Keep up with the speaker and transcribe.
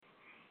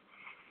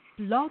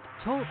Blog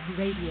Talk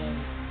Radio.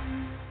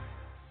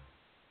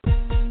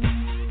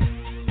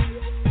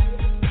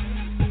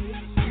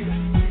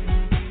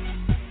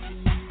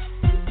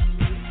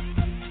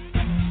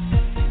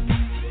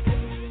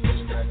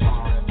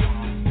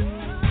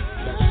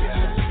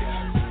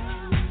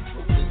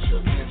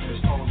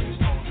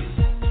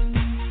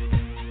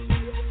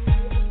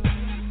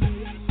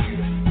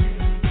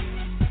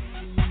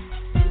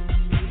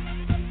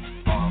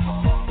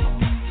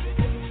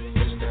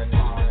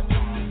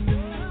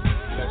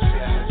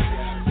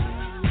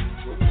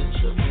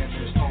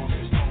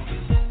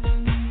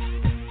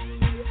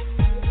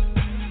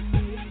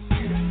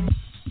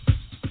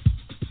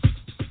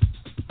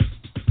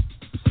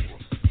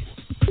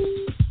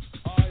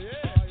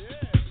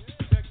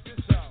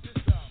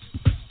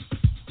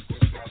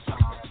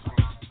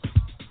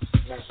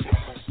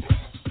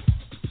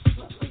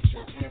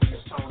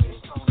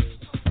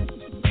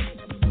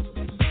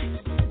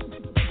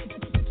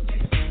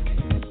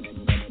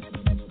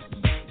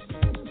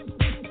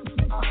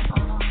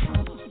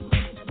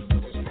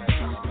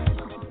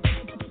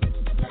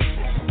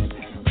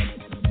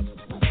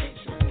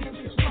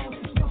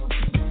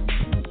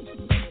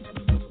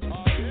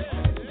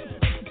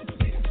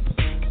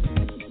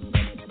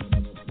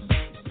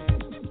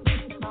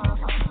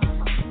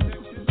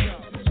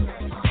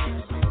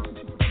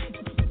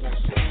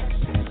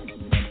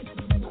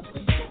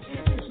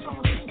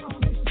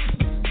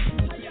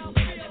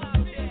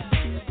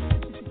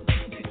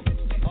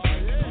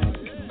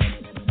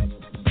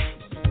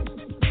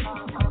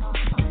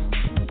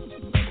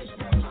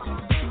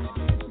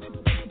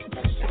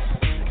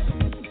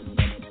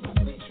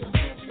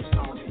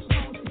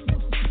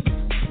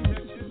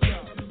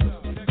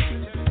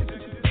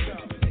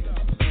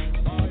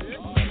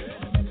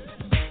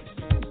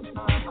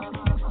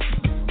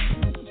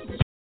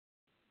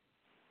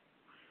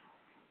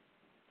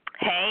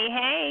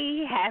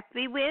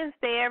 Happy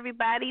Wednesday,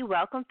 everybody.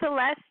 Welcome to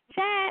Let's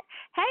Chat.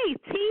 Hey,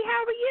 T,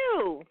 how are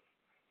you?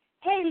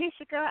 Hey,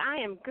 Alicia, girl, I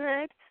am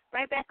good.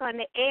 Right back on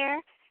the air.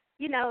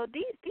 You know,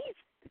 these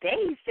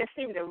days just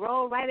seem to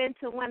roll right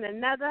into one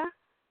another,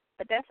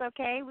 but that's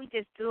okay. We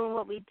just doing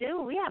what we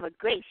do. We have a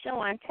great show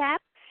on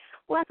tap.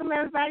 Welcome,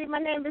 everybody. My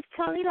name is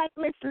Toni, like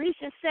Miss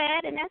Alicia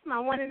said, and that's my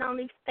one and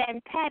only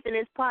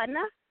fantabulous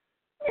partner,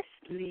 Miss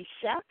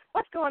Alicia.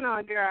 What's going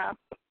on, girl?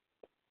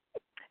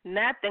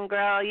 Nothing,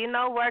 girl. You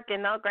know,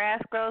 working. No grass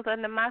grows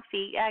under my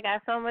feet. I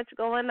got so much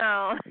going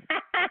on.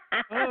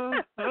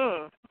 Trying to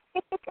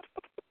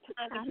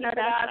keep it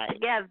all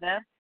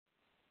together.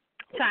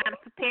 Trying to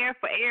prepare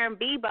for Aaron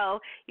Bebo.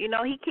 You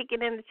know, he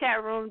kicking in the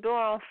chat room door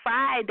on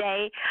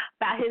Friday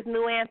about his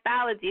new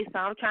anthology. So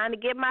I'm trying to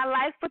get my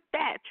life with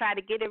that. Try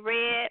to get it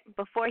read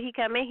before he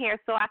come in here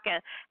so I can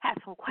have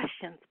some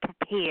questions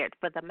prepared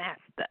for the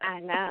master. I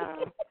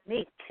know.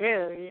 Me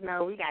too. You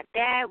know, we got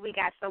that. We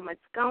got so much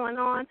going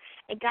on.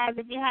 And guys,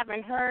 if you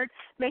haven't heard,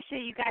 make sure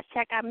you guys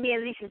check out me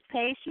and Alicia's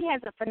page. She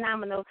has a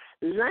phenomenal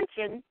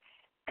luncheon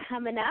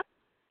coming up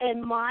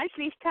in March.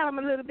 Please tell them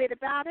a little bit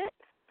about it.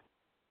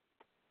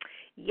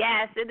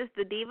 Yes, it is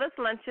the Divas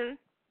Luncheon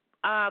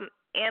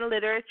and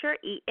Literature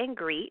Eat and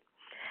Greet.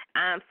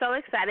 I'm so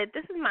excited.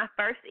 This is my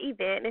first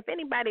event. If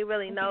anybody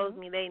really knows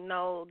me, they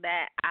know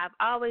that I've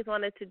always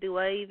wanted to do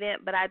an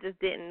event, but I just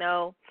didn't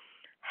know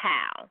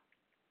how.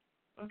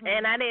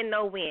 And I didn't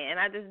know when.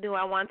 I just knew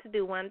I wanted to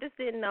do one. Just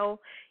didn't know,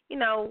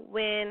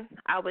 when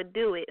I would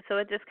do it. So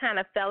it just kind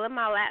of fell in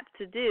my lap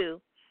to do.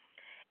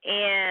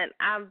 And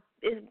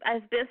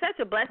it's been such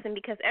a blessing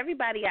because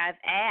everybody I've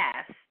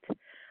asked,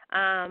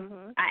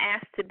 I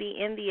asked to be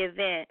in the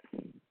event.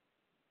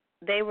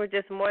 They were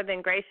just more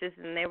than gracious,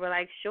 and they were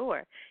like,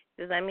 sure.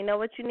 Just let me know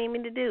what you need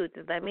me to do.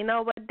 Just let me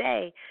know what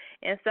day.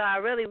 And so I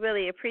really,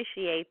 really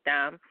appreciate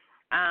them.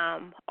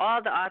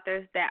 All the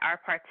authors that are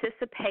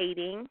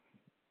participating,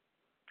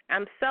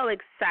 I'm so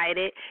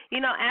excited. You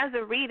know, as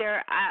a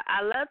reader,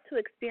 I love to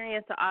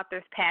experience the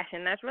author's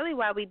passion. That's really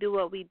why we do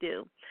what we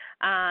do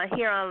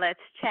here on Let's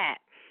Chat.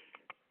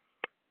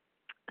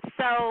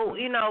 So,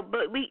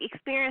 but we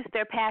experience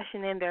their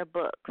passion in their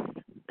books.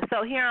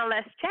 So here on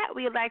Let's Chat,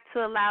 we like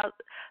to allow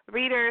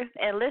readers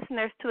and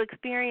listeners to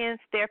experience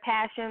their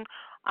passion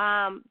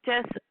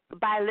just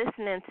by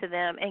listening to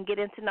them and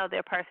getting to know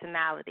their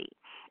personality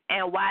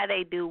and why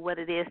they do what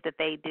it is that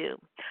they do.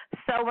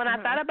 So when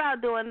I thought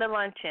about doing the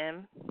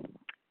luncheon,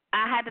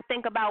 I had to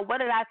think about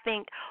what I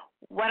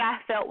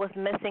felt was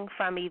missing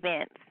from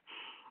events.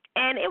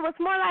 And it was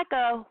more like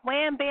a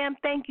wham, bam,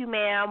 thank you,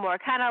 ma'am, or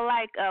kind of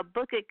like a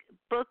book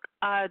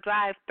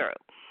drive-through.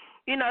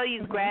 You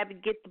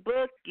get the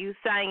book, you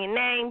sign your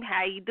name,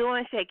 how you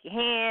doing, shake your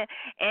hand,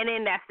 and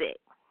then that's it.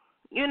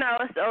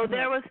 So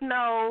there was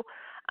no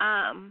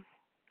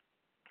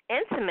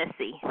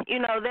intimacy.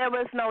 There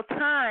was no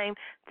time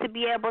to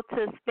be able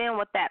to spend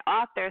with that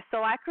author. So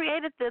I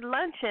created the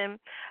luncheon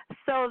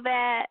so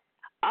that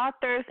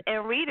authors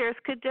and readers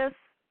could just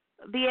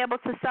be able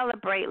to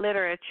celebrate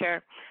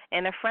literature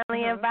in a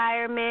friendly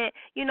environment.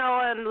 In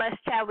Let's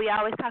Chat, we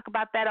always talk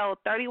about that old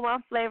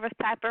 31 flavors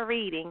type of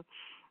reading.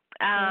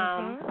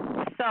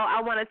 So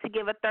I wanted to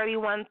give a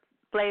 31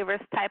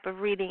 flavors type of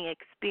reading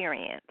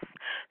experience.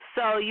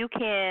 So you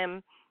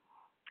can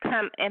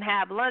come and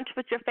have lunch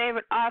with your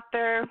favorite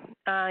author.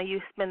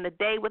 You spend the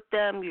day with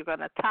them. You're going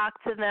to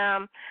talk to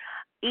them,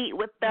 eat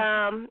with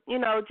them,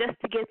 just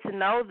to get to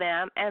know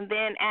them. And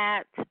then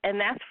and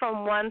that's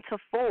from 1 to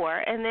 4.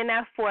 And then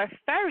at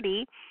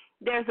 4:30,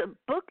 there's a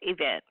book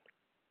event.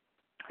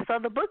 So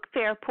the book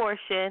fair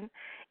portion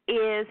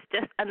is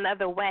just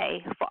another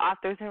way for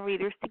authors and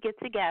readers to get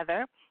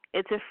together.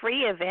 It's a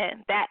free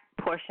event. That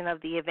portion of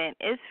the event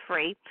is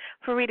free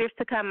for readers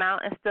to come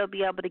out and still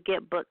be able to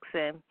get books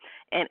and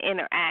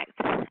interact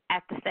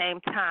at the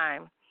same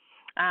time,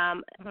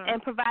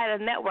 and provide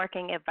a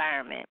networking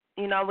environment.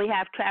 We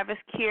have Travis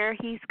Keir.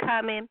 He's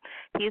coming.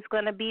 He's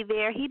going to be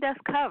there. He does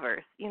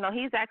covers.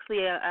 He's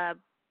actually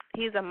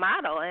he's a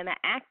model and an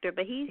actor,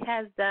 but he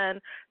has done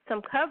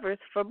some covers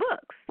for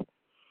books.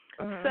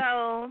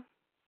 So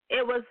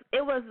it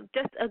was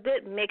just a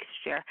good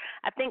mixture.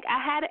 I think I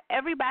had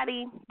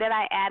everybody that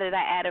I added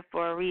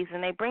for a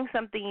reason. They bring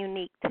something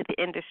unique to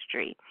the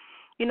industry.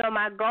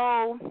 My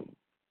goal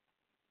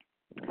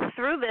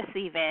through this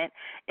event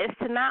is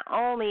to not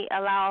only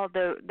allow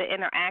the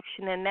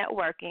interaction and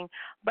networking,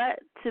 but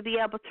to be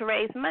able to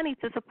raise money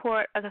to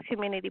support a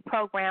community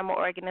program or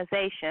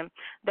organization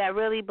that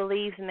really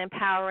believes in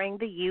empowering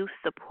the youth,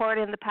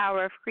 supporting the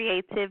power of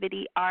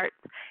creativity, arts,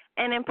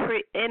 and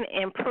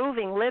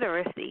improving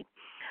literacy.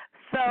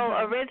 So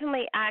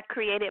originally I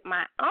created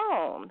my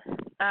own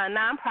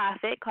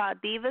nonprofit called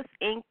Divas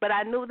Inc., but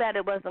I knew that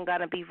it wasn't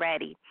going to be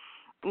ready.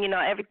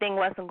 Everything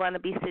wasn't going to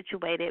be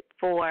situated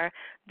for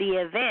the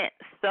event.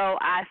 So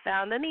I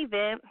found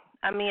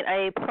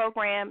a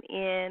program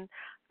in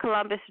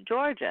Columbus,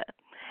 Georgia.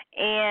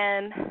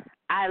 And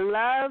I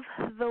love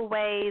the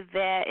way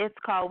that it's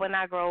called When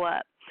I Grow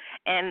Up.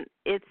 And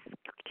it's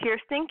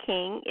Kirsten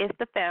King is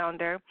the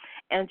founder,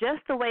 and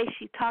just the way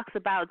she talks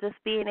about just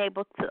being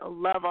able to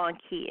love on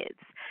kids.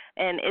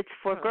 And it's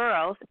for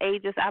girls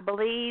ages, I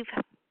believe,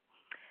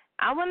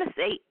 I want to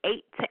say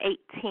 8 to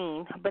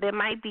 18, but it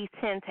might be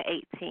 10 to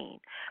 18.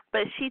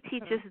 But she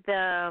teaches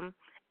them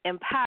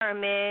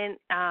empowerment,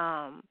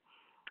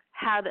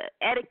 how to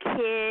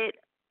etiquette,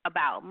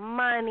 about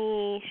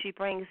money. She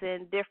brings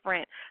in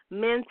different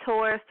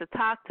mentors to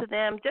talk to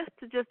them,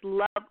 just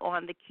love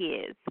on the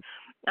kids.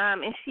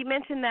 And she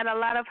mentioned that a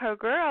lot of her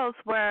girls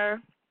were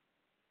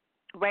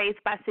raised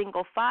by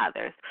single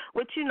fathers,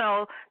 which,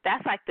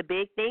 that's like the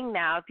big thing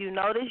now. If you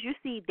notice, you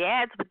see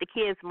dads with the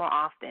kids more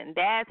often.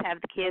 Dads have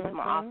the kids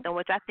more often,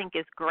 which I think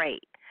is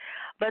great.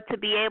 But to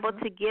be able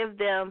to give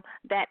them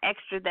that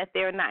extra that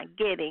they're not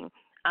getting,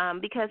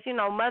 because,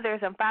 mothers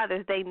and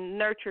fathers, they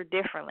nurture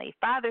differently.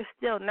 Fathers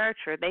still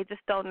nurture. They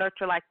just don't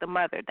nurture like the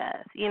mother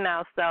does,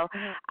 So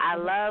I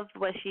love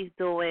what she's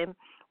doing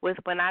with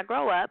When I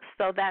Grow Up.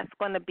 So that's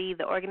going to be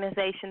the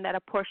organization that a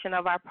portion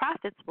of our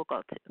profits will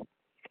go to.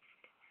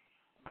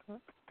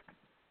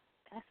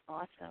 That's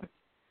awesome.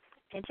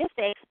 And just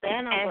to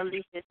expand on what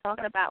Alicia's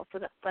talking about for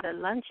the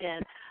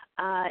luncheon,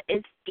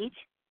 is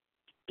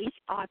each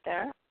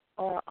author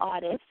or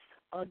artist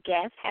or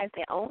guest has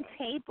their own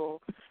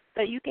table,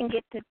 so you can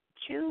get to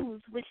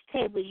choose which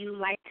table you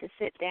like to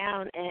sit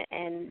down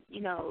and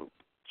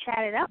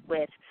chat it up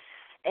with.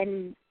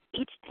 And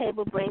each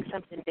table brings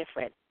something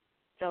different.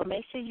 So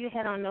make sure you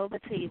head on over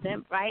to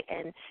Eventbrite,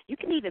 and you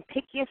can even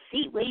pick your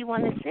seat where you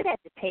want to sit at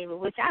the table,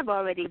 which I've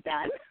already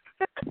done.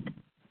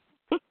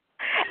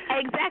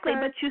 Exactly,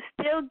 but you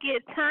still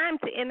get time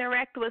to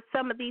interact with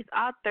some of these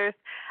authors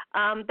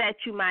that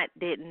you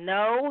didn't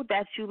know,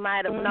 that you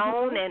might have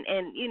known,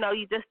 and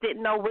you just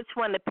didn't know which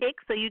one to pick,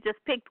 so you just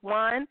picked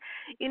one.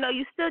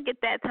 You still get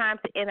that time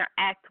to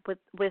interact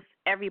with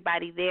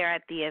everybody there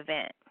at the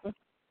event.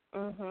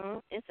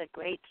 It's a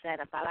great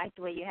setup. I like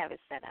the way you have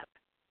it set up.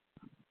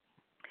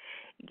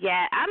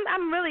 Yeah,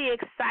 I'm really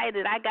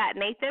excited. I got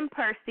Nathan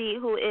Percy,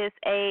 who is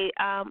a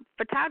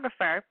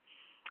photographer.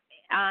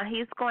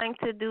 He's going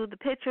to do the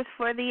pictures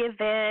for the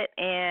event,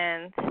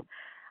 and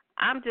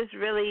I'm just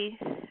really,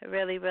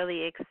 really,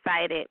 really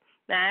excited.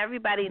 Now,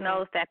 everybody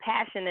knows that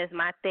passion is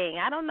my thing.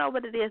 I don't know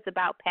what it is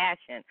about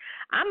passion.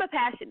 I'm a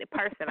passionate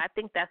person. I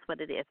think that's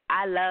what it is.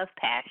 I love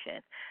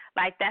passion.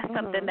 Like, that's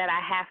something that I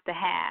have to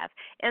have.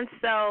 And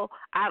so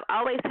I've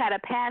always had a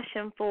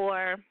passion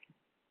for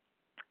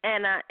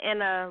and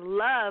a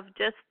love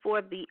just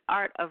for the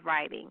art of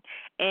writing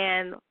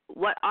and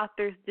what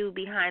authors do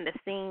behind the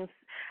scenes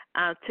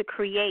to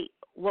create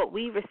what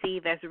we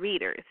receive as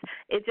readers.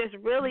 It just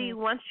really,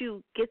 once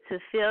you get to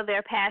feel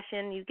their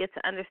passion, you get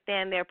to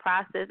understand their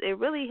process, it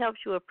really helps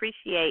you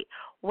appreciate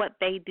what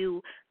they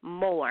do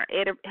more.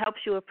 It helps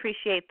you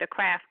appreciate the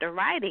craft of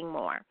writing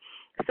more.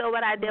 So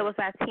what I did was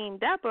I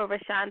teamed up with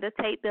Rashonda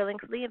Tate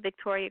Billingsley and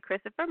Victoria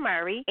Christopher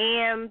Murray,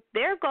 and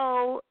their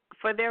goal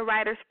for their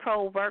Writers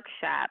Pro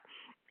workshop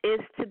is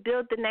to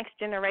build the next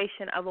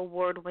generation of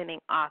award-winning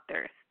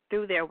authors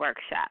through their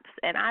workshops.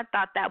 And I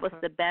thought that was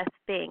the best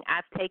thing.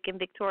 I've taken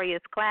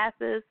Victoria's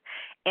classes,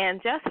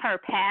 and just her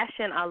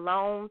passion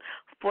alone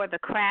for the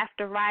craft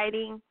of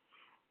writing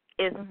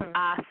is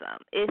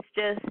awesome. It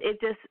just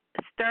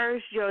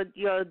stirs your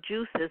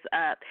juices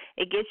up.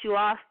 It gets you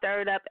all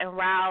stirred up and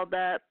riled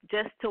up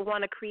just to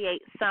want to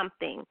create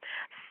something.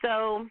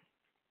 So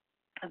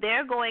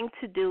they're going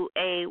to do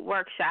a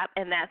workshop,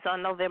 and that's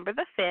on November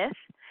the 5th.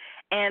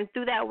 And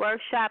through that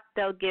workshop,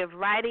 they'll give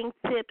writing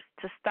tips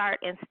to start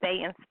and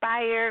stay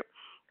inspired,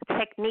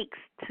 techniques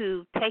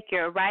to take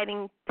your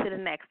writing to the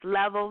next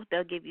level.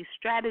 They'll give you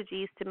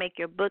strategies to make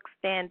your book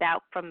stand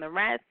out from the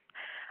rest,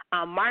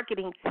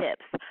 marketing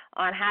tips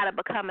on how to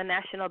become a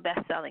national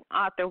best-selling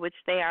author,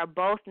 which they are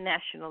both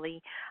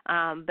nationally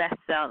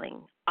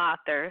best-selling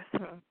authors,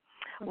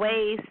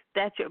 ways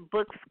that your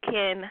books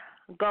can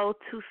go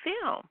to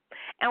film,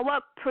 and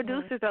what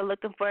producers are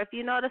looking for. If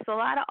you notice, a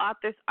lot of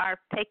authors are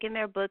taking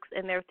their books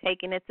and they're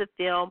taking it to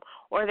film,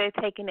 or they're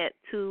taking it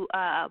to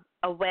a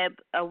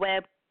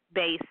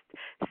web-based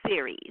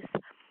series.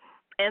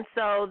 And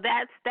so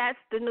that's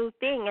the new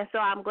thing. And so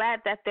I'm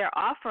glad that they're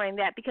offering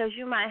that, because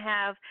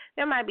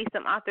there might be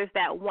some authors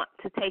that want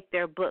to take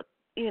their book,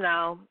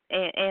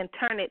 and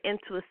turn it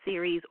into a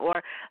series,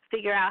 or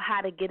figure out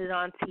how to get it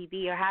on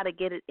TV, or how to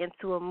get it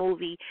into a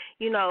movie,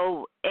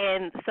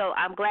 and so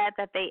I'm glad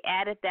that they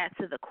added that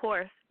to the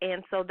course.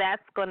 And so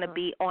that's going to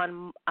be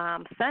on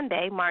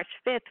Sunday, March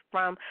 5th,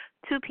 from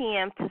 2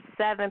 p.m. to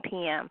 7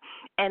 p.m.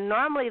 And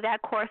normally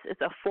that course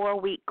is a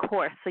 4-week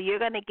course. So you're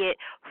going to get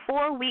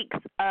 4 weeks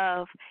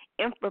of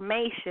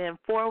information,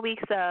 4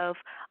 weeks of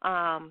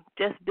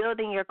just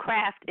building your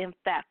craft in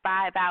that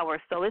 5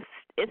 hours. So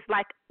it's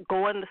like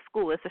going to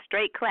school. It's a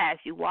straight class.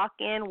 You walk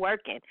in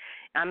working.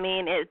 I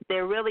mean,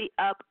 they're really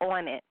up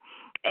on it.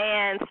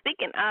 And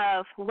speaking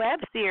of web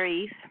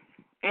series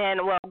and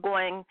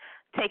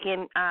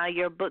taking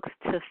your books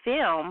to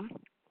film,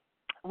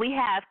 we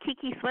have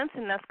Kiki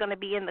Swinson that's going to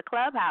be in the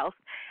clubhouse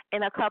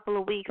in a couple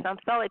of weeks. I'm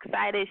so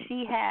excited.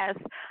 She has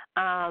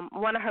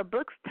one of her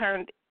books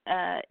turned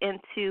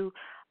into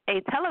a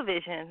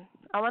television,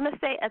 I want to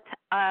say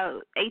a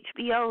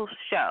HBO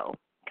show,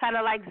 kind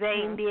of like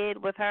Zane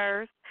did with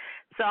hers.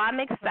 So I'm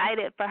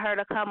excited for her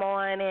to come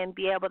on and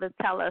be able to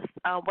tell us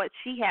what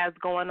she has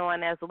going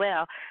on as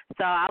well.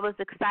 So I was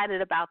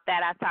excited about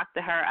that. I talked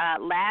to her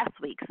last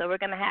week. So we're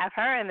going to have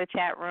her in the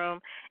chat room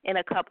in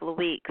a couple of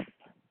weeks.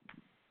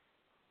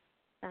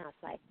 That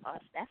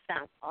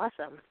sounds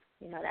awesome.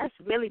 That's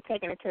really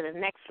taking it to the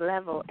next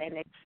level and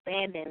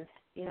expanding,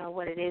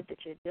 what it is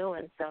that you're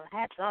doing. So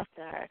hats off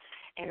to her.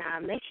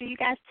 And make sure you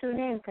guys tune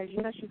in, because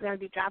she's going to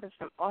be dropping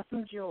some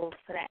awesome jewels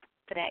for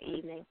that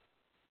evening.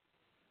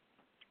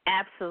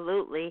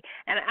 Absolutely.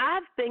 And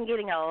I've been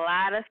getting a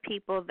lot of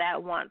people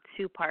that want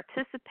to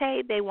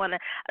participate.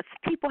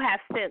 People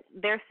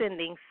they're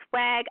sending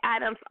swag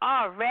items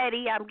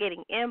already. I'm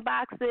getting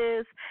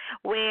inboxes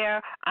where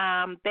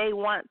they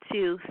want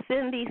to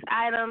send these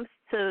items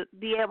to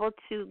be able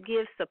to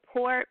give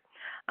support.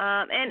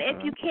 And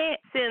if you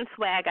can't send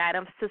swag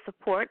items to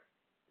support,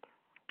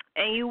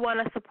 and you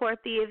want to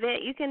support the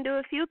event, you can do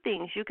a few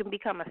things. You can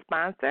become a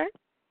sponsor.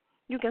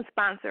 You can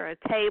sponsor a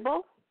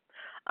table.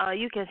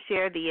 You can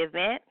share the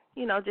event,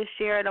 just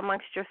share it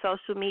amongst your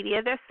social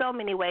media. There's so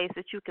many ways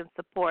that you can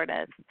support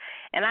us.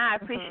 And I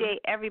appreciate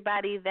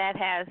everybody that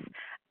has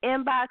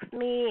inboxed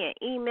me and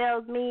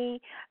emailed me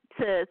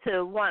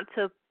to want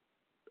to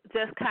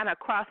just kind of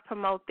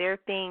cross-promote their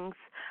things,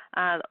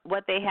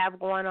 what they have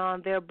going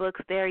on, their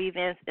books, their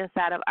events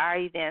inside of our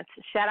events.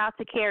 Shout out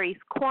to Carrie's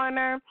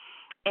Corner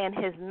and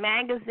his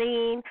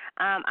magazine.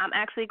 I'm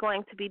actually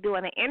going to be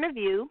doing an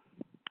interview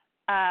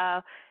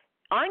on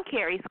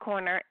Carrie's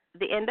Corner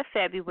the end of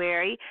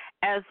February,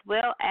 as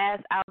well as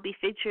I'll be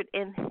featured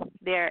in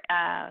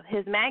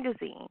his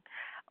magazine,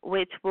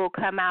 which will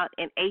come out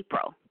in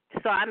April.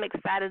 So I'm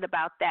excited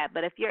about that.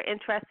 But if you're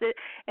interested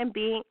in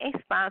being a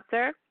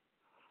sponsor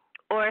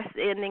or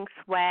sending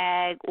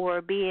swag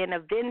or being a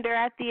vendor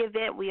at the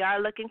event, we are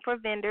looking for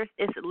vendors.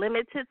 It's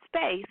limited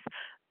space.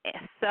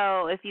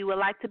 So if you would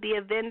like to be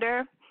a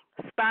vendor,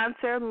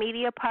 sponsor,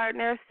 media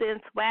partner,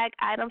 send swag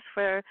items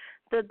for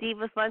the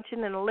Divas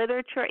Luncheon and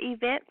Literature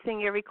event,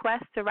 send your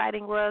request to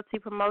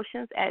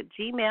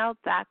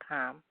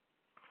writingroyaltypromotions@gmail.com.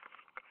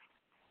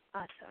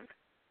 Awesome.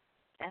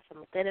 That's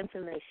some good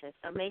information.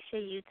 So make sure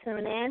you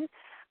tune in.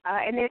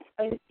 And if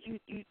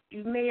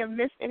you may have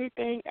missed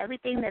anything,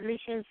 everything that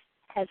Alicia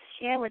has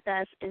shared with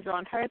us is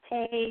on her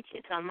page.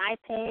 It's on my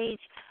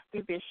page.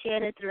 We've been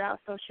sharing it throughout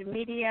social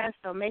media.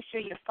 So make sure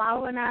you're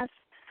following us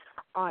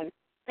on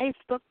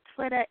Facebook,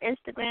 Twitter,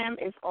 Instagram,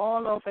 is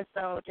all over.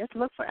 So just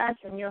look for us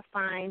and you'll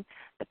find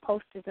the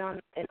posters and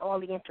all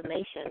the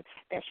information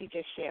that she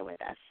just shared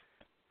with us.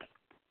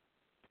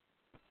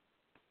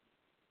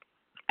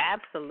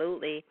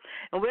 Absolutely.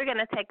 And we're going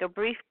to take a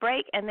brief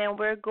break, and then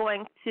we're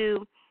going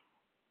to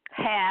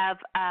have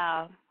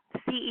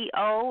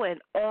CEO and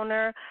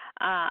owner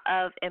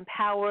of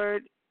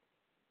Empowered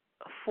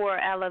for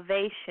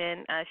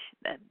Elevation,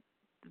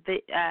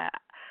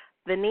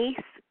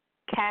 Vinise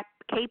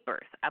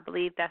Capers. I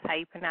believe that's how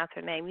you pronounce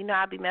her name.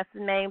 I'll be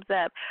messing names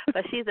up,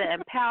 but she's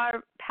an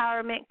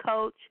empowerment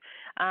coach.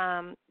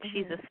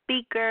 She's a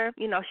speaker.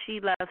 She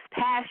loves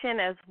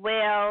passion as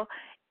well,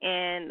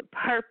 and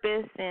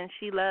purpose, and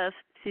she loves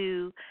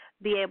to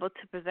be able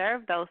to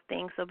preserve those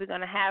things. So we're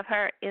going to have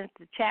her in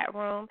the chat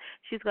room.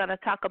 She's going to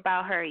talk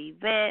about her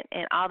event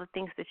and all the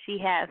things that she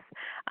has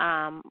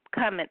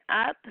coming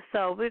up.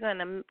 So we're going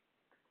to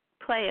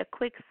play a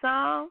quick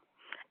song,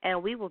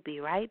 and we will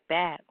be right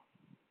back.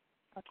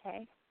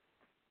 Okay.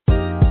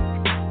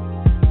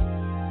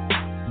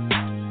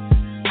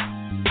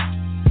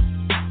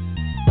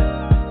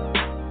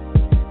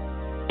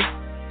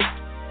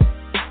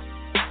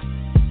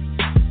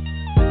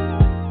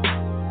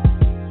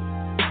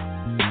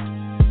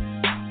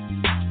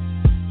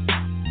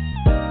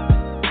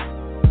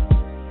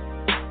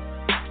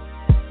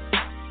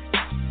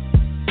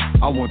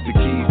 I want the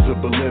keys to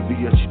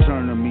Bolivia, she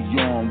turning me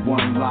on.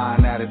 One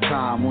line at a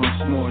time, one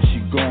snort, she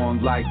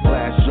gone. Like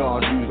glass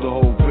jars, use the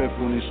whole fifth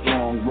when it's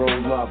strong. Roll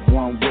up,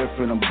 one whiff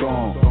and I'm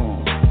gone.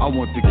 I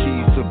want the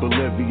keys to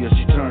Bolivia,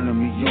 she turning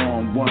me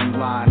on. One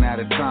line at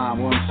a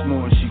time, one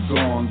snort, she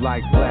gone.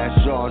 Like glass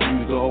jars,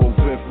 use the whole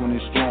fifth when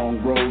it's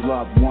strong. Roll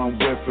up,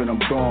 one whiff and I'm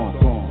gone.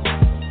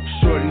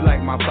 Shorty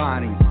like my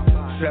body,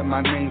 set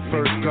my name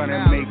first,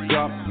 gonna make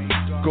up.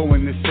 Go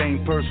in the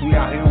same purse, we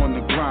out here on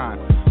the grind.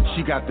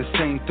 She got the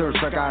same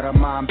thirst, I got her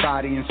mind,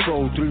 body, and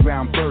soul,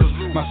 3-round burst.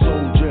 My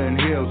soldier in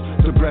heels,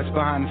 the breast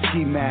behind the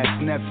ski mask.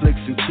 Netflix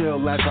and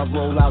chill as I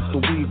roll out the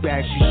weed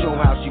bag. She show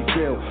how she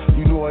feel,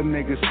 you know a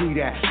nigga see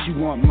that. She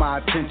want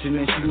my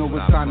attention and she know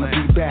it's time to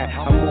be back.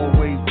 I'm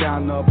always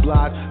down the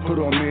oblige, put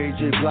on Mary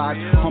J.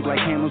 Blige. Hump like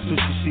handles so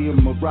she see a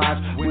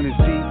mirage. When it's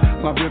deep,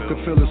 my rib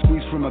can feel a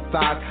squeeze from her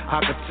thighs. I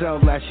could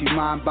tell that she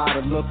mine by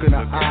the look in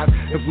her eyes.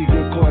 If we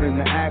get caught in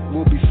the act,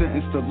 we'll be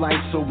sentenced to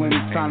life. So when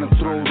it's time to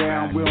throw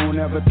down, we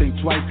don't ever think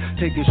twice.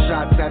 Taking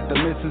shots at the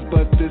missus,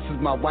 but this is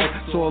my wife.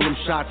 So all them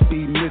shots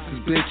be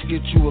misses, bitch,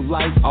 get you a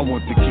life. I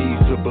want the keys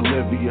to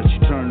Bolivia, she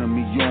turning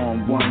me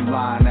on. One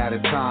line at a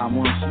time,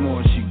 one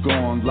snort, she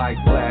gone. Like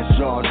glass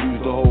jars,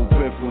 use the whole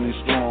fifth when it's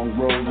strong.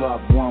 Roll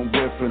up, one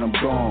whiff and I'm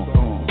gone.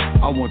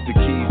 I want the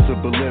keys to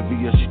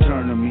Bolivia, she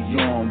turning me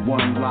on.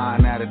 One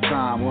line at a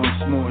time, one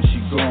snort, she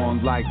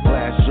gone. Like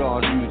glass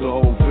jars, use the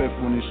whole fifth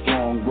when it's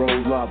strong.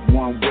 Roll up,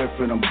 one whiff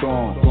and I'm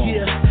gone.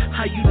 Yeah,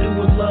 how you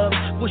doing, love?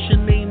 What's your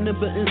name,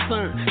 number, and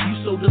sign?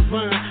 You so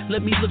divine,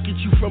 let me look at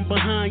you from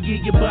behind. Yeah,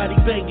 your body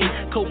banging,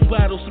 coke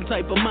bottle, some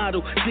type of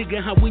model.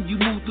 Digging how when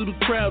you move through the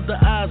crowd, the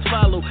eyes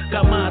follow.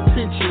 Got my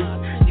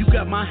attention, you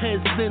got my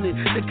head spinning.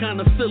 The kind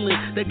of feeling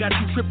that got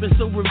you tripping,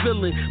 so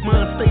revealing.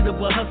 Mind state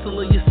of a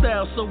hustler, your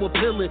style so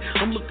appealing.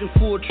 I'm looking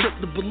for a trip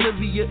to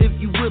Bolivia if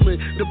you willing.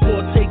 The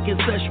partake in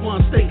Szechuan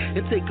steak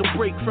and take a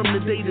break from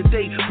the day to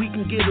day. We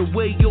can get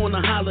away on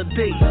a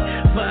holiday.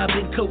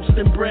 Vibing,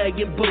 coasting,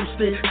 bragging,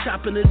 boasting.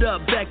 Chopping it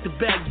up, back to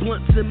back,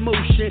 blunts in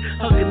motion.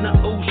 Hugging the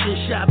ocean,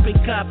 shopping,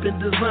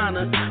 copping,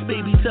 designer.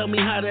 Baby, tell me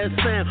how that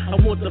sound. I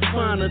want the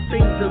finer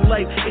things in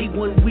life.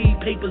 A1 weed,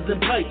 papers,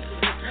 and pipes.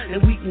 And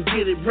we can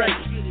get it right.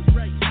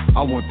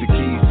 I want the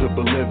keys to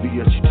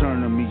Bolivia, she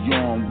turning me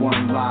on.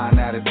 One line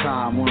at a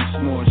time, one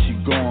snort, she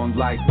gone.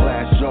 Like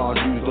glass jars,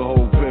 use the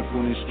whole fifth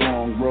when it's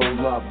strong.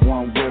 Roll up,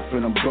 one whiff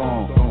and I'm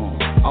gone.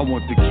 I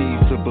want the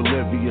keys to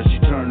Bolivia, she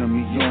turning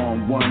me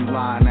on. One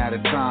line at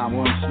a time,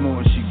 one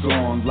snort, she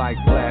gone. Like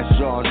glass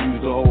jars,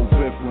 use the whole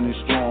fifth when it's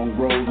strong.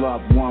 Roll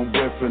up, one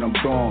whiff and I'm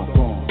gone.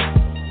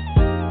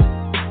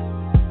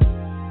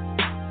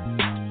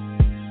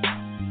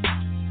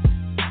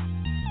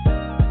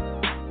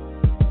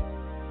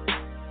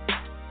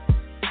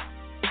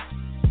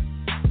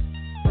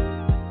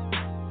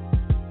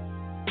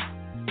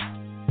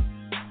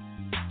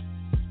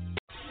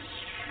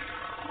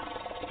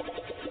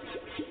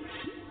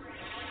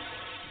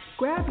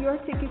 Grab your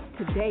tickets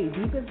today.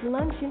 Viva's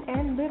Luncheon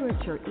and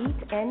Literature Eat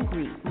and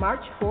Greet,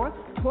 March 4th,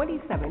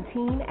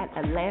 2017 at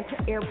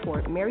Atlanta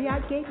Airport,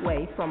 Marriott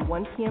Gateway from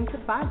 1 p.m. to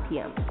 5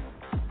 p.m.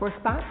 For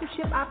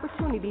sponsorship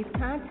opportunities,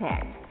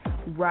 contact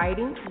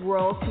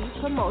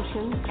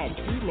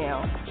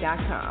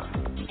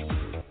writingroyaltypromotions@gmail.com.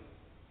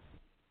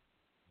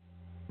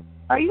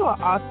 Are you an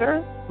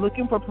author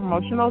looking for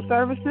promotional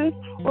services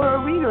or a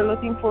reader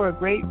looking for a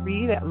great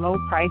read at low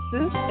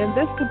prices? In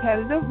this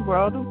competitive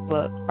world of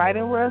books,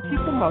 Writing Royalty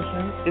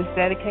Promotions is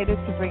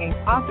dedicated to bringing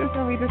authors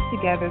and readers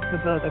together to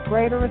build a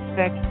greater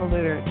respect for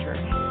literature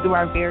through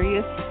our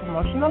various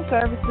promotional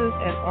services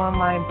and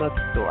online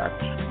bookstore.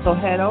 So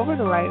head over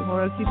to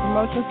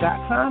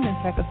writingroyaltypromotions.com and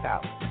check us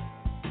out.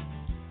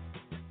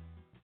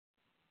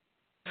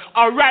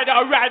 All right.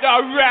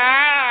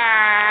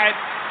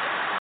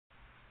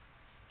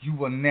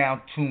 You are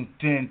now tuned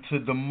in to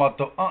the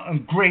mother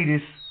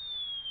greatest.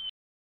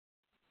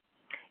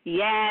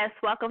 Yes,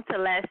 welcome to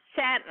Let's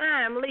Chat.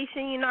 I'm Alicia.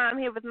 You know I'm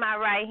here with my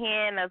right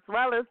hand as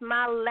well as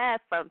my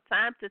left from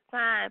time to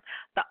time.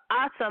 The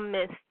awesome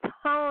Miss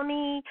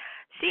Toni.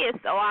 She is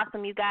so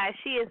awesome, you guys.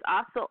 She is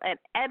also an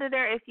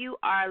editor. If you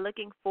are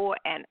looking for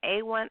an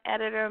A1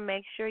 editor,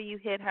 make sure you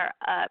hit her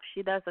up.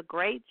 She does a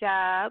great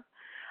job,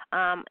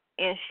 and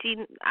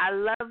I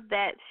love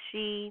that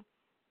she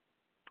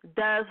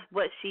does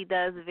what she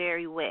does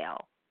very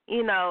well.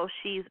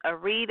 she's a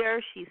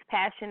reader, she's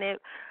passionate,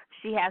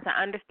 she has an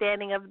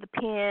understanding of the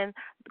pen,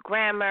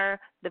 grammar,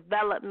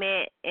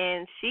 development,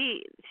 and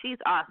she's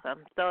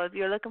awesome. So if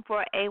you're looking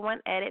for an A1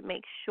 edit,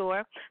 make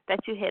sure that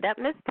you hit up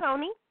Miss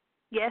Toni.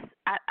 Yes,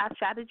 I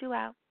shouted you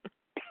out.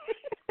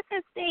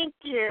 Thank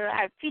you.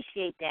 I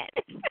appreciate that.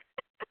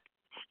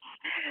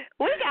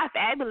 We got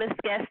fabulous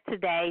guests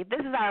today. This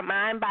is our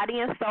Mind, Body,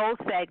 and Soul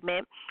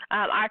segment.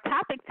 Our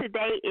topic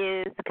today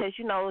is, because,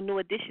 New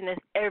Edition is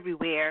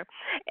everywhere.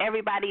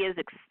 Everybody is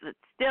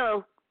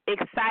still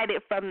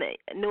excited from the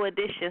New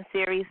Edition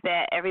series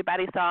that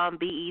everybody saw on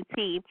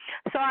BET.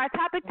 So our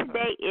topic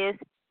today is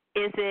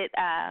it,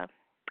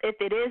 if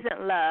it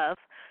isn't love,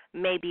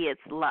 maybe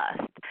it's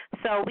lust.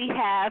 So we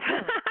have,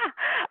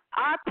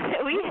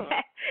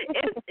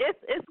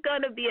 it's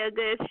going to be a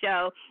good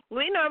show.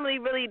 We normally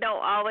really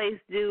don't always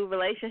do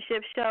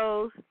relationship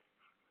shows,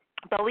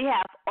 but we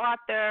have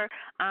author,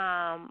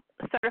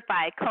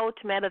 certified coach,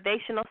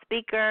 motivational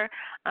speaker,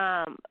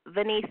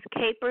 Vinise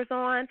Capers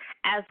on,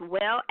 as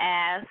well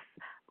as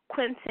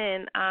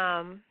Quinton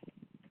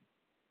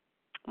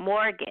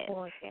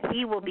Morgan.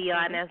 He will be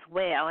on as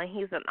well, and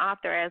he's an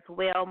author as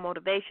well,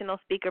 motivational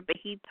speaker, but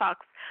he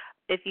talks,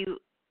 if you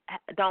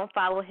don't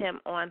follow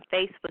him on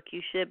Facebook,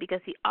 you should, because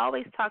he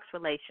always talks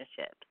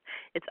relationships.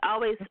 It's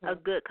always a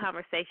good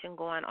conversation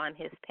going on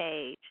his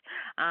page.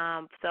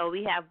 So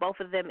we have both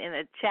of them in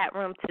the chat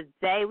room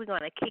today. We're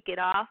going to kick it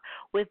off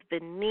with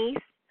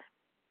Vinise.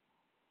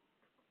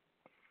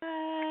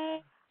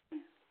 Hi.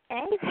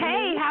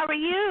 Hey, how are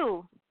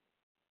you?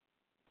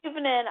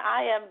 Evening.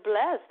 I am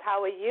blessed.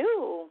 How are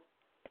you?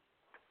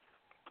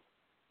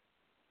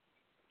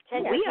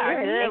 We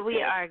are good.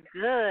 We are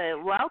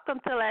good. Welcome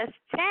to Let's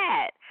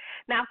Chat.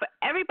 Now, for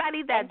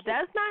everybody that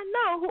does not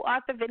know who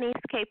author Vinise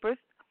Capers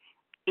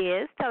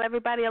is, tell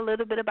everybody a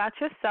little bit about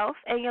yourself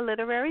and your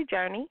literary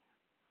journey.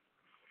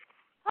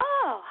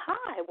 Oh,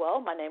 hi. Well,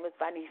 my name is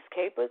Vinise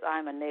Capers.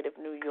 I'm a native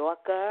New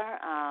Yorker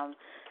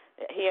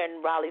here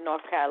in Raleigh,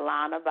 North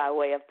Carolina, by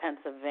way of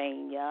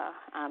Pennsylvania.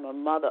 I'm a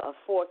mother of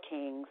 4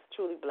 kings,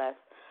 truly blessed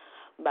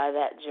by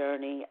that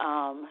journey.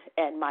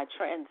 And my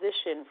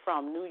transition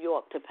from New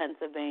York to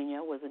Pennsylvania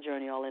was a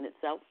journey all in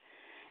itself.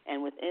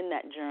 And within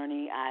that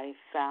journey, I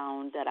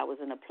found that I was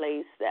in a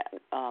place that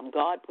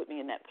God put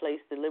me in that place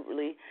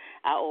deliberately.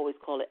 I always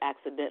call it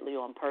accidentally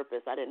on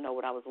purpose. I didn't know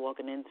what I was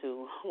walking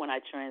into when I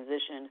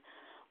transitioned.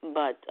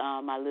 But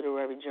my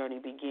literary journey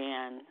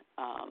began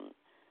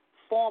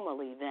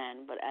formally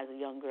then. But as a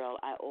young girl,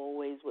 I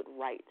always would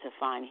write to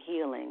find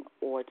healing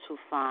or to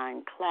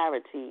find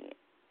clarity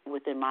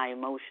within my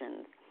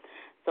emotions.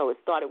 So it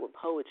started with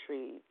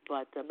poetry,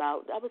 but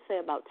I would say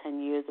about 10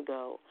 years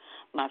ago,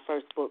 my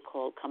first book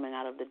called Coming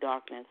Out of the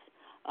Darkness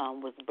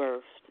was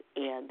birthed,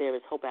 and There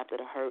Is Hope After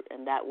the Hurt,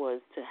 and that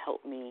was to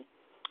help me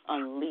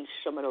unleash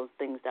some of those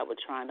things that were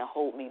trying to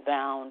hold me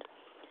bound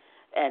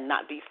and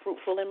not be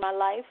fruitful in my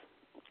life,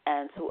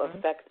 and to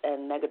affect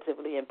and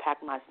negatively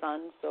impact my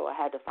son. So I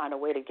had to find a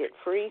way to get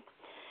free,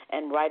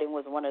 and writing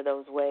was one of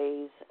those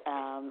ways,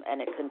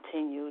 and it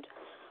continued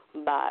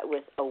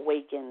with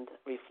awakened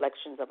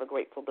reflections of a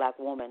grateful black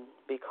woman,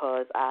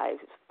 because I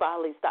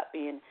finally stopped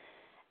being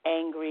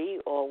angry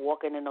or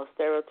walking in those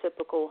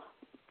stereotypical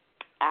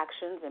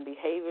actions and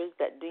behaviors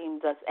that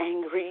deemed us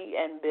angry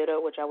and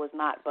bitter, which I was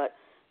not, but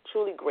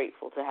truly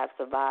grateful to have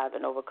survived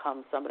and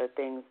overcome some of the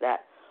things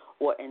that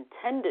were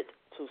intended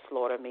to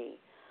slaughter me,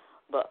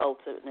 but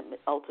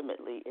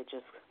ultimately it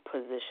just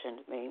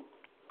positioned me.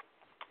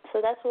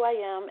 So that's who I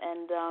am,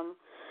 and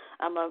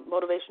I'm a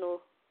motivational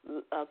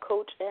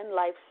coach and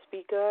life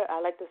speaker. I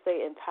like to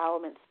say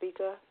empowerment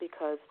speaker,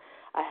 because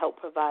I help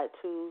provide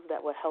tools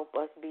that will help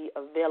us be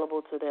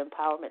available to the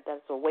empowerment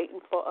that's awaiting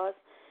for us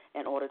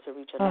in order to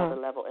reach another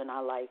level in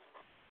our life.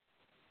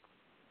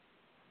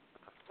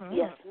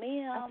 Yes,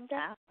 ma'am.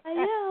 I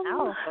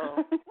am.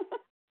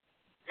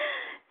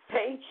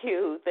 Thank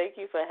you. Thank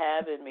you for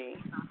having me.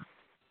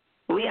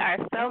 We are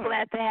so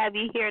glad to have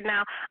you here.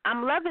 Now,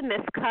 I'm loving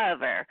this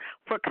cover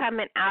for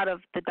Coming Out of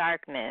the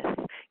Darkness.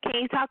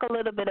 Can you talk a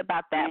little bit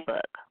about that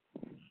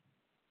book?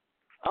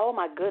 Oh,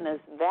 my goodness.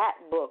 That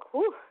book,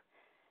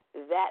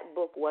 that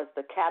book was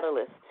the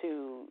catalyst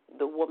to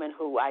the woman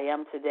who I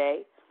am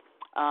today.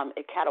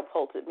 It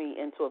catapulted me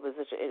into a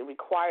position. It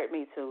required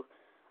me to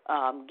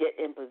get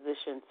in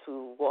position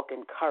to walk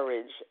in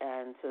courage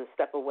and to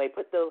step away.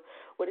 Put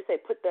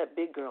that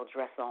big girl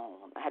dress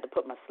on. I had to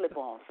put my slip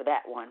on for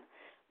that one,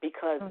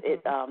 because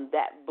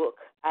that book,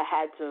 I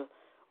had to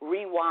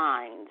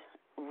rewind,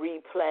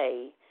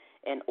 replay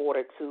in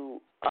order to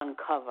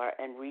uncover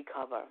and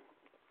recover.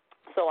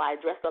 So I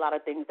addressed a lot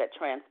of things that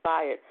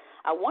transpired.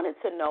 I wanted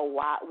to know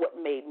what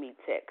made me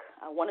tick.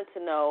 I wanted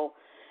to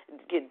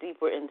get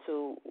deeper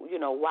into,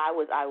 why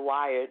was I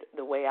wired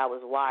the way I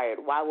was wired?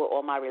 Why were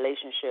all my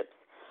relationships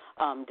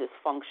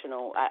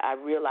dysfunctional? I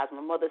realized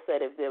my mother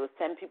said if there was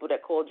 10 people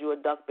that called you a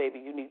duck baby,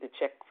 you need to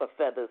check for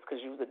feathers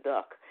because you was a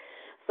duck.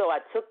 So I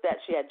took that.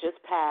 She had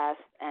just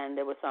passed, and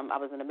I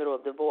was in the middle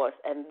of divorce,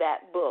 and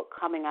that book,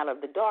 Coming Out of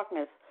the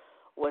Darkness,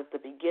 was the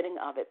beginning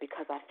of it,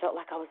 because I felt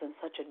like I was in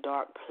such a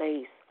dark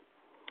place.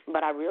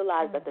 But I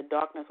realized that the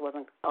darkness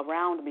wasn't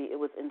around me; it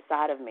was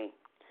inside of me.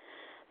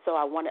 So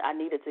I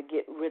needed to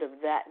get rid of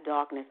that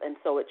darkness, and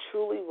so it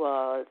truly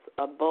was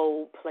a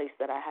bold place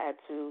that I had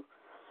to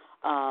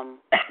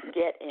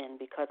get in,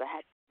 because I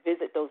had to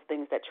visit those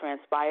things that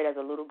transpired as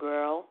a little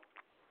girl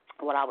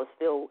when I was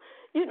still,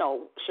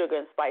 sugar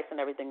and spice and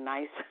everything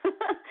nice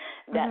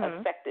that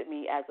affected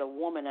me as a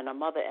woman and a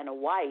mother and a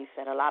wife.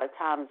 And a lot of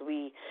times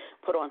we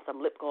put on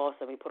some lip gloss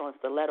and we put on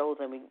stilettos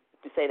and we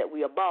say that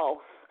we are boss,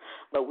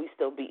 but we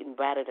still beaten,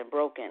 battered, and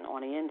broken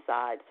on the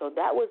inside. So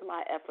that was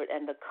my effort.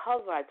 And the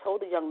cover, I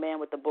told the young man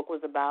what the book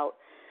was about,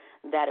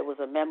 that it was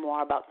a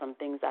memoir about some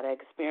things that I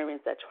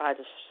experienced that tried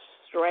to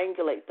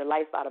strangulate the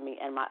life out of me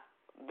and my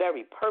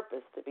very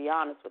purpose, to be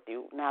honest with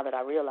you, now that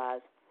I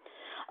realize.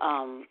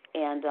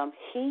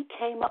 He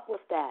came up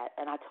with that,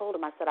 and I told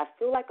him, I said, I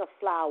feel like a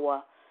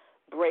flower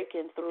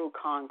breaking through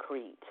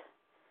concrete.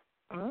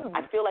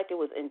 I feel like it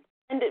was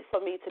intended for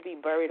me to be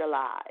buried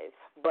alive,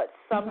 but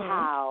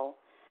somehow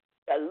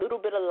a little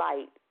bit of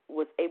light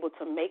was able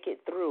to make it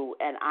through,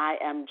 and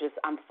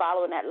I'm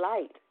following that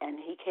light. And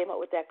he came up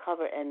with that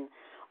cover, and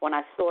when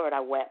I saw it,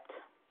 I wept,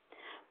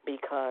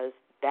 because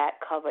that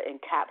cover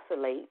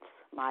encapsulates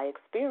my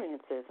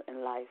experiences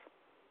in life.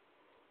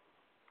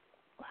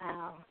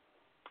 Wow.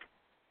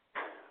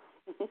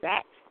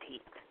 That's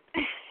deep.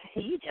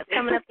 You just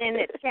coming up in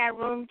the chat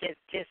room,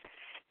 just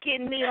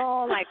getting me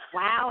all like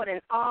wowed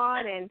and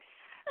awed, and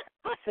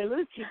I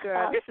salute you,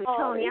 girl. This is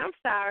Toni. I'm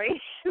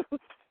sorry.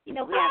 We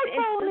have to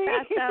introduce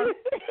ourselves.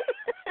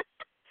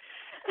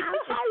 I'm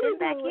just sitting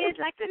back here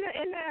like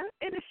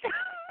in the show.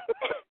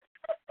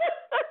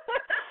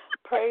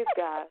 Praise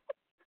God.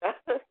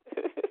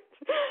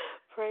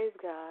 Praise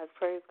God.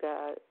 Praise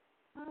God.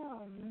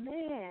 Oh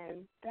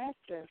man, that's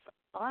just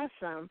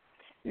awesome.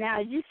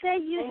 Now, you say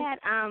you had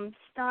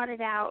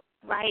started out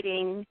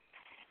writing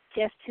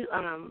just to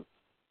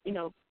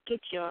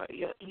get your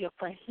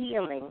for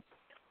healing.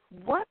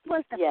 What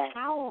was the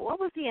power? What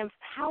was the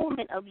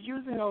empowerment of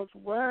using those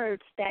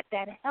words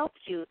that helped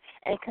you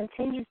and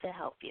continues to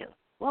help you?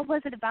 What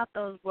was it about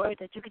those words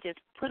that you could just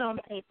put on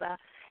paper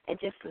and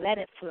just let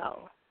it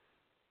flow?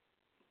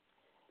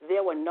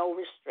 There were no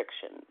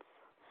restrictions.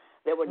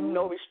 There were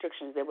no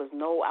restrictions. I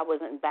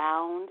wasn't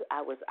bound.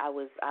 I was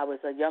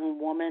a young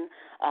woman.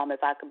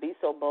 If I could be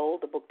so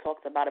bold, the book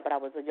talks about it, but I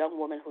was a young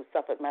woman who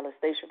suffered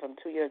molestation from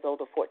 2 years old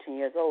to 14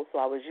 years old. So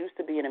I was used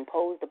to being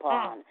imposed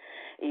upon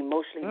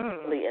emotionally,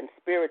 mentally, and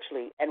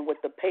spiritually. And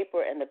what the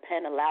paper and the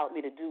pen allowed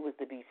me to do was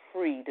to be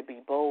free, to be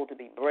bold, to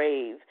be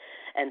brave,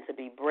 and to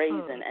be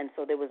brazen. And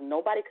so there was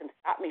nobody can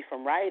stop me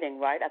from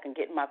writing, right? I can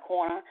get in my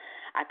corner.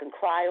 I can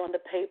cry on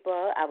the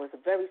paper. I was a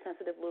very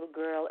sensitive little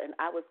girl, and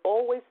I was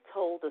always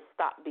told to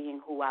stop being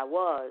who I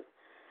was.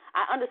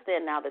 I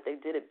understand now that they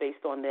did it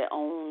based on their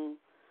own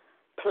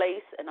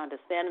place and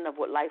understanding of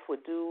what life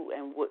would do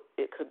and what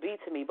it could be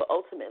to me, but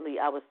ultimately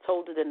I was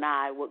told to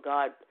deny what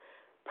God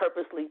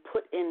purposely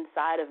put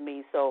inside of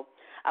me. So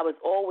I was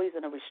always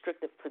in a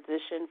restrictive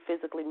position,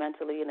 physically,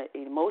 mentally, and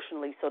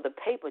emotionally, so the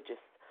paper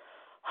just,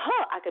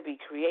 I could be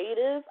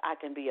creative, I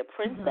can be a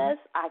princess,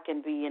 I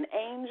can be an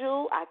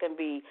angel, I can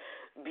be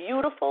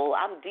beautiful.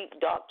 I'm deep,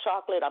 dark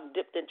chocolate. I'm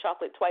dipped in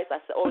chocolate twice. I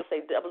always say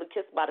doubly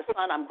kissed by the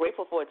sun. I'm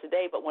grateful for it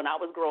today, but when I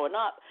was growing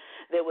up,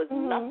 there was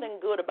nothing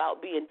good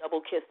about being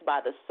double kissed by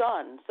the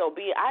sun. So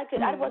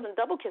I wasn't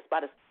double kissed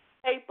by the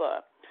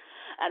paper,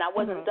 and I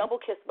wasn't double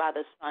kissed by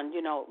the sun.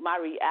 My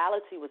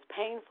reality was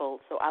painful,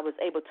 so I was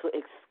able to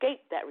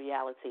escape that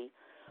reality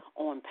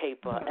on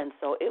paper, and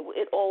so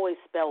it always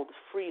spelled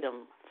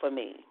freedom for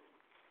me.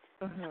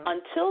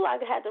 Until I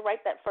had to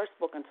write that first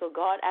book, until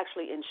God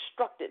actually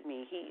instructed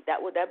me. That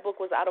book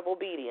was out of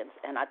obedience,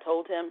 and I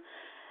told him,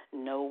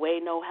 no way,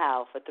 no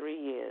how, for 3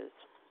 years.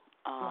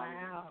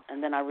 Wow.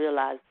 And then I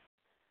realized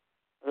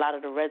a lot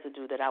of the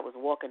residue that I was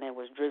walking in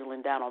was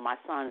drizzling down on my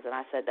sons, and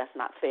I said, that's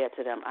not fair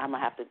to them. I'm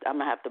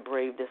gonna have to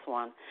brave this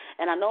one.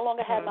 And I no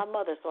longer had my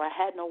mother, so I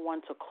had no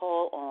one to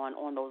call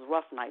on those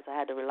rough nights. I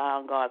had to rely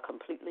on God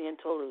completely and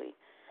totally.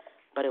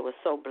 But it was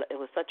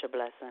such a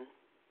blessing.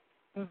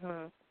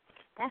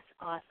 That's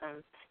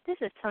awesome. This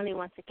is Toni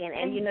once again,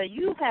 and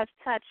you have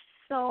touched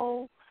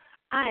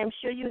I am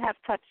sure you have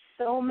touched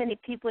so many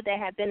people that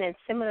have been in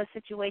similar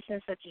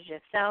situations such as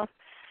yourself,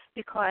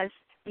 because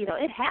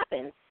it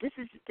happens. This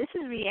is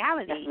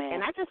reality. Yes, ma'am.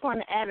 And I just want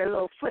to add a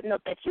little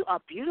footnote that you are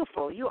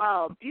beautiful. You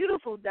are a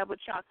beautiful double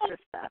chocolate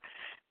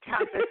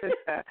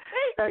sister.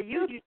 So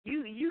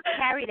you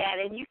carry that,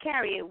 and you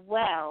carry it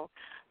well.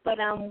 But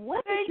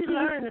what did you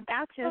learn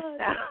about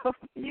yourself?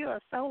 You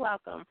are so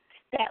welcome.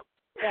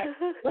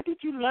 What did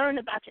you learn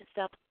about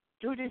yourself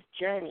through this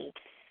journey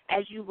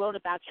as you wrote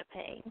about your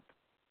pain?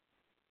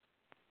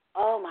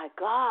 Oh, my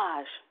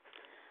gosh.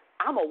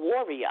 I'm a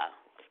warrior.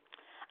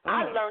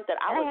 I learned that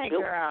I was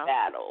built for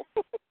battle.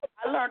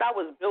 I learned I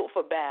was built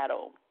for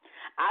battle.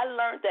 I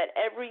learned that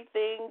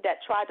everything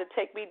that tried to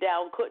take me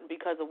down couldn't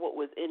because of what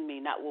was in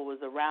me, not what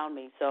was around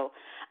me. So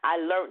I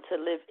learned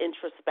to live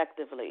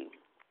introspectively.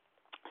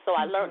 So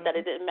I learned that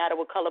it didn't matter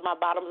what color my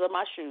bottoms of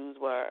my shoes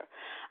were,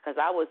 because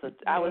I was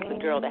the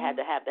girl that had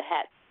to have the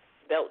hat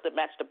belt that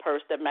matched the purse,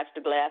 that matched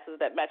the glasses,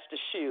 that matched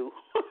the shoe.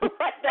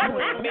 Right? That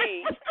was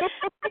me.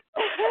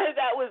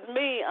 That was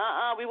me.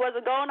 We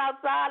wasn't going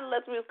outside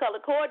unless we was color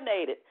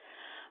coordinated.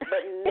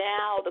 But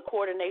now the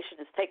coordination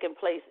is taking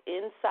place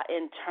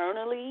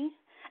internally,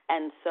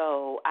 and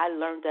so I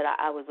learned that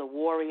I was a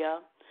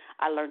warrior.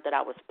 I learned that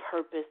I was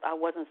purposed. I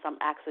wasn't some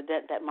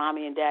accident that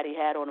Mommy and Daddy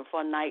had on a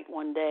fun night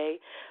one day,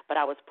 but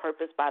I was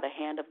purposed by the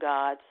hand of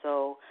God.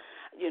 So,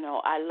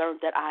 I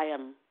learned that I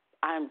am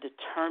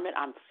determined.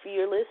 I'm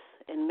fearless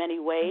in many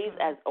ways,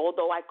 as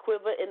although I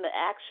quiver in the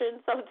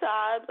action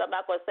sometimes. I'm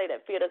not going to say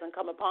that fear doesn't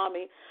come upon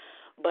me,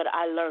 but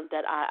I learned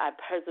that I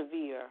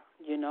persevere.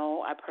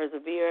 I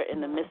persevere in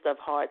the midst of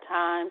hard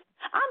times.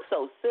 I'm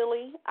so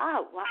silly.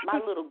 My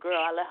little girl,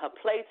 I let her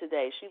play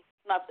today. She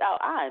snuffed out.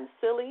 I am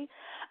silly.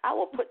 I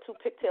will put 2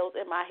 pigtails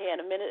in my hair in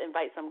a minute,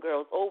 invite some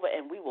girls over,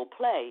 and we will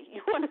play.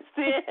 You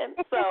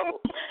understand? So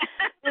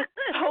there's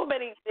so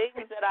many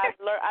things that I've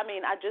learned. I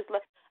mean, I'm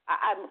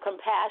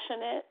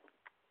compassionate.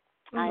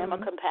 I am a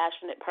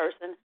compassionate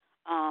person.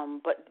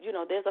 But,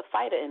 there's a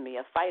fighter in me.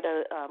 A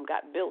fighter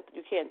got built.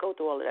 You can't go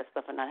through all of that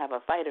stuff and not have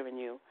a fighter in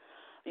you.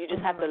 You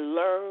just have to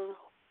learn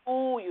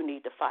who you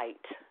need to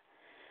fight.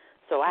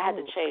 So I had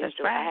to change.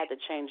 I had to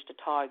change the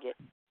target.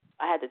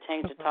 I had to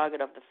change the target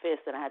of the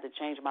fist, and I had to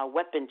change my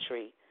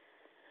weaponry.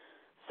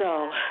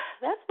 So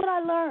that's what I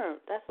learned.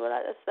 That's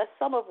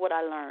some of what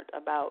I learned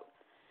about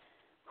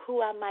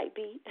who I might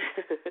be.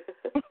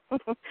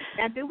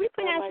 Now, do we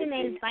pronounce your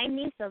name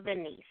Vinise or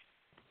Vinise?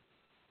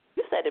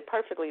 You said it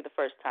perfectly the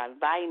first time.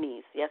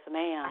 Vinise. Yes,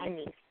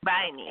 ma'am.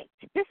 Vinise.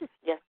 This is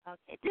yes.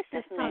 Okay. This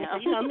is ma'am.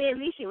 me and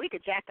Alicia, we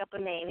could jack up a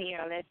name here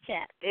on this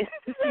chat. we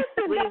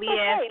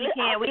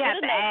can. We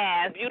have to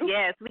ask.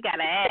 Yes, we got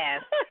to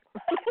ask.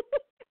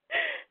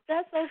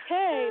 That's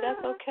okay.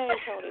 That's okay,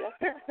 Toni.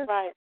 That's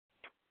right.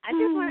 I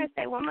just want to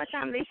say one more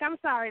time, Alicia, I'm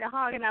sorry to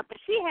hog it up, but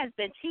she has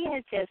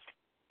just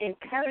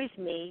encouraged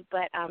me.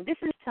 But this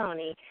is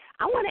Toni.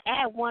 I want to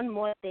add one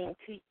more thing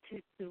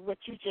to what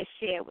you just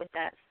shared with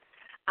us.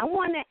 I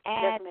want to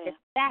add the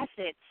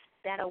facets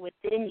that are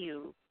within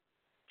you.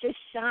 Just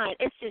shine.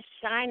 It's just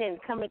shining,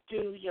 coming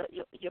through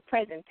your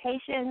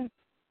presentation.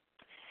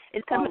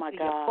 It's coming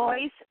through your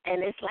voice,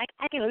 and it's like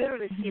I can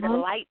literally see the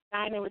light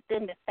shining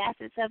within the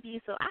facets of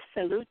you. So I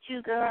salute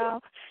you, girl.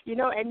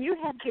 And you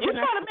have given us.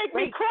 You're trying to make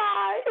me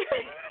cry.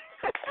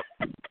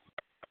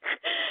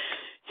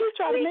 You're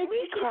trying to make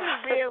me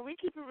cry. We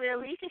keep it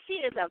real. She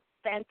is a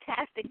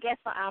fantastic guest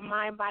for our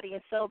mind, body,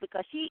 and soul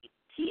because she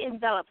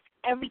envelops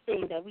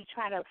everything that we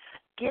try to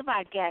give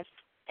our guests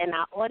and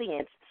our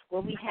audience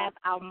when we have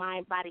our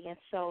mind, body, and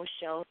soul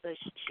show. So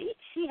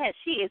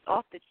she is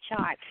off the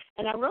chart.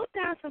 And I wrote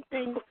down some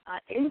things,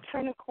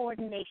 internal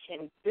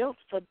coordination, built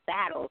for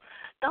battle.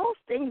 Those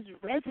things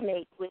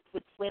resonate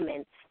with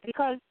women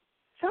because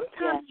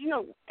sometimes,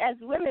 as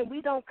women,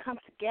 we don't come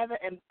together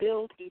and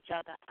build each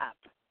other up.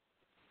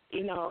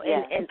 And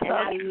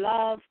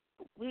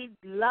we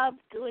love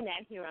doing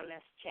that here on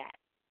Let's Chat,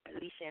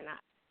 Alicia and I.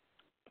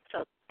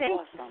 So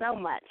thank you so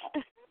much.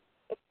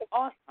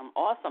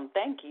 Awesome.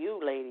 Thank you,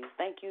 ladies.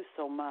 Thank you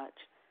so much.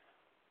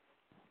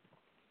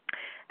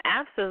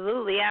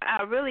 Absolutely.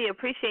 I really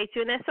appreciate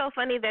you. And it's so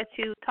funny that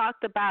you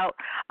talked about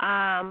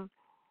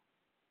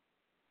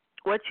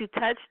what you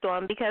touched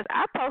on because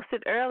I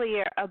posted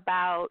earlier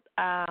about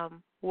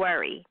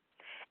worry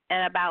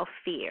and about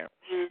fear.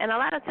 And a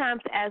lot of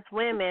times as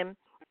women,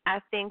 I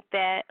think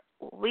that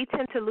we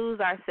tend to lose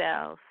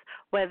ourselves,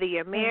 whether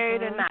you're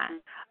married or not.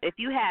 If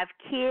you have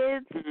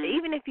kids,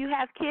 even if you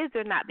have kids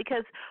or not,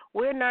 because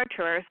we're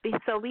nurturers,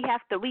 so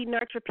we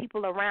nurture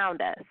people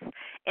around us.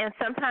 And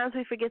sometimes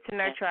we forget to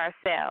nurture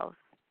ourselves.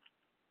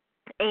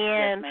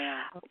 And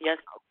yes,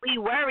 we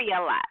worry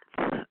a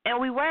lot. And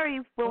we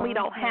worry when we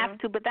don't have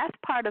to, but that's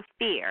part of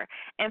fear.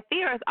 And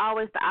fear is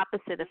always the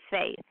opposite of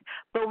faith.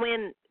 But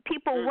when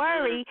people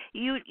worry,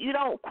 you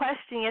don't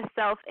question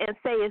yourself and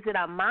say, is it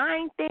a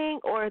mind thing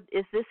or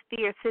is this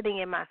fear sitting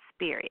in my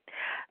spirit?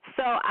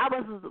 So I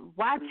was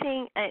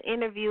watching an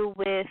interview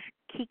with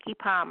Keke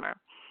Palmer,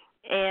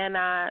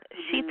 and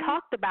she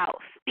talked about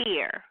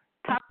fear,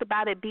 talked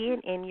about it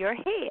being in your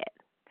head.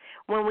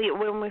 When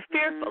we're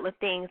fearful of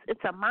things,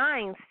 it's a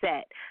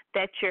mindset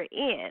that you're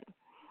in.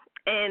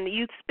 And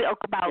you spoke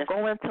about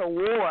going to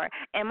war.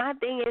 And my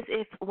thing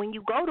is, when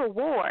you go to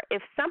war, if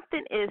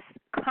something is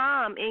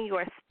calm in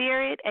your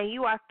spirit and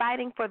you are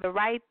fighting for the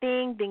right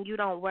thing, then you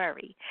don't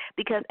worry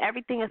because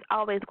everything is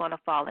always going to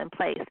fall in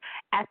place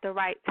at the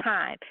right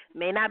time.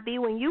 May not be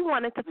when you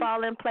want it to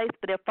fall in place,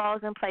 but it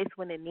falls in place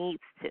when it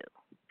needs to.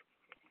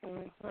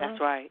 That's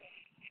right,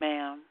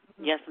 ma'am.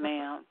 Yes,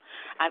 ma'am.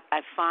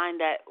 I find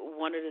that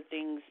one of the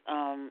things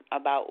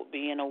about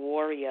being a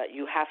warrior,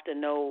 you have to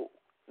know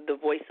the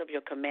voice of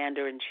your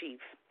commander-in-chief,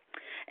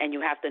 and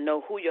you have to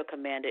know who your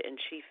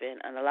commander-in-chief is.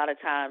 And a lot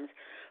of times,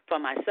 for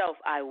myself,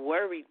 I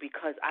worried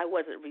because I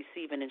wasn't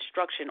receiving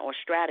instruction or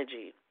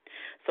strategy.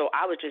 So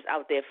I was just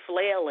out there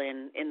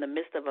flailing in the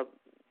midst of a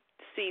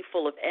sea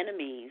full of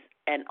enemies,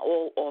 and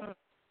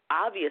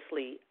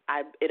obviously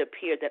it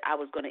appeared that I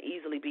was going to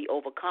easily be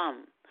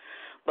overcome.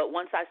 But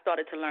once I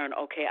started to learn,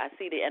 okay, I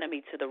see the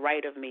enemy to the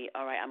right of me.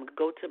 All right, I'm going to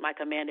go to my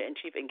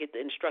commander-in-chief and get the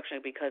instruction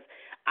because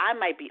I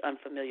might be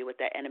unfamiliar with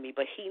that enemy,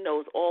 but he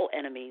knows all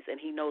enemies, and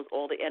he knows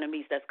all the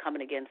enemies that's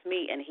coming against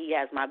me, and he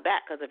has my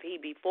back because if he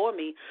be for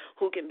me,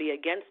 who can be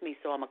against me?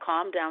 So I'm going to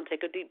calm down,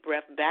 take a deep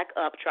breath, back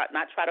up,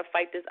 not try to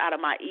fight this out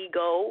of my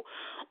ego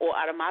or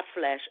out of my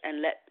flesh,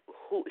 and let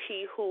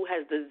he who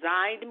has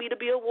designed me to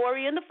be a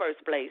warrior in the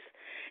first place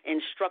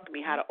instruct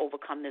me how to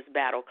overcome this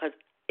battle, because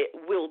it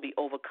will be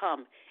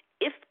overcome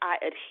if I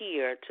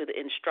adhere to the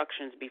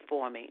instructions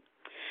before me.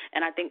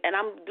 And I think, and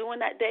I'm doing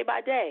that day by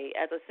day.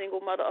 As a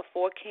single mother of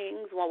 4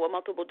 kings, one with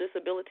multiple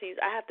disabilities,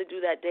 I have to do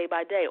that day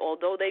by day.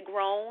 Although they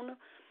grown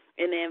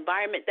in the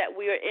environment that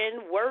we are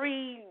in,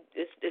 worry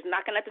is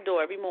knocking at the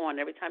door every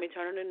morning. Every time you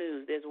turn on the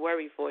news, there's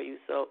worry for you.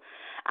 So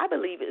I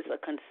believe it's a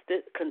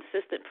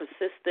consistent,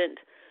 persistent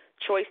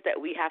choice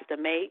that we have to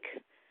make,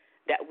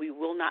 that we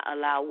will not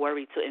allow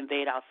worry to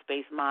invade our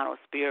space, mind, or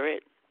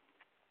spirit.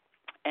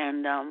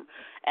 And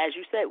as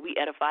you said, we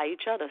edify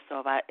each other.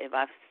 So if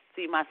I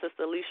see my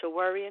sister Alicia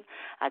worrying,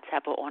 I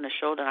tap her on the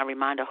shoulder and I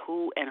remind her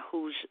who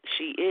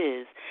she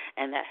is,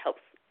 and that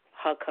helps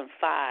her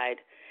confide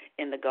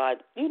in the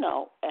God,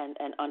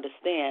 and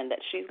understand that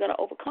she's going to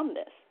overcome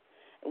this.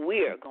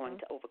 We're going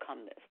to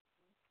overcome this.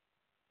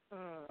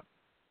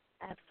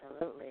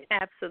 Absolutely.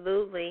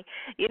 Absolutely.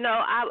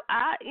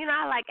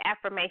 I like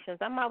affirmations.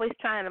 I'm always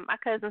trying to. My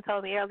cousin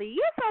told me earlier,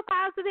 you're so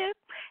positive.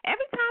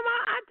 Every time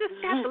I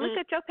just have to look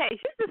at your page,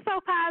 you're just so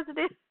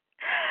positive.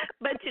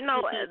 But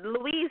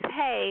Louise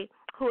Hay,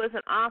 who is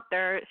an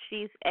author,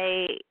 she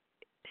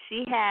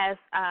has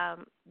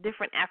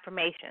different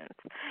affirmations,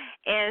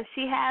 and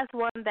she has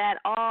one that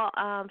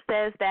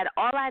says that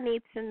all I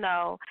need to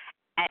know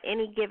at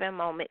any given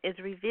moment is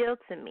revealed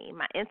to me.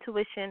 My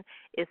intuition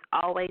is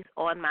always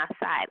on my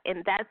side.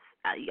 And that's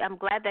I'm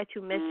glad that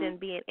you mentioned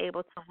being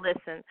able to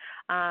listen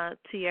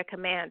to your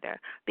commander,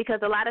 because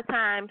a lot of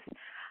times,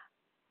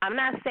 I'm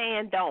not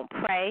saying don't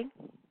pray,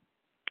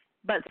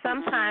 but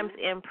sometimes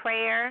in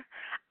prayer,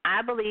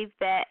 I believe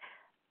that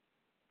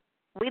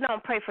we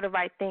don't pray for the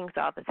right things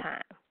all the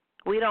time.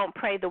 We don't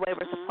pray the way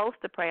we're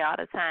supposed to pray all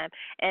the time.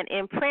 And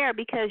in prayer,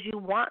 because you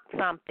want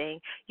something,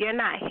 you're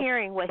not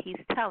hearing what he's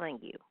telling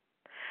you.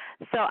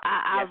 So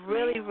I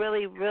really,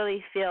 really,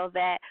 really feel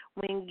that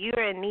when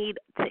you're in need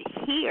to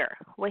hear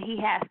what he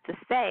has to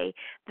say,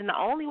 then the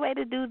only way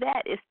to do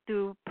that is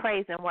through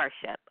praise and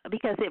worship,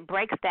 because it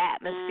breaks the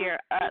atmosphere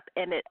up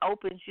and it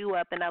opens you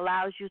up and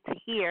allows you to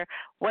hear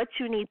what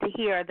you need to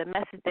hear, the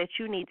message that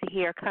you need to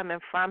hear coming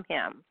from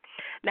him.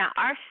 Now,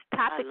 our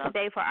topic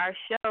today for our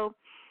show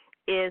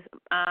is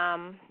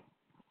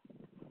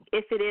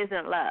if it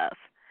isn't love.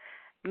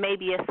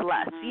 Maybe it's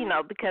lust,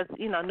 because,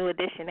 New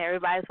Edition,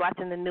 everybody's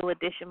watching the New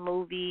Edition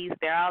movies.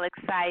 They're all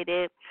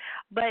excited.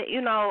 But,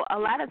 a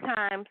lot of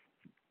times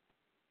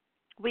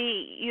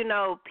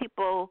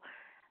people,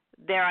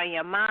 they're on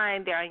your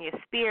mind, they're on your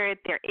spirit,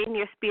 they're in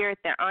your spirit,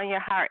 they're on your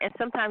heart. And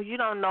sometimes you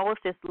don't know if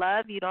it's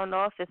love, you don't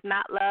know if it's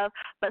not love,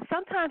 but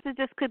sometimes it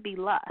just could be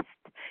lust.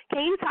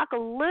 Can you talk a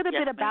little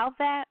bit about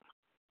that?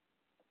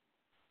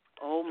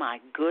 Oh, my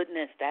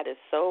goodness, that is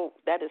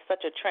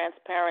such a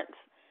transparent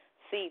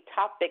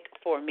topic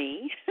for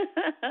me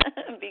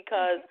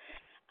because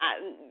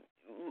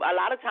a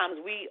lot of times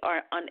we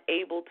are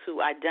unable to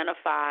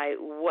identify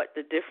what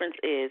the difference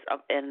is,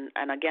 and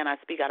again, I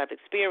speak out of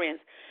experience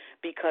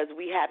because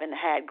we haven't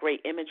had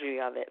great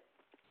imagery of it.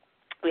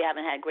 We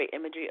haven't had great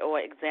imagery or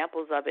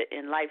examples of it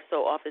in life,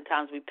 so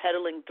oftentimes we're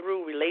pedaling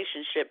through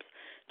relationships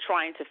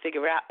trying to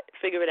figure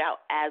it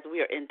out as we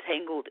are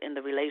entangled in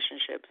the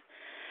relationships.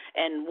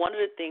 And one of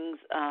the things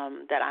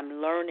that I'm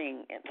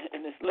learning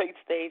in this late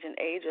stage and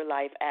age of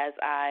life as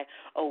I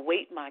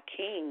await my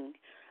king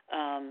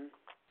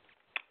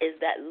is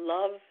that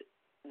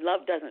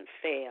love doesn't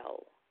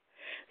fail.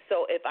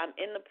 So if I'm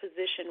in the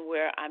position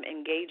where I'm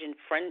engaged in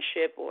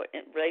friendship or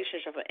in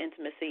relationship or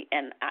intimacy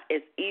and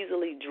it's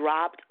easily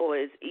dropped or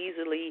is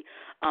easily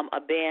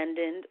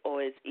abandoned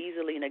or is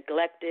easily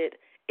neglected,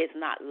 it's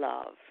not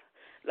love.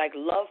 Like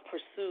love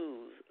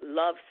pursues,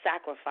 love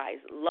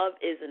sacrifices, love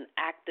is an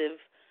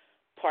active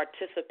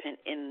participant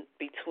in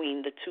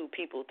between the 2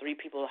 people, 3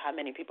 people, how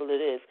many people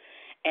it is.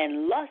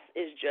 And lust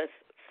is just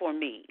for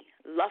me.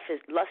 Lust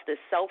is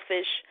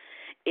selfish.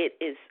 It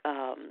is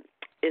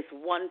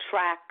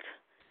one-tracked.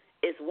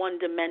 It's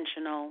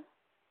one-dimensional.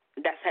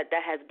 That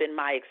has been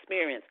my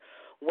experience.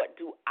 What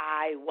do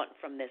I want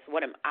from this?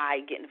 What am I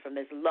getting from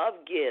this?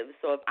 Love gives.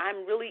 So if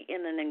I'm really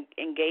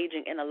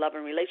engaging in a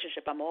loving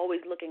relationship, I'm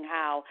always looking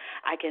how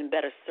I can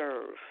better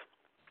serve.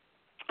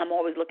 I'm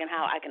always looking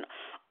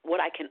what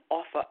I can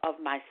offer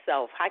of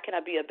myself. How can I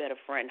be a better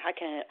friend? How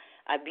can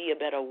I be a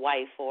better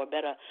wife or a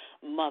better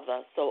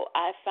mother? So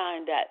I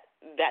find that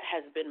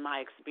has been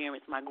my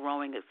experience, my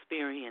growing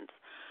experience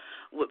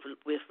with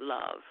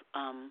love,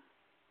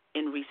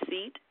 in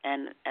receipt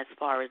and as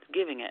far as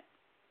giving it.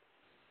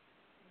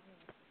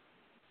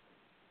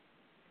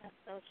 That's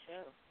so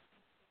true.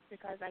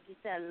 Because like you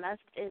said,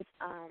 lust is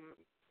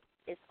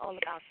it's all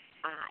about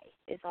I.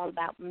 It's all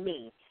about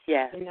me.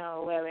 Yes. You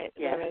know, whereas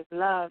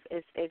love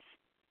is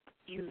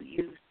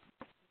you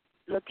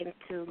looking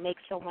to make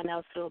someone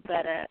else feel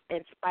better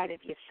in spite of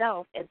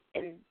yourself,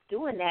 and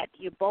doing that,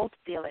 you're both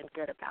feeling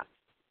good about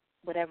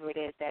whatever it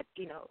is that,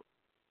 you know,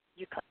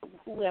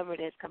 whoever it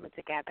is coming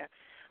together.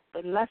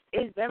 But lust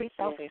is very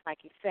selfish,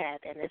 like you said,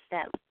 and it's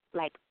that,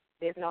 like,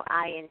 there's no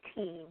I in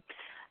team.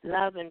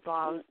 Love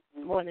involves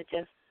more than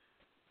just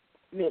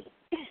me.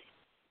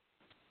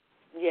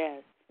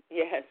 Yes.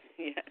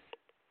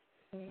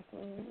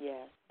 Mm-hmm.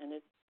 Yes, and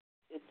it's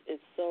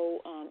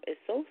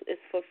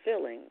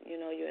fulfilling. You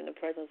know, you're in the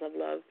presence of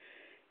love.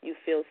 You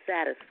feel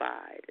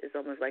satisfied. It's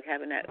almost like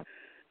having that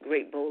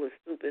great bowl of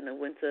soup in the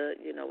winter.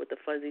 You know, with the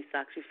fuzzy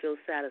socks, you feel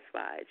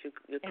satisfied.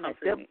 You're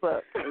comforted. A good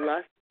book.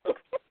 Lust.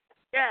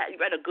 You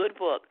read a good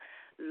book.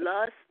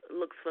 Lust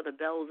looks for the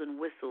bells and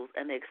whistles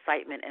and the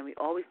excitement, and we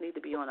always need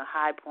to be on a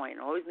high point,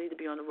 and always need to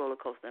be on the roller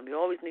coaster, and we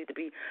always need to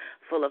be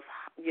full of,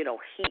 you know,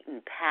 heat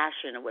and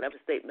passion or whatever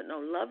statement. No,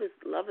 love is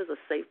a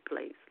safe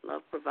place.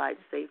 Love provides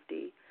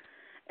safety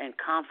and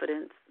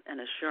confidence and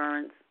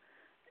assurance,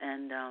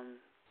 and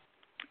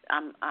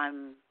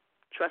I'm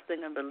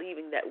trusting and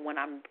believing that when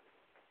I'm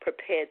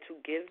prepared to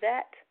give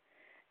that,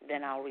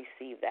 then I'll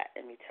receive that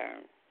in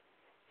return.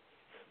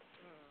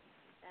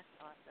 That's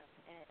awesome.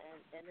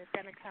 And it's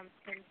going to come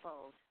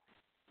tenfold.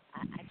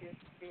 I just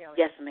feel it.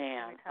 Yes,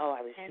 ma'am. I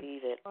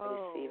receive it. I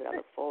receive it. I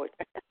look forward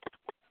to it.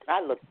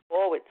 I look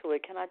forward to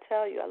it. Can I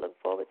tell you? I look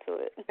forward to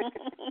it.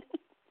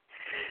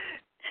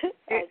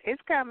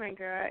 It's coming,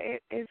 girl.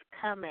 It is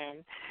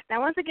coming.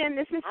 Now, once again,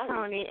 this is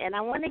Toni, and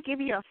I want to give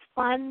you a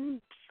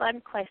fun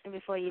question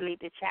before you leave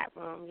the chat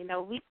room. You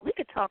know, we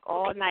could talk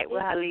all night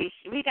with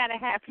Alicia. We got to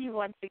have you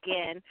once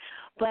again.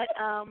 But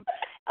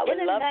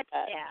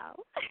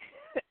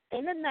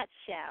in a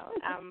nutshell,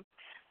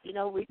 you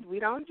know, we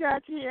don't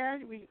judge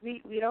here.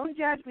 We don't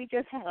judge. We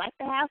just like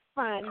to have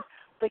fun.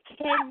 But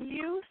can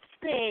you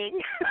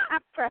sing? I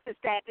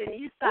prefaced that, and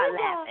you start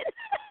laughing.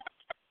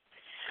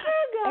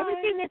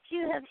 Everything that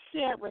you have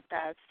shared with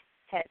us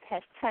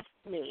has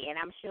touched me, and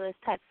I'm sure it's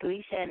touched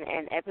Alicia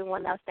and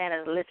everyone else that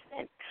is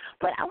listening.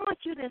 But I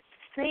want you to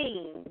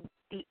sing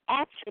the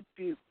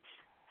attributes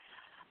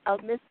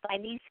of Miss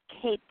Vinise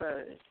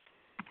Capers,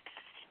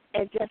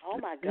 and just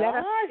let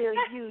us feel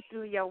you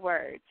through your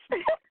words. I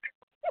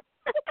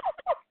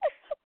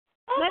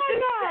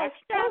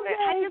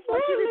just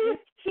want you to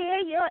just share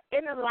your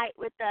inner light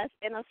with us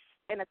in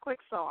a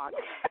quick song.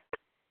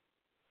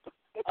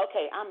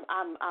 Okay, I'm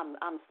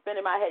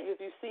spinning my head.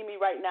 If you see me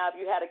right now, if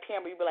you had a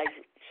camera, you'd be like,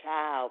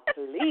 "Child,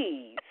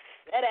 please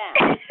sit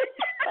down."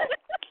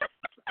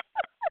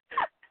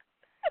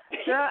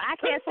 Girl, I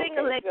can't sing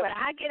a lick, but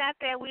I get out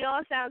there. We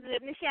all sound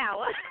good in the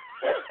shower.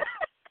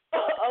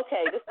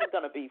 Okay, this is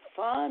gonna be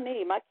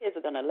funny. My kids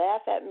are gonna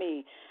laugh at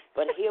me,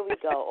 but here we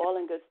go. All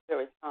in good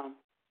spirits.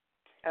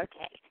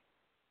 Okay.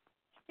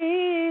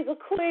 She's a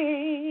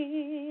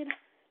queen.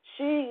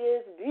 She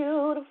is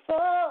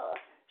beautiful.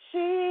 She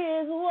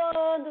is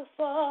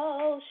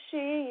wonderful. She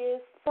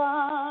is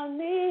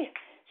funny.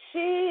 She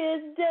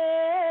is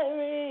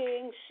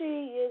daring.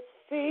 She is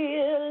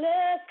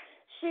fearless.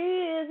 She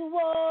is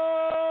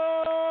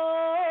warrior.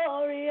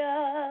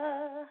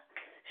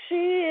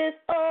 She is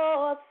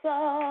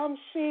awesome.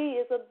 She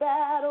is a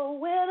battle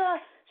winner.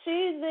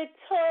 She's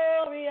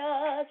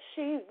victorious.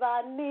 She's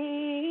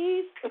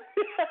Vinise.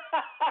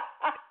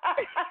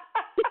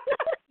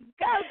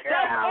 Go, girl.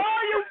 That's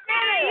all you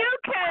get. You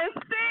can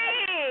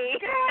sing.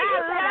 Girl, I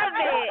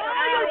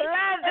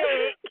love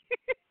it.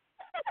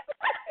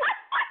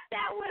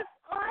 That was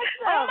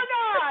awesome. Oh, my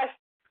gosh.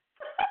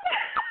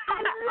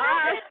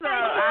 Awesome.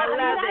 I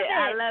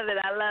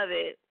love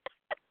it.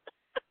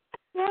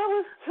 That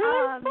was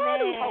too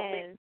funny.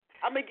 Man.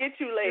 I'm going to get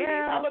you, ladies.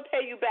 Girl. I'm going to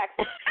pay you back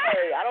for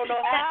free. I don't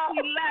know how.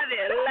 We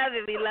love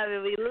it. We love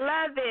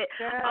it.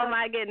 Girl, oh,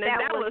 my goodness.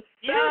 That was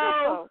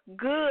beautiful. So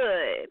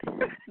good.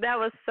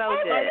 That was so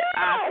good.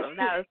 Awesome.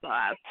 That was so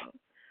awesome.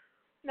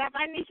 Now, if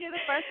I need you,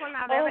 the first one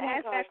I've ever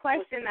asked that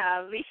question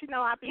of, Alicia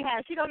know I'll be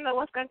happy. She don't know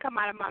what's going to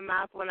come out of my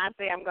mouth when I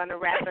say I'm going to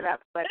wrap it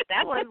up. But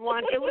that was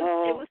one. It was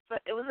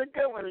a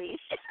good one, Alicia.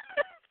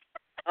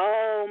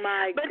 Oh,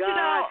 my but God. You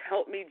know,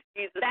 help me,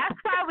 Jesus. That's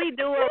why we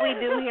do what we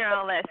do here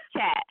on Let's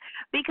Chat.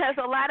 Because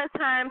a lot of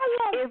times,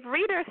 if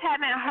readers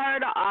haven't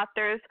heard of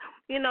authors,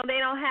 you know, they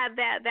don't have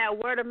that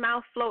word of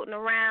mouth floating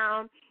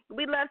around.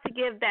 We love to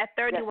give that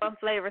 31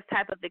 flavors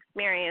type of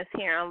experience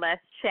here on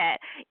Let's Chat.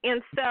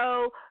 And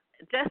so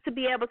just to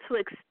be able to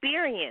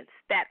experience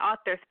that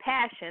author's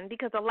passion,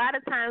 because a lot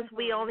of times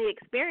we only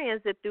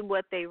experience it through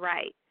what they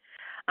write.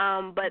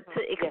 But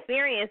to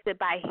experience it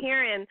by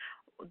hearing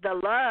the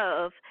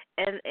love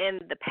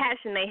and the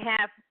passion they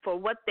have for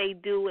what they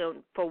do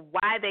and for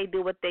why they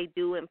do what they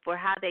do and for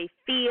how they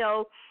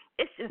feel,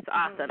 it's just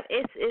awesome.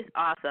 It's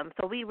awesome.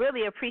 So we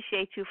really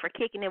appreciate you for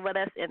kicking it with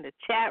us in the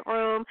chat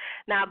room.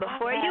 Now,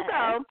 before you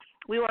go,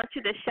 we want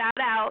you to shout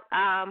out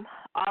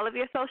all of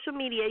your social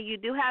media. You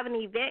do have an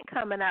event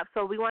coming up,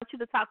 so we want you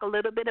to talk a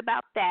little bit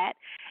about that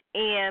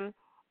and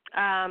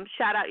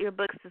shout out your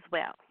books as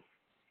well.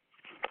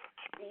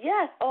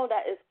 Yes. Oh,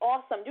 that is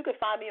awesome. You can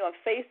find me on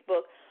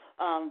Facebook,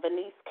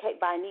 Vinise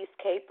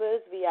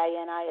Capers,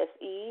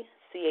 VINISE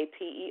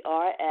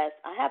CAPERS.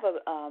 I have a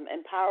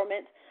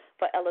Empowerment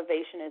for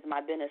Elevation is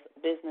my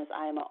business.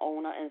 I am an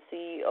owner and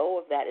CEO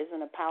of that. It's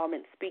an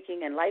empowerment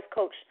speaking and life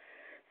coach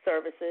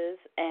services,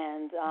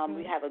 and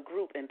we have a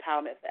group,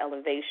 Empowerment for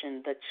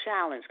Elevation, the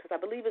challenge, because I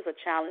believe it's a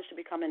challenge to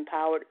become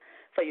empowered,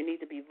 so you need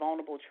to be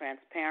vulnerable,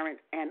 transparent,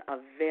 and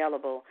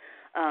available.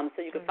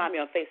 So you can find me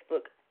on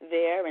Facebook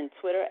there and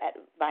Twitter at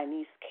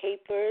Vinise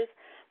Capers.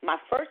 My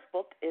first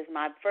book is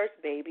my first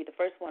baby. The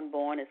first one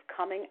born is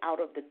Coming Out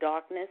of the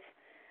Darkness.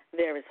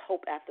 There is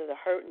Hope After the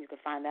Hurt, and you can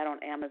find that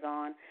on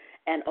Amazon.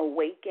 And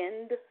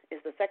Awakened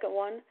is the second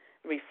one,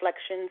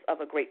 Reflections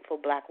of a Grateful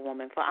Black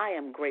Woman. For I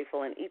am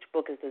grateful, and each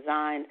book is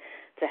designed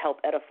to help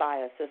edify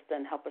a sister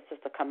and help a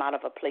sister come out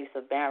of a place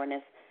of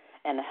barrenness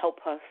and help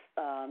her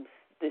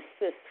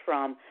desist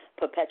from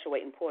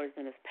perpetuating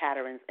poisonous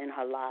patterns in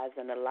her lives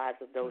and the lives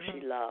of those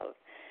she loves.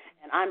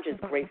 And I'm just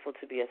grateful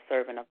to be a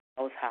servant of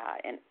the Most High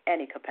in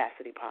any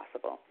capacity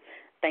possible.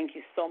 Thank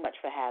you so much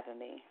for having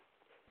me.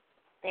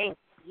 Thank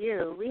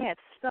you. We have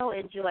so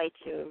enjoyed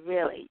you,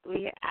 really.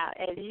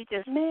 And you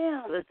just,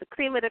 it was the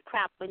cream of the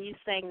crop when you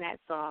sang that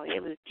song.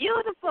 It was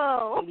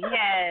beautiful.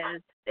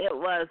 Yes, it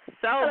was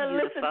so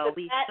beautiful.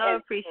 We so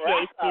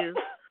appreciate you.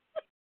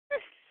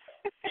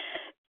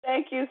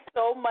 Thank you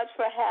so much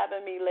for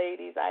having me,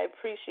 ladies. I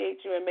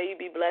appreciate you, and may you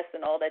be blessed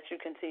in all that you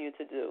continue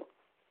to do.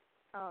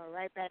 Oh,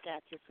 right back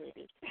at you,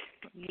 sweetie.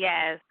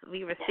 Yes,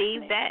 we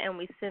received that, and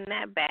we send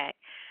that back.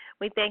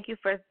 We thank you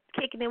for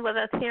kicking in with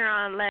us here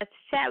on Let's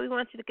Chat. We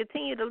want you to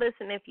continue to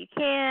listen if you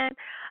can.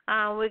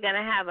 We're going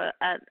to have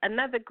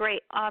another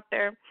great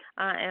author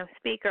and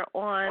speaker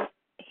on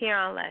here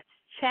on Let's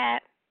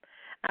Chat.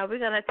 We're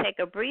going to take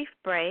a brief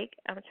break.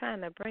 I'm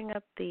trying to bring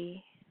up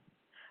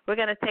We're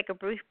going to take a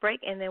brief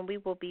break, and then we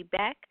will be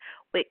back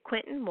with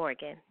Quinton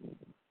Morgan.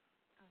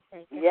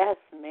 Okay. Yes,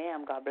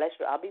 ma'am. God bless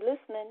you. I'll be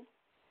listening.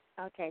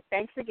 Okay.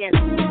 Thanks again.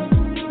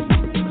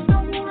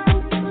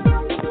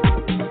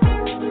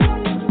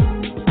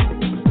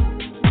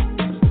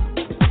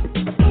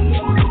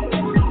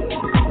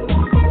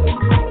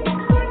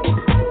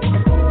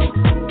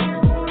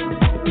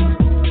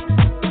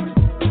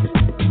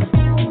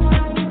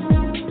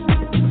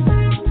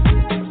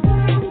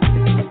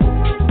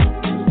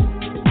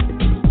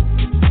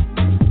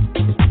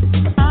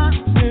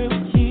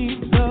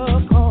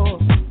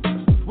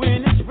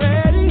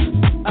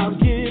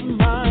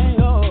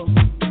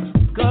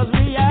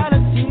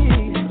 Reality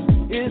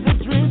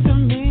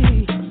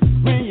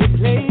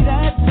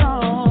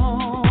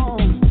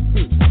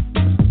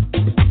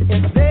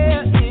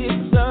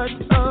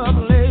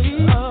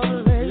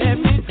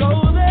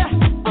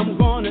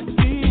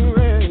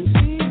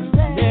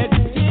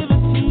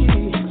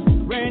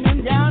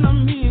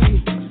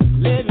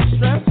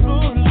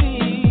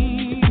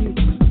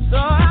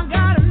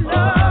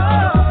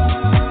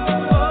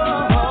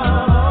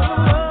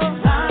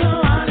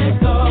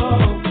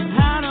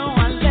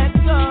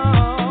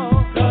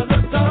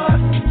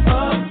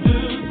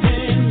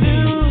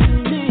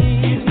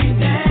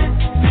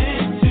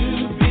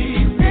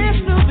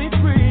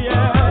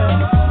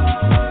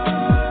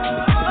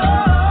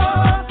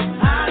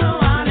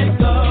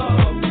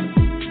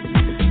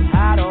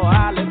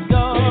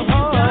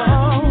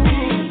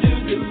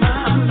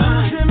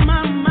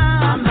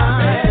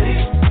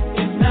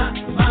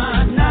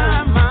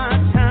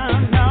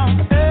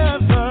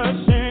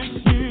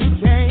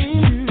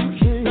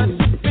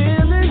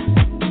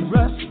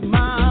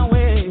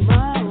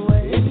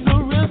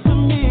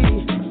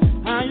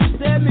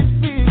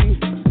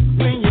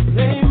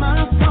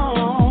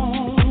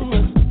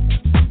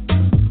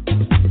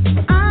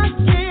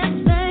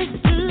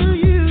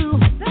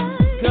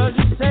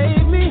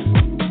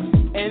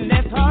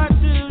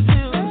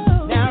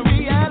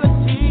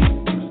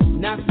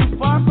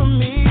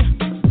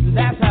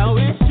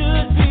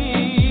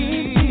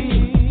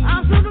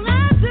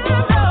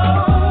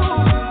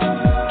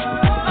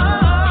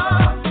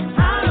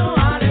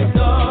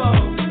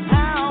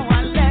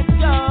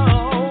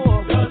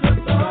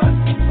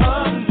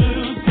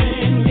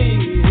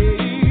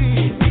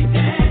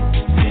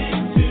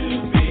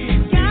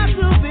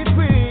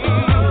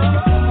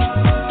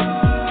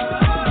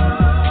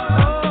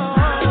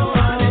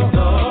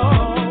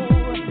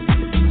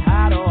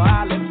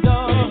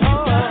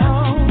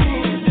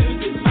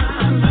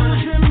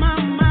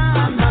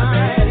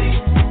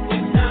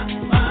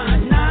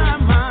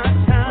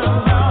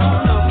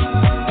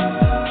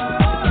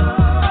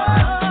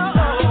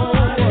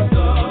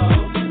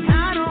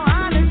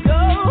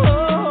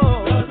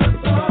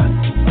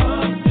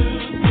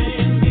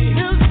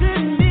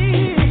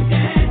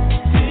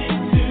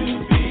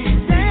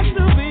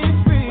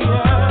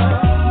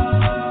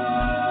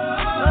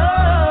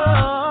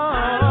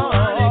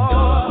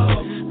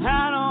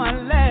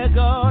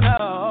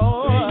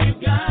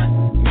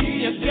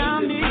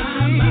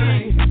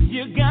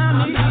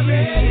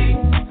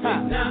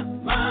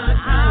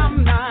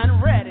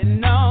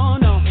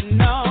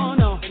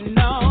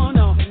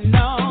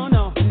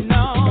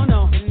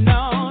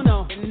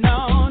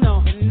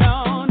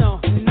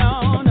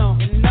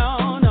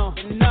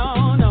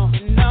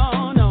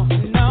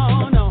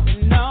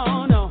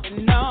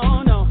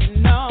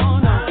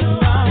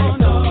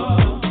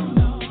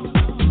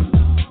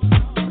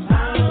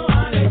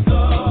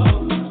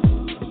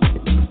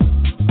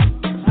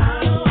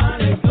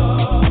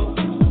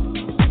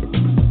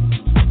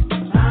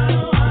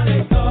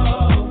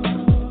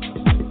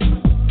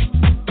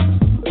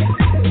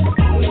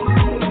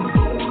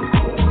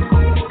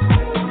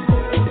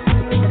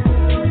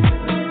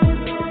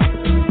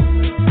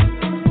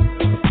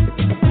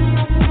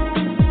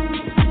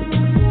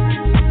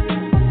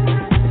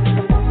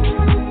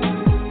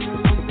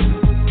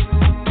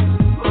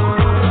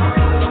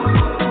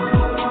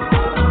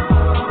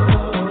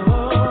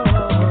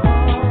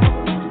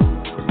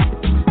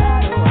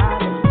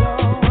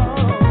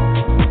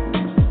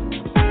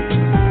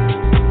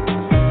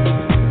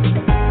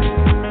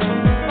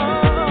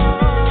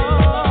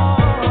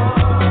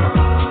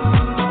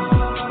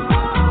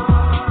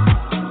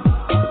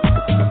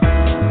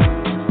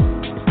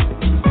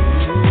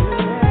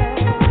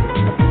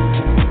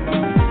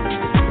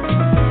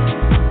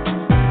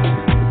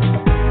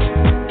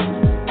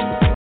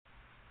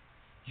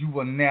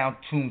now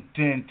tuned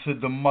in to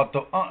the mother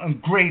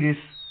greatest.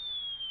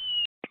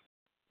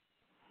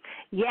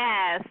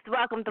 Yes,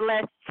 welcome to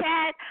Let's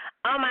Chat.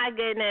 Oh my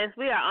goodness,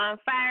 we are on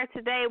fire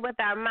today with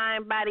our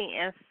Mind, Body,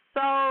 and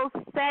Soul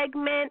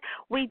segment.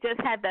 We just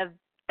had the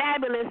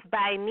fabulous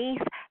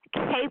Vinise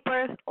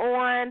Capers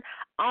on.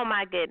 Oh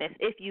my goodness,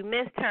 if you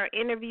missed her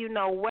interview,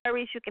 no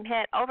worries. You can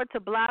head over to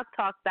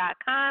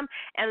blogtalk.com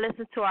and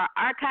listen to our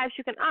archives.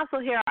 You can also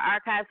hear our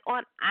archives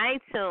on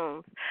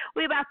iTunes.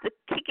 We're about to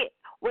kick it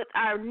with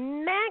our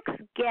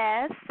next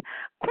guest,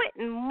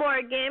 Quinton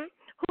Morgan,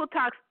 who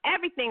talks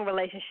everything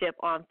relationship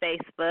on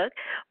Facebook.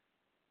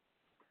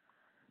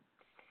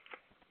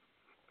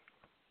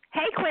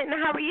 Hey, Quinton,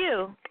 how are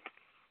you?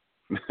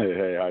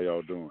 Hey, how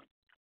y'all doing?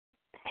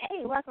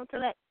 Hey, welcome to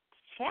Let's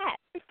Chat.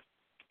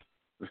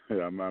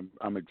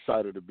 I'm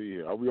excited to be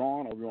here. Are we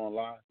on? Are we on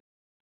live?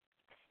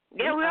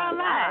 Yeah, we're on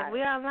live.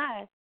 We're on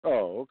live.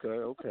 Oh,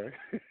 okay.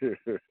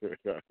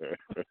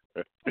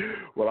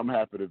 Well, I'm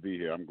happy to be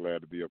here. I'm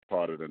glad to be a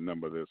part of the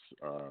number this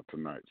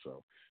tonight.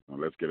 So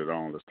let's get it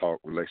on. Let's talk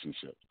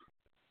relationships.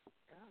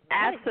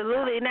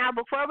 Absolutely. Now,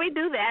 before we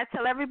do that,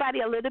 tell everybody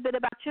a little bit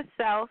about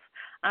yourself.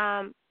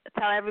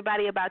 Tell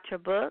everybody about your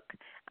book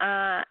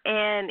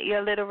and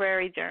your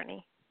literary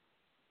journey.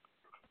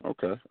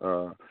 Okay.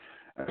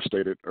 As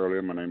stated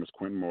earlier, my name is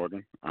Quinton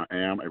Morgan. I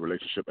am a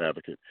relationship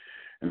advocate.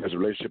 And as a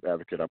relationship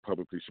advocate, I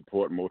publicly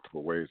support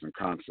multiple ways and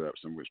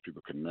concepts in which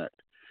people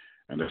connect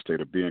and their state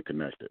of being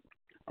connected.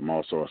 I'm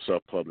also a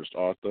self-published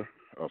author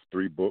of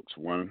 3 books,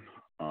 one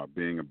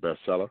being a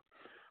bestseller.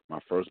 My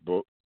first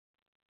book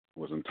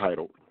was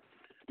entitled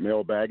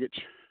Male Baggage,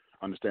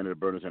 Understanding the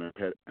Burdens and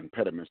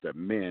Impediments That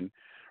Men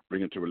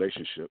Bring into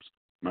Relationships.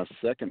 My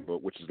second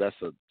book,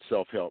 that's a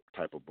self-help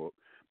type of book.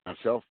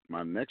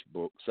 My next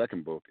book,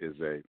 second book, is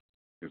a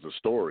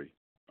story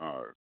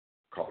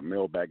called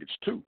Male Baggage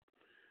 2,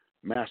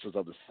 Masters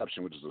of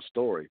Deception, which is a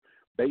story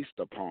based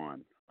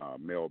upon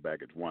Male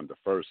Baggage 1,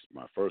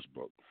 my first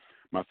book.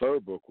 My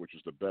third book, which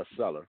is the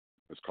bestseller,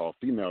 is called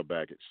Female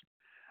Baggage,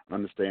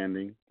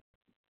 Understanding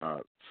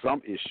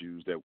Some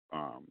Issues That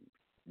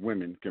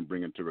Women Can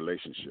Bring into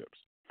Relationships.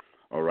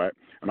 All right,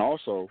 and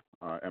also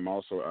I'm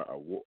also an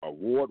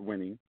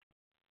award-winning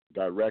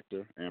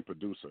director and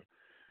producer.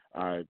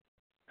 I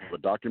have a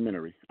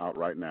documentary out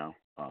right now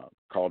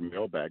called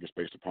Male Baggage,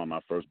 based upon my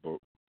first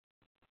book.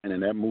 And in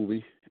that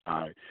movie,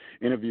 I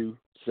interview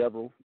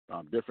several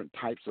different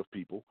types of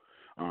people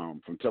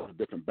from several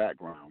different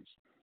backgrounds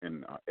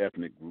and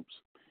ethnic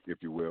groups,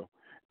 if you will,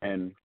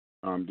 and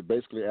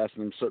basically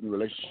asking them certain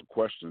relationship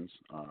questions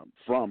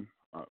from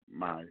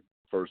my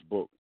first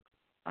book.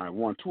 I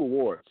won 3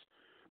 awards,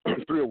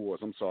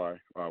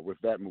 with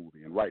that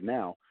movie. And right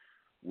now,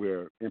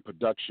 we're in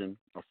production,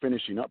 or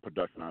finishing up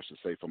production, I should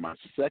say, for my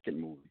second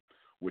movie,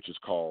 which is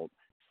called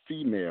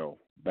Female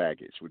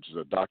Baggage, which is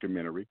a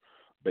documentary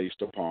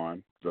based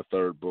upon the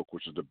third book,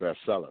 which is the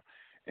bestseller.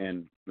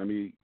 And let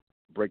me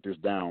break this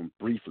down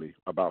briefly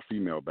about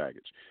Female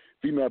Baggage.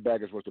 Female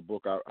Baggage was the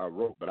book I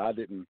wrote, but I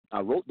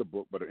wrote the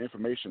book, but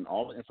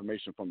all the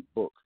information from the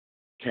book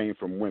came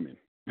from women.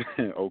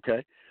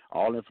 Okay?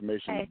 All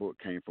information in the book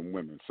came from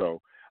women.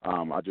 So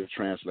I just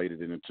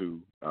translated it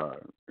into a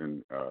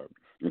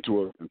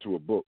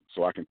book,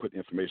 so I can put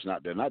information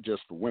out there, not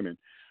just for women,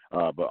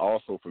 but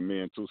also for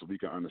men too, so we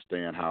can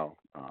understand how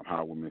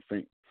women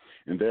think.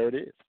 And there it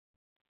is.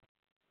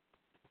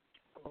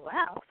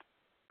 Wow.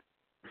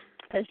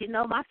 Because,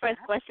 my first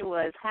question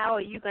was, how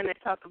are you going to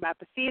talk about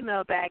the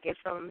female baggage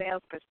from a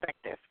male's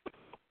perspective?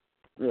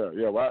 Here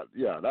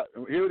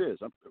it is.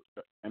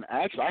 And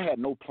actually, I had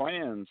no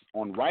plans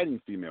on writing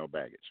female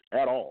baggage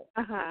at all,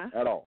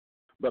 at all.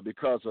 But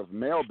because of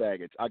male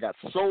baggage, I got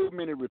so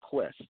many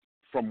requests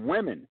from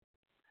women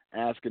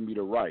asking me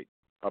to write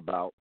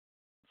about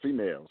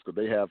females,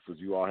 because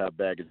you all have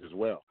baggage as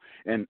well.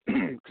 And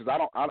because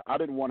I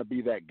didn't want to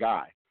be that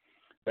guy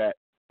that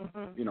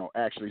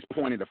actually is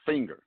pointing the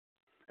finger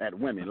at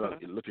women.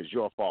 Look, it's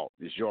your fault.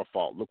 It's your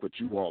fault. Look what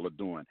you all are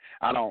doing.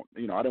 I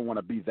didn't want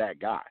to be that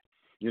guy.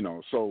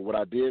 So what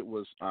I did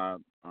was I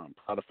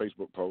put out a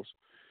Facebook post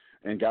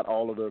and got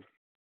all of the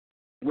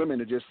women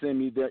to just send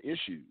me their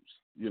issues.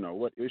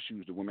 What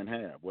issues do women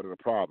have? What are the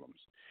problems?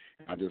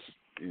 I just,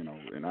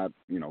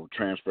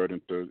 transferred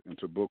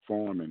into book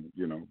form and,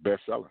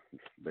 bestseller.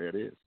 There it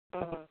is.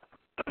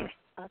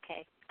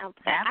 Okay. I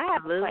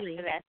have a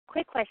question.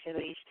 Quick question,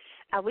 Alicia.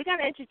 We're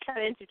going to try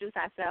to introduce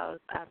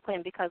ourselves,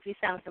 Quinton, because we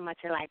sound so much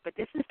alike. But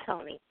this is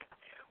Toni.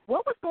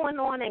 What was going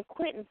on in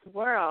Quinton's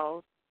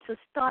world to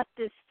start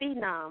this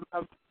phenom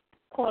of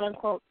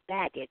quote-unquote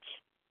baggage?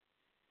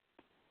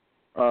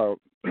 Not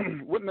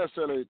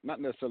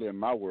necessarily in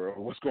my world,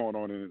 what's going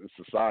on in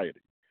society,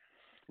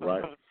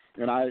 right?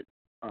 And I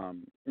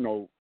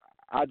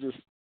just,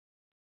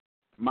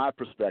 my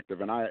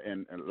perspective, and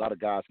a lot of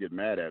guys get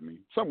mad at me.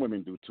 Some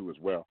women do too as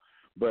well.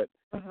 But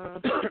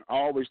I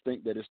always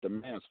think that it's the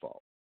man's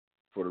fault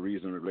for the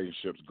reason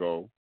relationships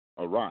go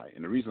awry.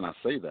 And the reason I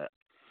say that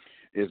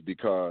is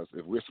because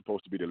if we're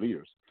supposed to be the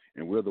leaders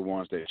and we're the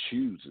ones that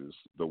chooses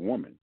the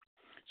woman,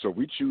 so if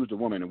we choose the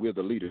woman and we're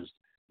the leaders,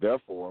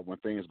 Therefore, when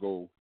things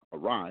go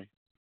awry,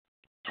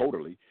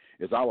 totally,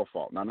 it's our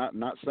fault. Now,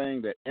 not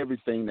saying that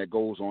everything that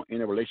goes on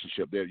in a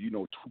relationship, there,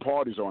 two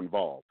parties are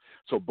involved.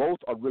 So both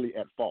are really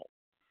at fault,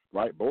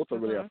 right? Both are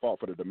really at fault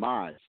for the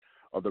demise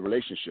of the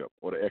relationship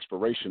or the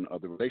expiration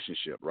of the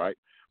relationship, right?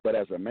 But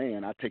as a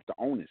man, I take the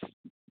onus.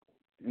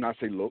 And I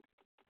say, look,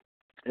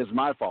 it's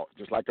my fault,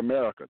 just like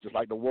America, just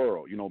like the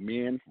world.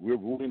 Men, we're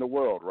ruling the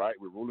world, right?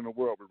 We're ruling the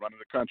world. We're running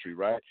the country,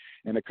 right?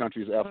 And the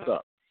country's effed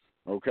up.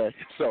 Okay,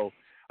 so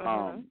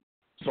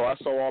so I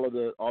saw all of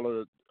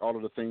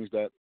the things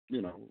that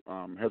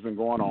has been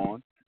going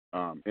on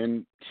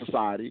in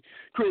society,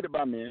 created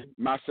by men,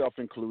 myself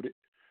included,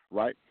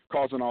 right?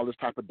 Causing all this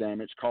type of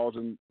damage,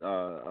 causing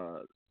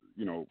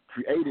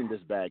creating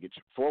this baggage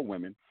for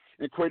women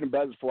and creating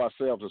baggage for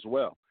ourselves as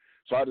well.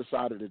 So I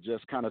decided to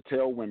just kind of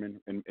tell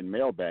women in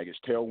male baggage,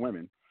 tell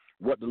women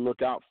what to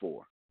look out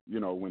for,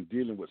 when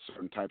dealing with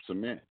certain types of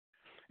men,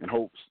 in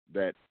hopes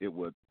that it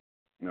would,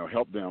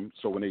 help them.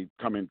 So when they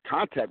come in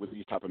contact with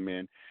these type of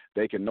men,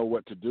 they can know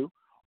what to do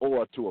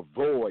or to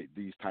avoid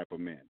these type of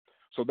men.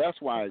 So that's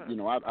why,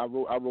 I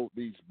wrote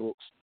these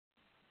books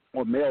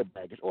on male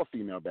baggage or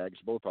female baggage,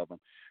 both of them,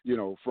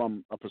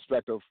 from a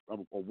perspective,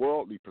 a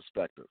worldly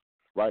perspective,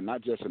 right?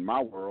 Not just in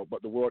my world,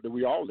 but the world that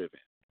we all live in,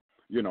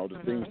 the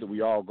things that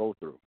we all go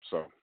through.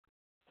 So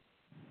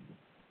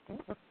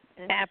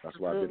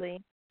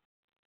absolutely.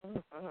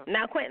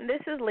 Now, Quinton,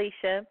 this is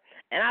Alicia,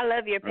 and I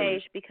love your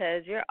page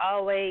because you're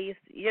always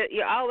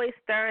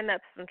stirring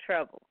up some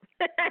trouble.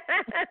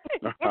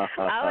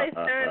 Always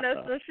stirring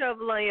up some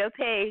trouble on your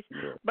page.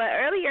 Yeah. But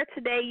earlier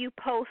today, you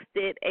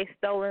posted a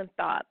stolen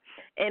thought,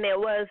 and it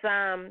was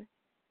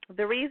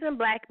the reason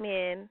black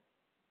men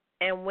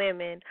and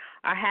women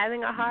are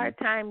having a hard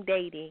time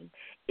dating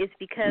is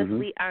because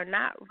we are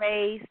not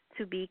raised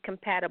to be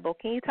compatible.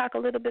 Can you talk a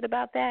little bit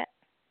about that?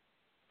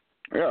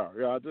 Yeah.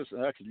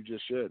 You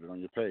just shared it on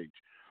your page,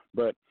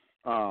 but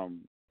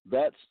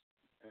that's,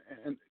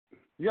 and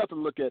you have to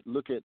look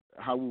at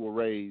how we were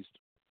raised,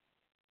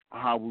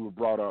 how we were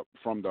brought up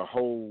from the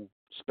whole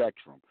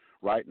spectrum,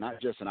 right?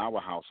 Not just in our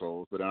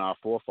households, but in our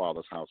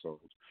forefathers'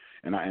 households,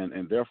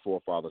 and their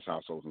forefathers'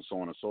 households, and so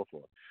on and so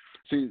forth.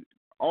 See,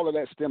 all of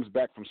that stems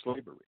back from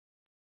slavery.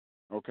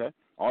 Okay,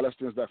 all that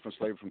stems back from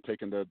slavery, from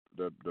taking the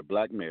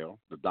black male,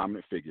 the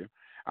dominant figure,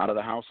 out of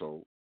the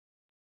household,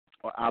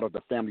 or out of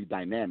the family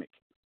dynamic,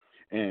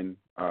 and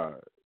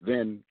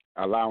then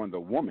allowing the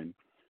woman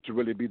to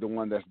really be the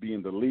one that's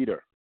being the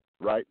leader,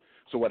 right?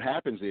 So what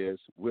happens is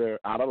we're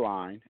out of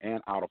line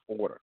and out of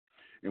order.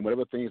 And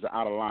whatever things are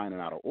out of line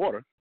and out of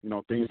order,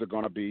 things are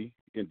going to be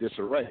in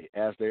disarray,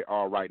 as they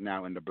are right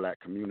now in the black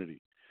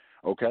community,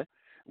 okay?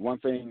 One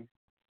thing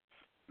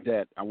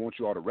that I want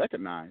you all to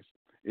recognize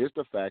is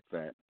the fact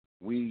that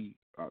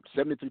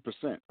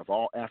 73% of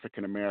all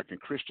African-American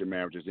Christian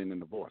marriages end in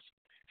divorce.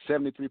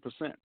 73%.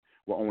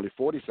 Well, only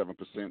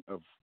 47%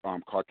 of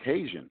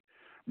Caucasian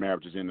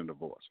marriages end in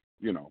divorce.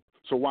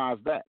 So why is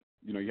that?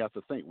 You have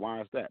to think,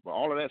 why is that? But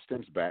all of that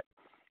stems back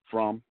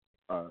from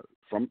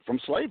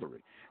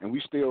slavery, and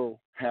we still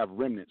have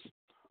remnants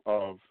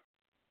of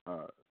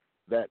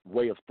that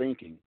way of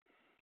thinking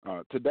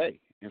today.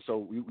 And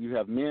so we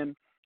have men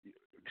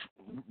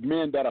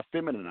that are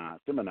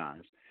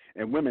feminized,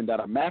 and women that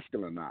are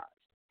masculinized,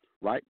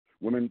 right?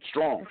 Women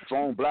strong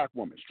black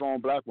woman.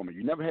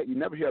 You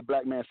never hear a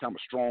black man say I'm a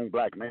strong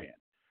black man,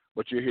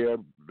 but you hear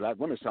black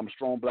women say I'm a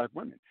strong black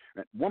woman,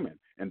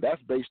 and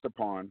that's based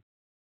upon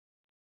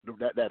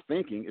that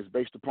thinking is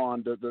based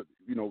upon the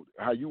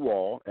how you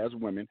all as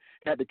women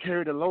had to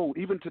carry the load,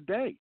 even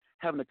today,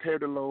 having to carry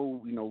the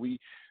load. We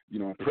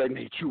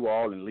impregnate you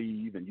all and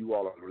leave, and you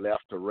all are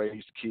left to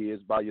raise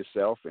kids by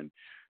yourself and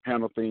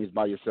handle things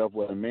by yourself,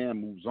 where a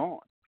man moves on,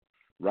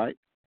 right?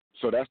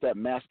 So that's that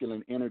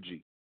masculine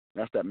energy.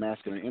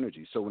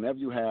 So whenever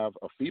you have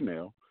a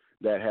female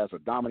that has a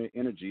dominant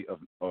energy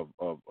of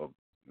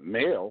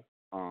male,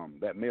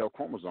 that male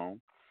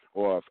chromosome,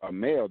 or a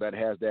male that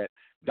has that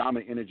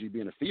dominant energy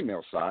being a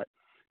female side,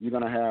 you're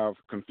going to have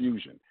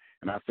confusion.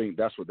 And I think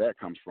that's where that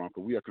comes from,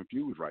 because we are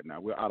confused right now.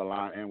 We're out of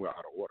line and we're out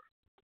of order.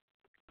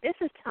 This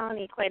is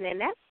Toni, Quinton,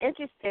 and that's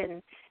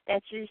interesting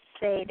that you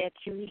say that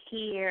you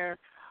hear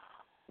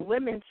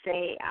women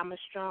say, I'm a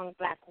strong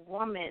black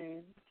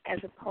woman, as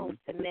opposed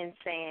to men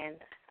saying,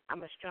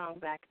 I'm a strong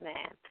black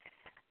man.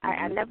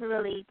 I never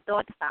really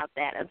thought about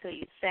that until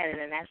you said it,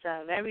 and that's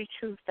a very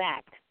true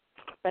fact.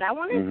 But I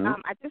wanted,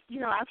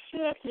 I've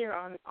shared here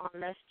on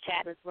Let's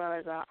Chat, as well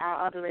as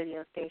our other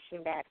radio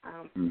station, that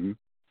in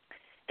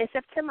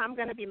September I'm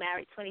going to be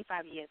married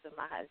 25 years with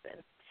my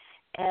husband.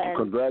 And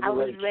congratulations. I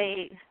was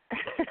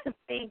raised,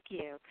 thank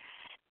you.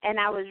 And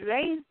I was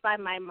raised by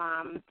my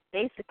mom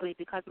basically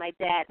because my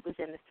dad was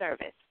in the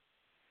service,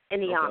 in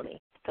the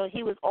Army. So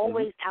he was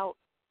always out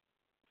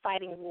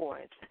fighting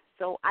wars.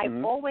 So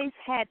I've always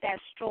had that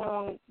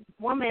strong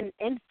woman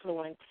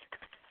influence,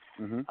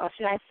 or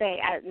should I say,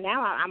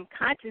 now I'm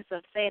conscious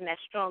of saying that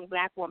strong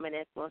black woman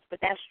influence, but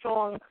that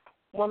strong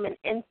woman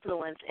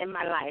influence in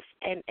my life.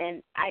 And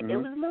it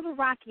was a little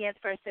rocky at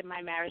first in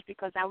my marriage,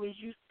 because I was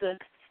used to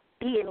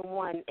being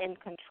one in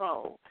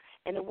control.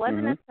 And it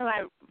wasn't until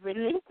I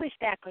relinquished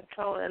that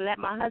control and let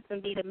my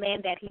husband be the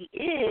man that he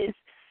is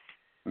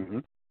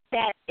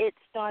that it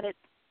started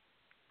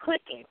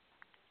clicking.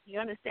 You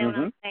understand what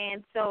I'm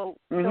saying? So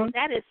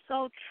that is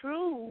so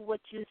true what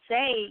you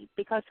say,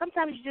 because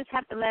sometimes you just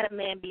have to let a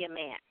man be a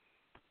man.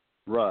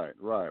 Right.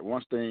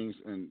 Once things,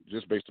 and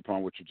just based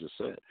upon what you just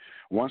said,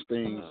 once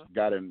things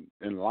got in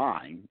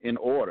line, in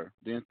order,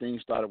 then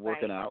things started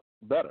working out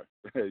better.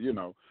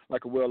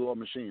 Like a well-oiled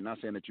machine. Not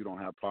saying that you don't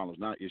have problems,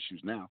 not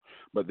issues now,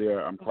 but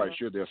I'm quite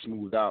sure they're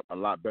smoothed out a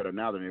lot better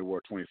now than they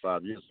were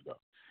 25 years ago.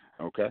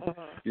 Okay?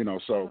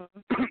 So,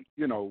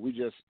 we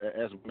just,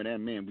 as women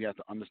and men, we have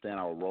to understand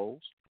our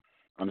roles,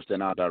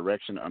 understand our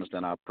direction,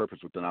 understand our purpose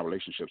within our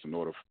relationships in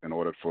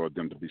order for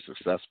them to be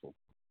successful.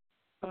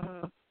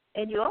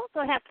 And you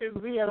also have to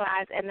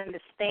realize and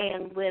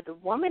understand where the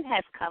woman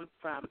has come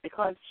from,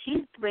 because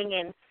she's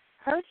bringing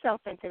herself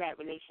into that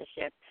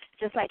relationship,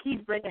 just like he's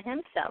bringing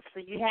himself. So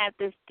you have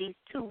these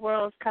two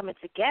worlds coming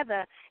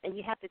together, and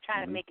you have to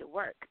try to make it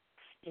work,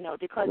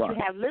 because you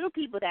have little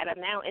people that are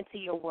now into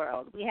your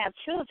world. We have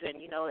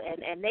children,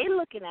 and they're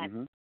looking at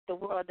the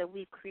world that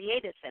we've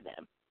created for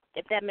them,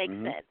 if that makes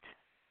sense.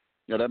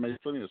 Yeah, that makes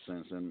plenty of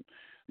sense. And,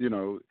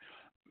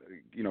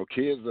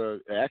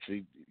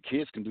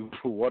 kids can do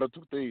one or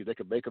two things. They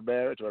can make a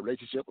marriage or a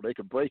relationship, or they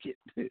can break it.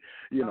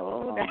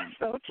 That's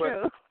so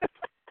true.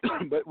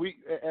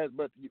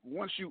 But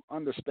once you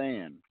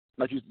understand,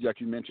 like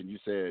you mentioned, you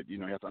said,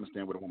 you have to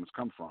understand where the woman's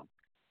come from.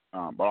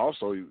 But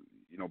also,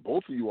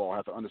 both of you all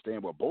have to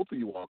understand where both of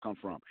you all come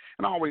from.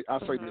 And I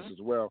say this as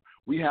well.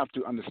 We have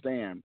to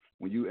understand,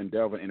 when you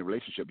endeavor in a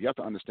relationship, you have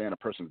to understand a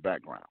person's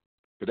background,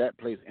 because that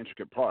plays an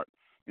intricate part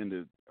in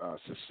the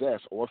success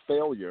or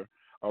failure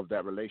of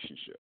that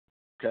relationship.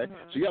 Okay?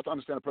 So you have to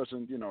understand a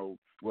person,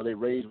 were they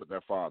raised with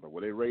their father?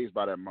 Were they raised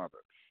by their mother?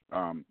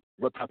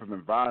 What type of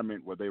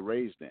environment were they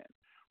raised in?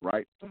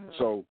 Right?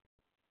 So,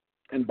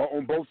 and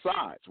on both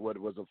sides, what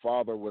was the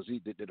father?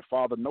 Did the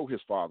father know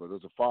his father?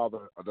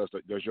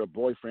 Does your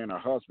boyfriend or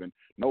husband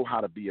know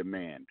how to be a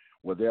man?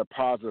 Were there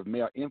positive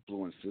male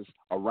influences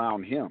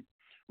around him?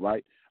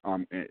 Right?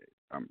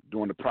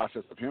 During the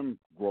process of him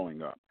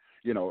growing up,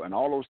 and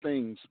all those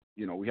things,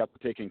 we have to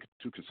take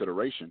into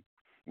consideration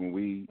when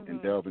we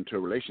delve into a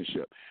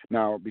relationship.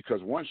 Now,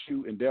 because once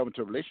you delve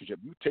into a relationship,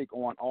 you take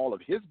on all of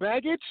his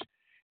baggage,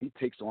 he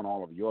takes on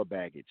all of your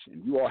baggage,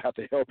 and you all have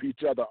to help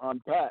each other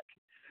unpack.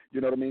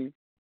 You know what I mean?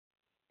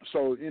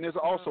 So, and it's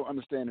also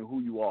understanding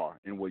who you are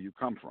and where you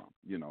come from,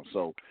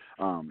 So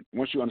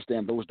once you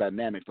understand those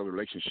dynamics of the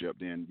relationship,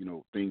 then,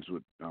 things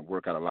would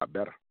work out a lot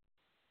better.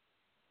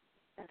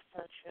 That's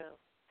so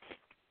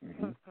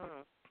true.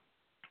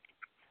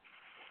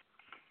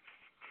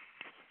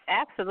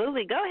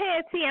 Absolutely. Go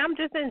ahead, T. I'm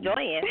just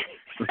enjoying.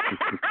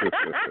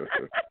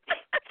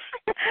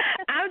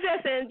 I'm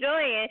just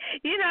enjoying.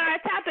 Our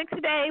topic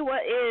today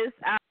is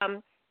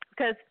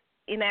because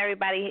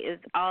everybody is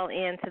all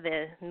into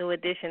the new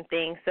edition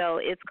thing. So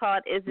it's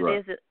called If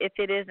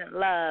It Isn't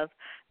Love,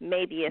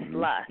 Maybe It's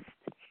Lust.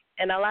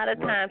 And a lot of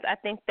times I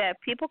think that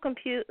people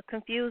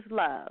confuse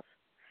love.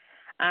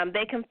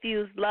 They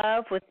confuse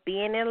love with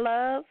being in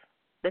love,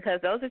 because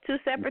those are two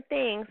separate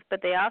things,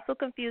 but they also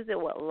confuse it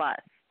with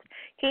lust.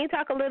 Can you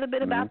talk a little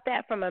bit about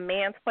that from a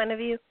man's point of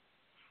view?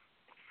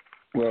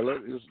 Well,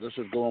 let's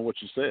just go on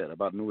what you said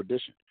about New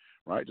Edition,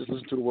 right? Just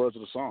listen to the words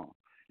of the song.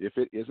 If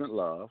it isn't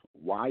love,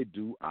 why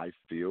do I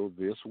feel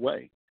this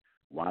way?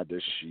 Why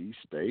does she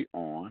stay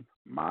on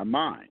my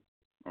mind?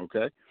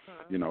 Okay?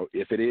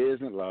 If it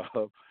isn't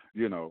love,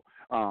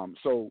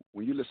 so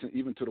when you listen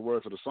even to the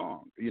words of the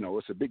song,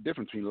 it's a big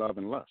difference between love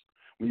and lust.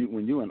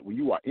 When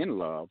you are in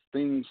love,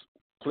 things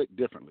click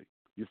differently.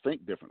 You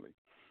think differently.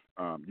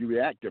 You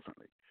react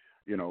differently.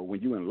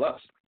 When you in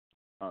lust,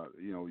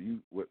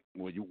 when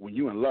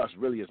you in lust,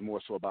 really is more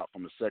so about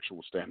from a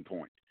sexual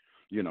standpoint.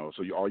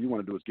 So all you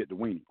want to do is get the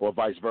weenie, or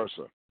vice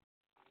versa,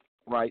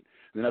 right?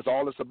 And that's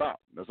all it's about.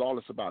 It's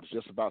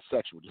just about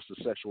just the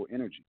sexual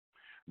energy.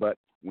 But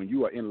when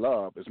you are in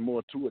love, there's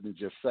more to it than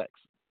just sex,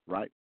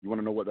 right? You want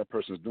to know what that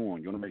person's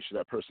doing. You want to make sure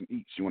that person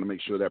eats. You want to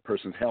make sure that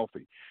person's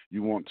healthy.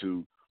 You want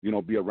to,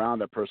 be around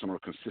that person on a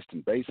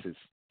consistent basis,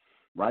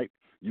 right?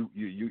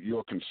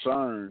 You're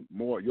concerned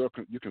more. You're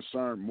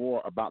concerned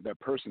more about that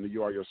person than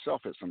you are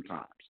yourself at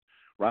sometimes,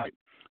 right?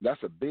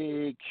 That's a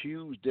big,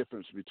 huge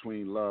difference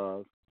between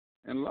love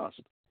and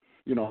lust.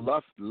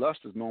 Lust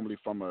is normally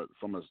from a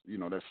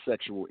that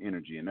sexual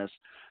energy, and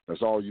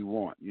that's all you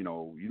want.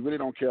 You really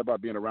don't care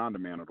about being around the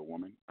man or the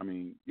woman. I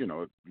mean,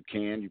 you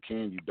can,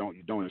 you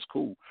don't. It's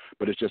cool,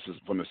 but it's just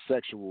from the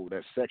sexual.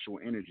 That sexual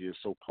energy is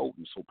so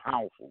potent, so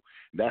powerful.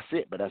 That's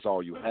it, but that's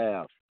all you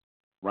have,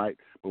 right?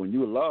 But when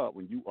you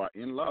are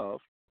in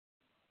love,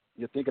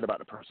 you're thinking about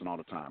the person all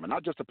the time, and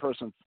not just the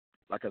person.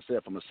 Like I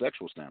said, from a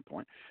sexual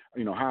standpoint,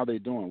 how are they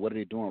doing? What are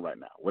they doing right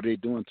now? What are they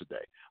doing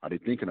today? Are they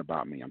thinking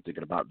about me? I'm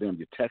thinking about them.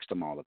 You text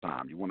them all the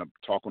time. You want to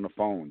talk on the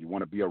phone. You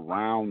want to be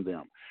around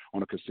them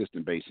on a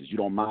consistent basis. You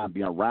don't mind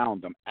being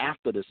around them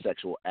after the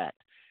sexual act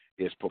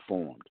is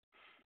performed,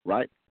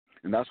 right?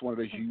 And that's one of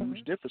the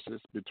huge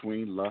differences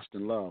between lust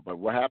and love. But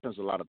what happens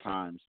a lot of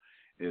times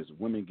is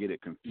women get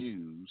it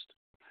confused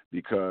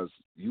because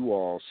you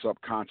all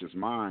subconscious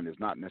mind is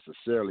not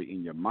necessarily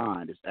in your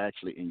mind; it's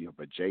actually in your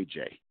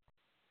vajayjay.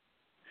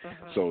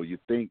 So you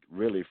think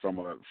really from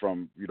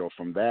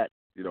that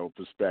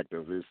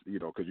perspective is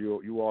because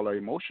you all are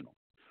emotional.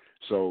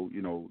 So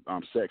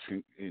sex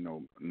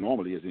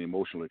normally is an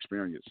emotional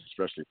experience,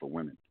 especially for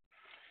women.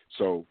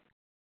 So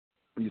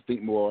when you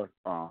think more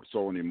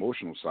so on the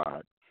emotional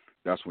side,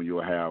 that's when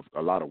you'll have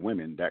a lot of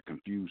women that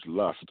confuse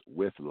lust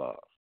with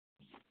love.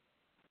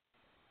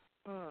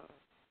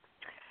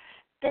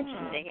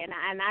 Interesting, and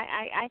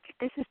I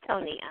this is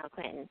Toni,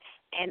 Quinton,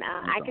 and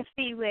I can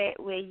see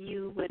where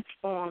you would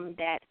form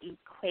that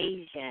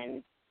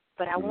equation,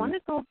 but I want to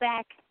go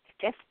back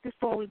just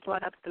before we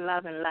brought up the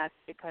love and lust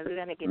because we're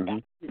going to get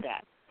back to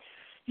that.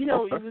 We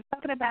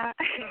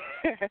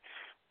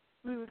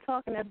were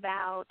talking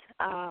about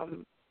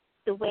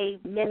the way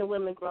men and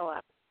women grow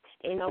up.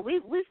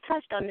 We've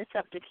touched on this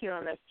subject here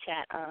on this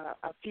chat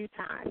a few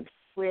times,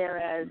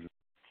 whereas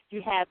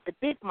you have the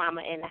big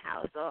mama in the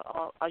house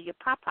or your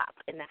pop-pop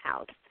in the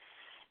house.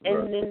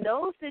 And in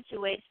those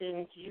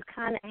situations, you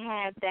kind of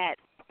have that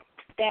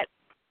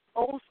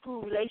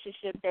old-school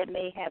relationship that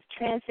may have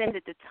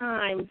transcended the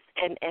times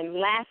and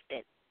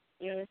lasted.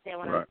 You understand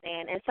what I'm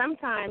saying? And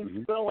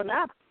sometimes growing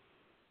up,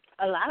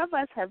 a lot of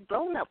us have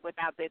grown up with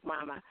our big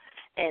mama,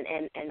 and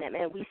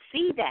we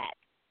see that.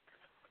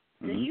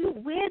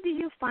 Where do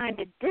you find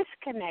a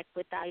disconnect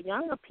with our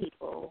younger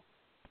people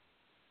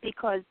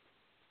because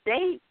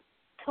they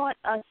taught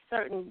us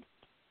certain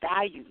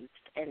values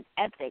and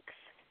ethics,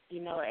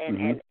 and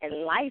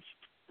life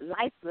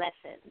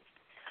lessons.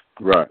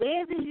 Right.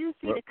 Where do you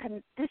see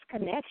the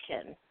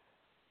disconnection?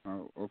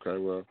 Oh, okay.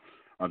 Well,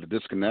 the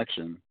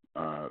disconnection,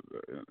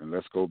 and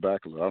let's go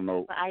back because I don't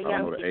know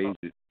the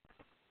age.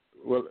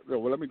 Well,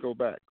 let me go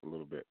back a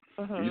little bit.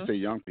 When you say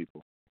young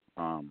people,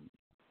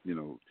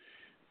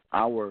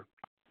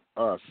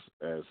 us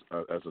as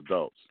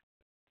adults,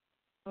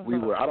 we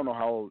were. I don't know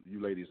how old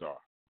you ladies are,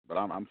 but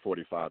I'm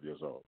 45 years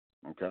old.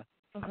 Okay.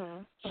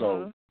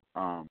 So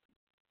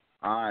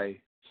I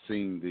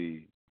seen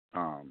the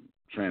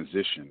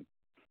transition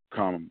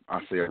come. I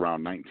say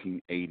around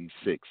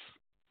 1986,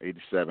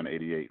 87,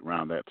 88,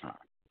 around that time.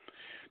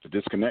 The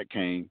disconnect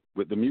came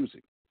with the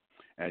music.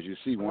 As you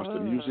see, once the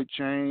music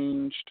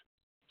changed,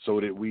 so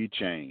did we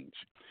change.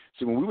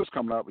 See, when we was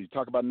coming up, you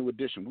talk about New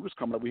Edition. We was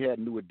coming up. We had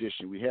New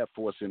Edition. We had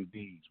Force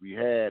MDs. We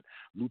had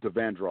Luther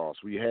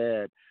Vandross. We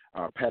had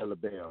Patti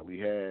LaBelle. We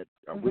had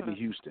Whitney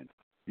Houston.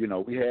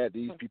 We had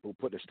these people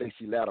putting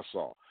Stacey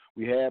Lattisaw.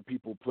 We had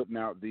people putting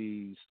out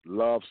these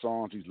love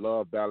songs, these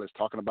love ballads,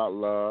 talking about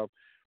love,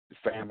 the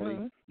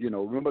family.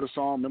 Remember the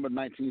song? Remember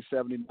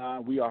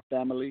 1979, We Are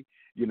Family?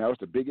 It's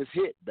the biggest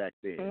hit back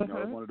then.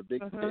 One of the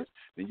big hits.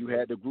 Then you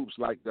had the groups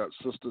like the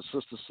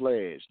Sister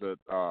Sledge, the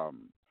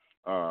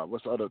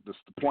what's the other? The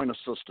Pointer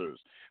Sisters.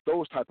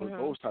 Those type of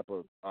groups.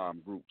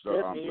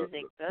 Good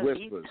music.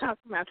 Whispers.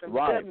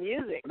 Good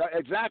music. No,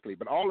 exactly.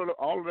 But all of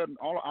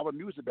our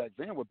music back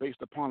then were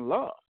based upon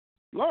love.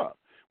 Love.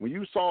 When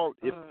you saw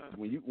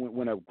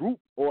when a group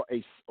or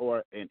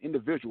an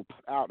individual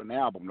put out an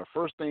album, the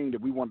first thing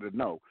that we wanted to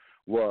know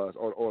was,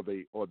 or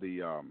the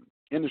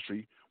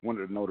industry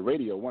wanted to know, the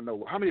radio wanted to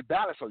know, how many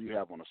ballads do you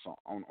have on a song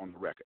on the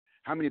record?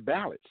 How many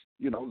ballads?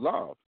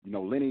 Love.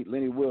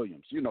 Lenny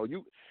Williams.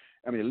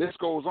 The list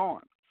goes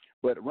on.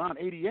 But around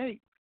 86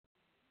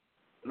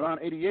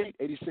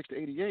 to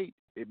 88,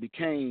 it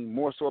became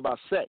more so about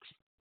sex,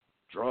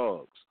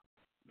 drugs,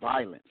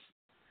 violence.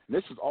 And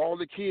this is all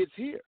the kids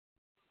here,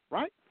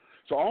 right?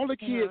 So all the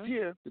kids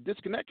here, the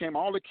disconnect came,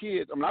 all the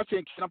kids, I'm not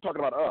saying kids, I'm talking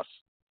about us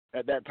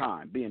at that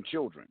time, being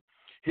children,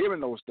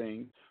 hearing those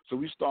things. So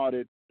we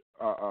started,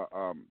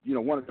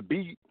 wanted to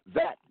be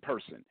that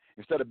person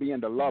instead of being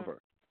the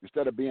lover,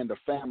 instead of being the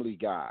family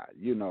guy,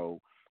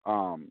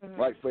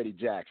 like Freddie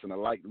Jackson or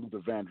like Luther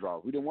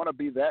Vandross. We didn't want to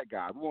be that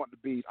guy. We wanted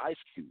to be Ice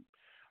Cube.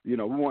 We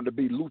wanted to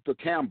be Luther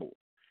Campbell,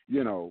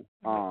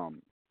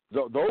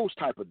 those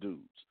type of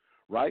dudes,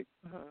 right?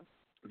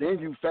 Then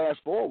you fast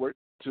forward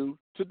to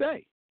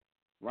today,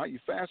 right? You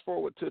fast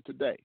forward to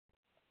today,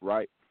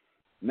 right?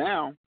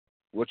 Now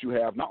what you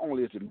have, not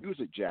only is the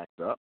music jacked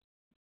up,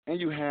 and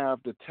you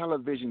have the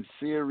television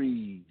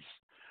series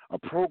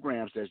of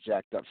programs that's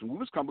jacked up. So when we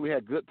was coming, we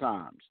had Good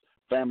Times,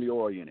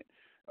 family-oriented.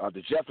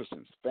 The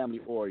Jeffersons,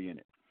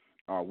 family-oriented.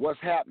 What's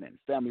Happening,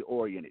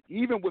 family-oriented.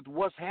 Even with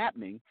What's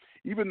Happening,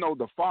 even though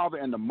the father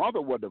and the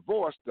mother were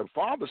divorced, the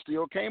father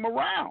still came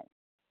around,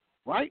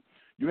 right?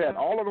 You had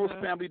all of those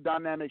family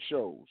dynamic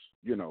shows,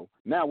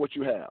 Now what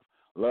you have,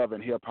 Love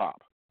and Hip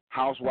Hop,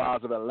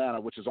 Housewives of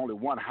Atlanta, which is only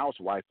one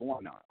housewife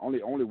on there,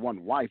 only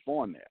one wife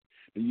on there.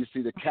 Then you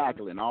see the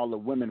cackling, all the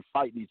women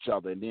fighting each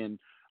other, and then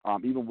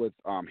even with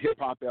Hip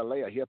Hop LA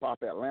or Hip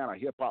Hop Atlanta,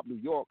 Hip Hop New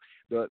York,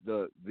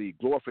 the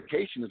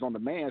glorification is on the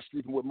man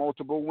sleeping with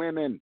multiple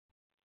women,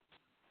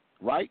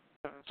 right?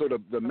 So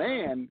the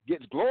man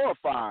gets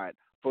glorified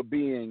for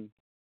being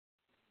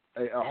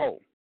a hoe,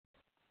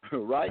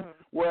 right?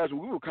 Whereas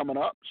when we were coming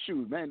up,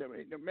 shoot, man,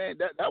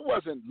 that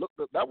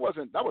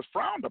was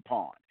frowned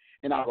upon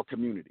in our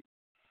community,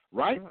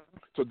 right?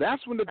 So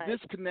that's when the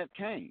disconnect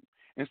came.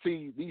 And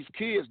see, these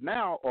kids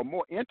now are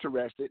more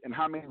interested in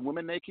how many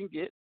women they can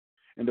get,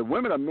 and the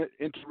women are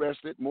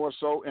interested more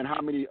so in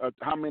how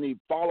many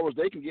followers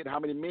they can get, how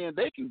many men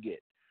they can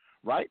get,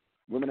 right?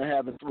 Women are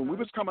having, when we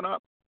was coming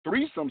up,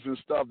 threesomes and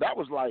stuff, that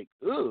was like,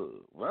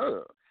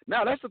 ugh.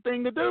 Now that's the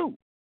thing to do.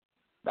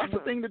 That's the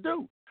thing to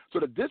do. So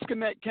the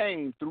disconnect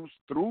came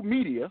through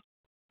media,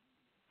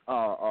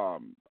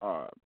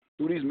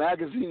 through these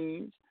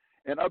magazines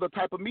and other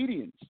type of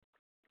mediums,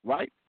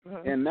 right?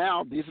 And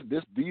now these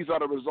are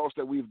the results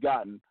that we've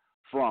gotten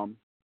from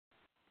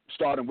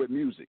starting with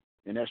music,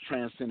 and that's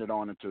transcended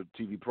on into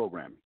TV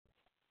programming.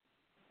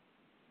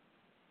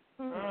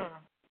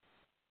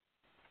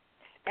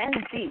 That's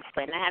deep,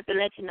 but I have to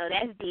let you know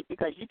that's deep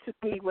because you took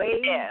me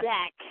way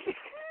back.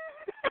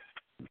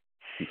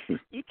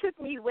 You took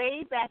me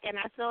way back, and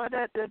I saw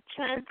the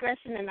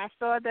transgression, and I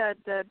saw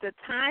the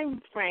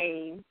time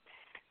frame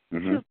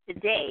to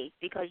today,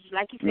 because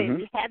like you said,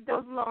 we had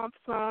those long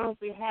songs,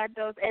 we had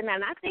those, and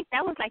I think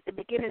that was like the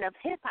beginning of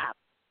hip-hop.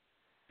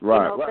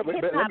 Right. You know, but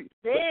hip-hop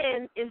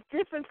then is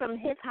different from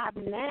hip-hop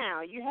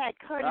now. You had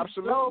Curtis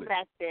Blow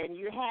back then.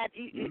 You had,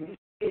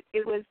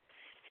 it was,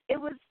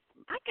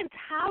 I can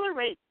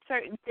tolerate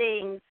certain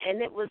things, and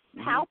it was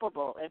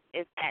palpable,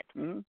 if that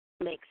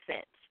makes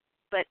sense.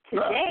 But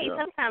today,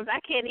 sometimes I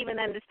can't even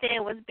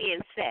understand what's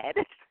being said.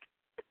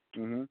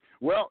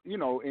 Well, you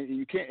know, and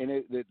you can't,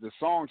 and the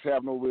songs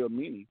have no real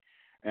meaning,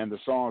 and the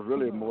songs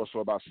really are more so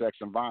about sex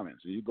and violence.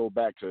 And you go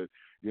back to,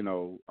 you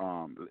know,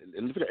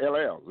 look at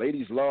LL,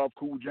 Ladies Love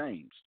Cool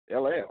James,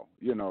 LL,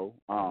 you know,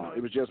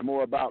 it was just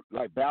more about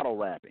like battle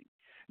rapping,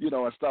 you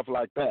know, and stuff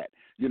like that.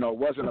 You know, it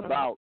wasn't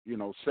about, you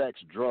know, sex,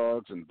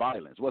 drugs, and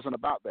violence. It wasn't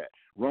about that.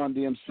 Run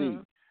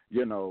DMC,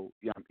 you know,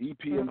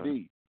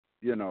 EPMD,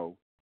 you know,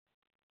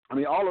 I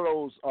mean, all of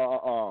those,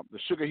 the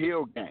Sugar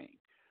Hill Gang,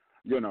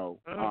 you know,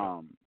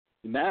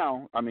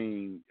 now, I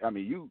mean,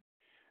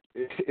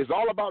 it's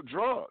all about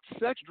drugs,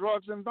 sex,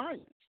 drugs, and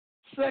violence,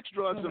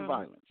 and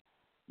violence,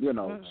 you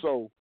know.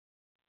 So,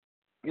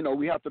 you know,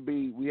 we have to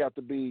be,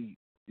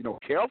 you know,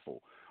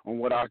 careful on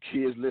what our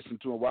kids listen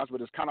to and watch.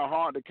 But it's kind of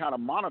hard to kind of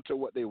monitor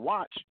what they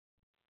watch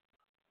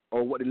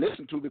or what they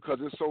listen to because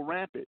it's so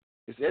rampant.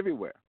 It's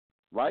everywhere,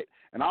 right?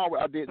 And I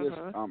did this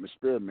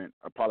experiment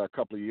probably a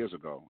couple of years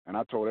ago, and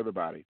I told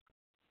everybody,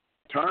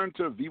 turn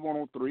to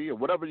V103 or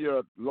whatever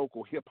your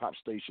local hip-hop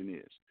station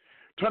is.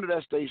 Turn to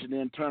that station,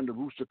 then turn to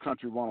Rooster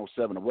Country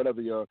 107 or whatever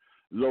your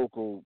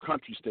local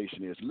country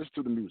station is. Listen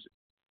to the music.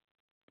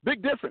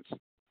 Big difference.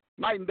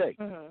 Night and day.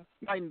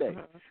 Night and day.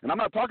 And I'm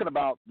not talking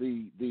about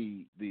the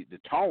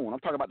tone. I'm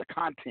talking about the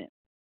content.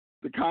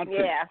 The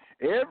content. Yeah.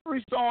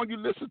 Every song you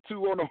listen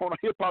to on a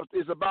hip-hop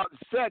is about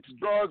sex,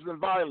 drugs, and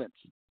violence.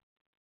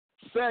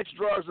 Sex,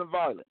 drugs, and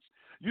violence.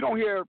 You don't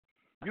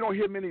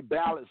hear many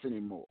ballads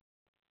anymore.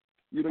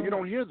 You know, you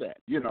don't hear that.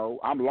 You know,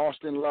 I'm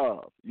lost in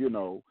love. You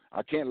know,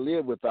 I can't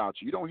live without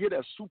you. You don't hear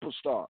that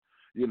superstar.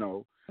 You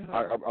know,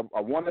 I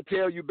want to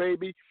tell you,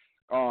 baby,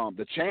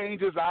 the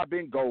changes I've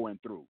been going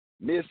through.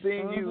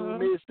 Missing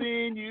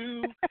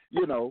you.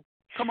 You know,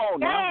 come on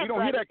now. We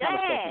don't hear that kind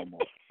of stuff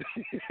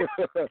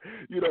anymore.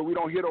 You know, we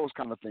don't hear those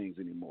kind of things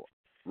anymore,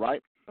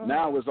 right?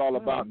 Now it's all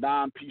about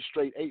 9-piece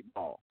straight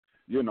 8-ball.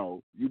 You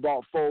know, you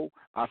bought 4,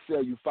 I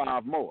sell you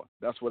 5 more.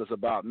 That's what it's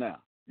about now.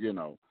 You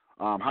know.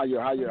 How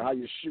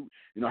you shoot,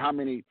 you know, how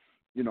many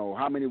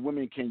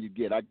women can you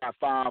get? I got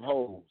 5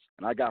 hoes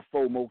and I got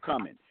 4 more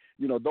coming.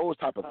 You know, those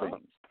type of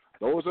things.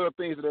 Those are the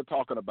things that they're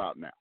talking about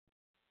now.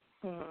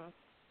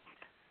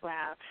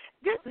 Wow.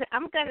 Alicia,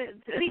 I'm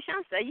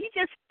sorry, you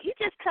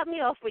just cut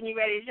me off when you're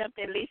ready to jump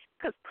in, Alicia,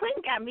 because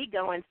Quinton got me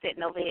going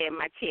sitting over here in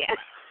my chair.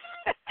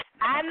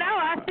 I know.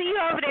 I see you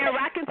over there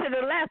rocking to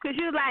the left because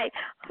you're like,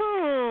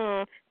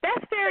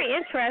 that's very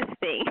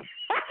interesting.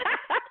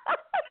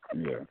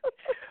 Yeah.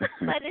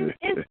 But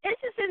it's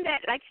interesting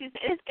that, like she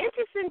said, it's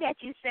interesting that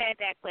you said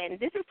that, Quinton.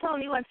 This is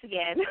Toni once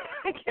again.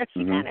 I guess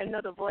you kind of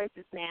know the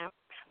voices now.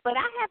 But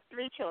I have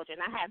 3 children.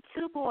 I have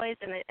 2 boys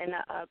and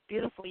a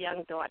beautiful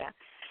young daughter.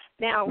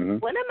 Now,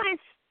 one of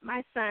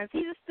my sons,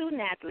 he's a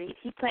student athlete.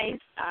 He plays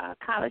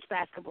college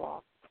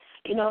basketball.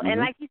 You know, and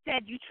like you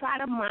said, you try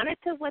to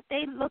monitor what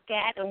they look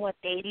at and what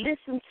they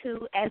listen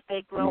to as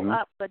they grow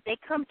up, but they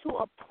come to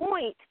a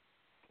point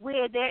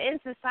where they're in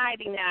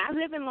society now. I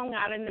live in Long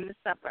Island in the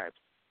suburbs.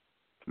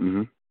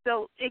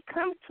 So it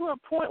comes to a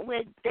point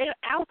where they're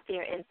out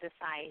there in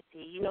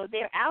society. You know,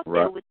 they're out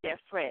there with their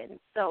friends.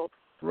 So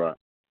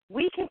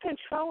we can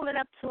control it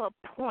up to a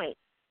point,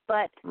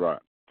 but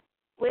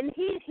when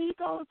he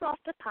goes off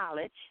to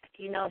college,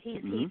 you know,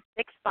 he's 6'5",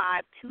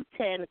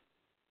 210,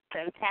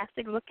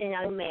 fantastic-looking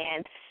young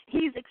man.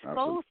 He's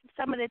exposed to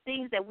some of the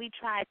things that we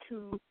try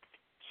to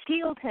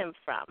shield him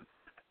from,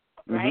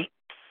 right?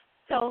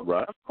 So,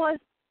 of course,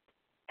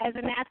 as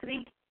an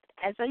athlete,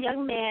 as a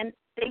young man,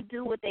 they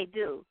do what they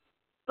do.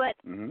 But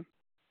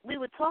we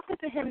were talking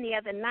to him the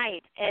other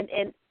night,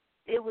 and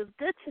it was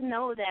good to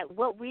know that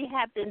what we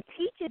have been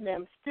teaching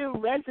them still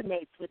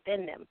resonates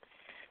within them,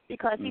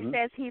 because he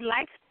says he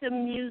likes the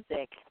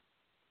music.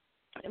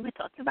 And we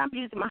talked about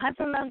music. My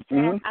husband loves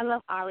jazz. I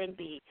love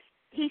R&B.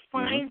 He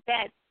finds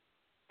that,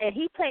 and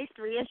he plays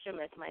 3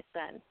 instruments, my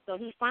son. So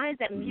he finds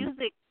that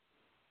music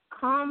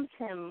calms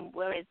him,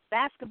 whereas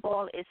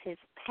basketball is his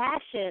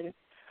passion.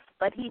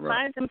 But he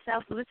finds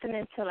himself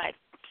listening to like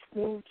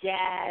smooth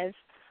jazz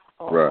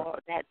or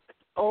that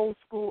old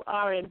school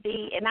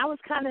R&B. And I was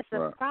kind of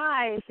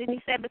surprised. And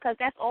he said because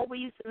that's all we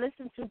used to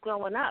listen to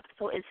growing up,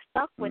 so it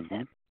stuck with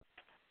him.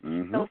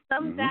 So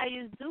some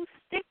values do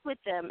stick with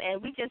them,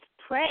 and we just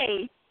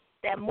pray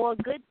that more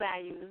good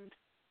values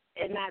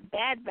and not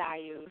bad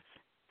values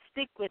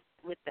stick with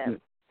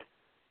them.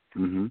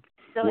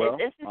 So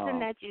it's interesting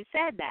that you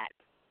said that.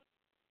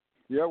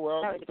 Yeah,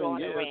 well, the thing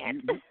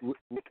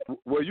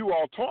is, you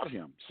all taught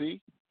him. See,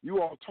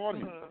 you all taught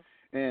him,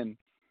 and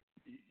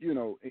you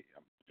know,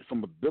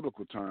 from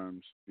biblical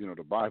terms, you know,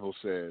 the Bible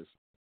says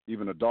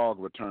even a dog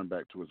returned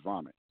back to his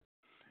vomit.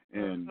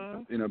 And,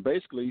 you know,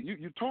 basically,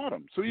 you taught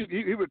him. So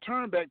he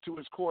returned back to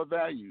his core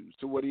values,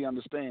 to what he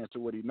understands, to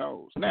what he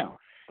knows. Now,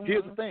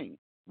 here's the thing.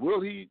 Will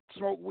he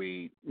smoke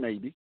weed?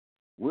 Maybe.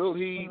 Will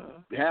he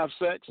have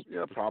sex?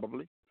 Yeah,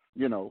 probably.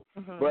 You know.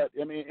 But,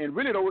 I mean, and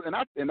really,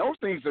 those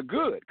things are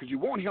good because you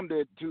want him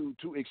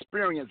to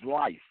experience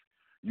life.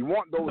 You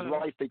want those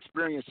life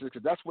experiences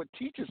because that's what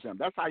teaches him.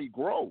 That's how he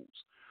grows,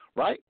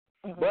 right?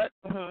 But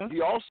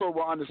he also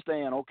will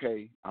understand,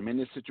 okay, I'm in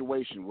this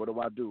situation. What do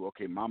I do?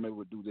 Okay, Mama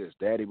would do this.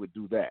 Daddy would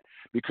do that.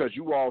 Because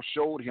you all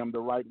showed him the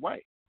right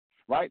way,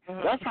 right?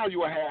 That's how you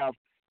will have,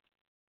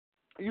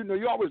 you know,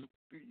 you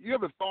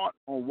ever thought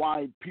on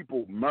why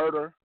people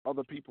murder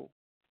other people?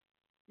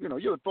 You know,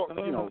 you ever thought,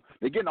 you know,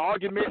 they get in an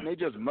argument and they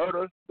just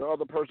murder the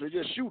other person. They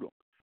just shoot them,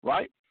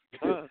 right?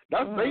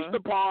 That's based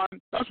upon,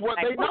 that's what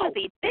they know. What was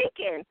he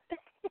thinking?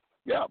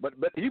 Yeah, but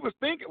he was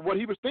thinking, what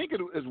he was thinking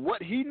is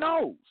what he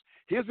knows.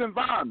 His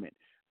environment.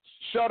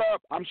 Shut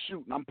up, I'm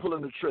shooting, I'm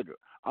pulling the trigger,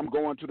 I'm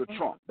going to the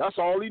trunk. That's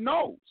all he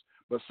knows.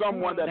 But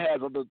someone that has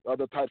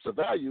other types of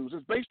values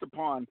is based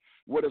upon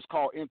what is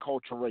called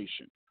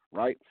enculturation,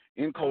 right?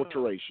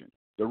 Enculturation.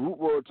 The root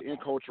word to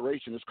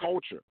enculturation is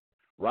culture,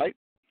 right?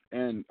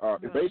 And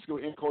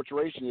basically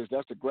enculturation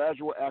that's the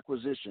gradual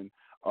acquisition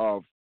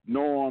of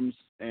norms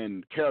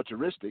and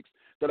characteristics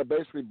that are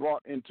basically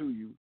brought into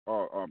you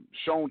or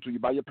shown to you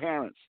by your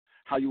parents,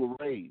 how you were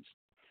raised.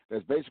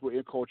 That's basically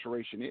what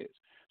enculturation is.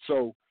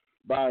 So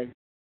by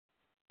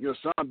your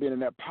son being in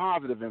that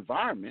positive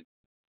environment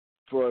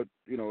for,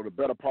 you know, the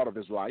better part of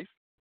his life,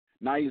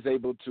 now he's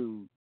able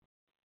to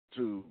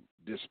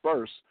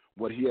disperse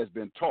what he has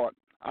been taught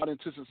out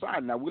into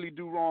society. Now, will he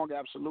do wrong?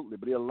 Absolutely,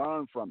 but he'll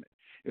learn from it.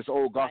 It's an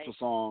old gospel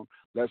song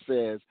that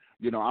says,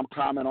 you know, I'm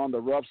climbing on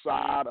the rough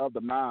side of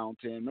the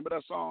mountain. Remember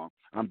that song?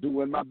 I'm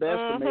doing my best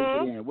to make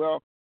it in.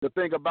 Well, the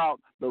thing about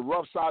the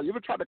rough side, you ever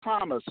tried to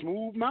climb a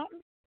smooth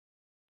mountain?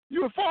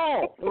 You would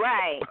fall.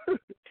 Right.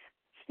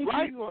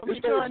 Right?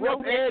 It's those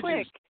rough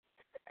edges.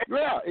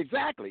 Yeah,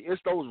 exactly.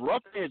 It's those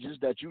rough edges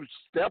that you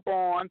step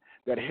on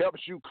that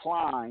helps you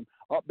climb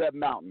up that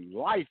mountain.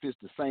 Life is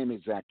the same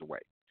exact way.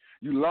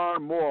 You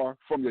learn more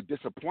from your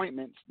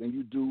disappointments than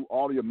you do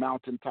all your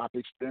mountaintop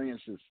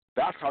experiences.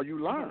 That's how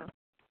you learn,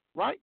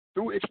 right?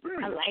 Through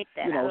experience. I like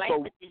that. You know, I like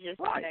what you just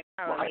said, that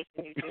correlation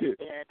you just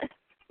did.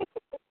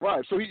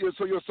 Right. So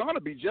your son will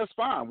be just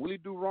fine. Will he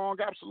do wrong?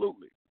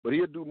 Absolutely. But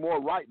he'll do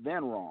more right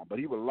than wrong. But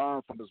he will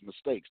learn from his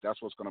mistakes.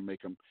 That's what's going to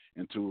make him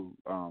into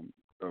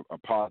a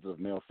positive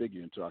male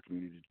figure into our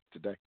community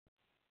today.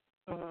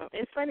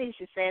 It's funny you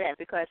should say that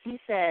because he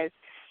says,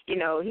 you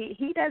know,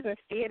 he doesn't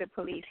fear the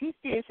police. He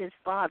fears his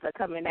father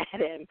coming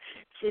at him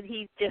should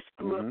he just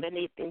screw up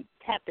and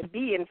have to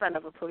be in front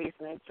of a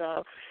policeman.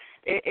 So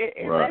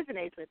it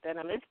resonates within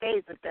him. It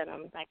stays within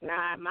him. Like,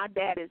 nah, my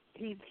dad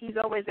he's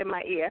always in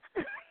my ear.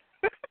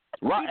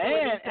 Right,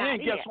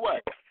 and guess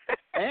what?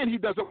 And he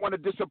doesn't want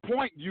to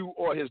disappoint you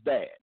or his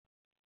dad.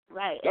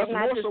 Right. That's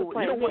more so.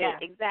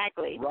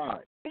 Exactly.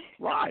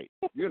 Right.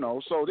 You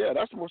know, so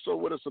that's more so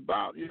what it's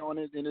about. You know, and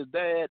his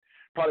dad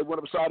probably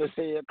went upside his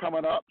head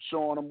coming up,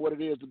 showing him what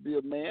it is to be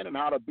a man and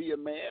how to be a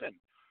man and,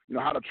 you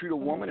know, how to treat a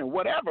woman and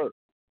whatever.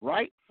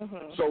 Right.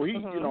 So he,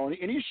 you know,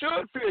 and he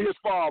should fear his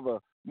father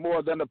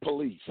more than the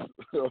police.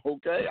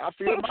 Okay, I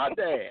fear my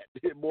dad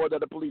more than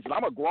the police, and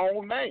I'm a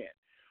grown man.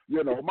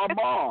 You know, my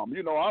mom.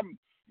 You know,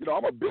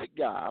 I'm a big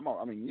guy.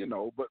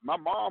 But my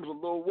mom's a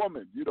little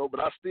woman, you know, but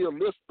I still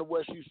listen to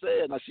what she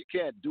said. Now, she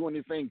can't do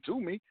anything to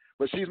me,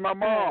 but she's my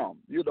mom,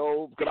 you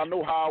know, because I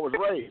know how I was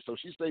raised. So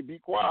she say, be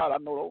quiet. I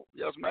know, oh,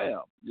 yes,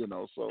 ma'am, you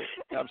know, so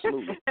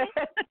absolutely.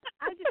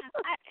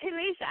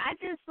 Alicia, I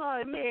just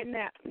saw me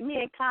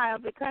and Kyle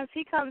because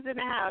he comes in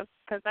the house,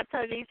 because I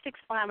told you he's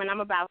 6'5" and I'm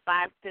about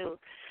 5'2",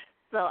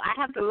 so I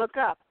have to look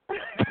up.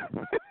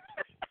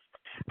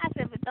 I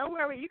said, but don't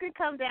worry, you can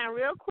come down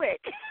real quick.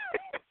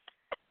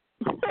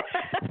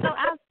 So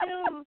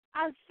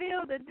I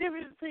feel the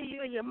difference between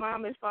you and your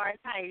mom as far as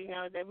height. You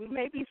know that we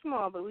may be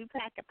small, but we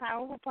pack a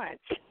powerful punch.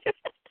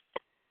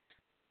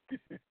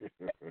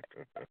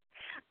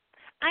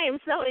 I am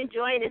so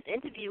enjoying this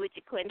interview with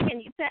you, Quinton.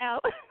 Can you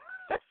tell?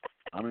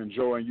 I'm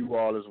enjoying you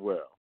all as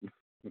well.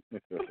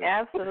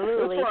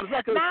 Absolutely.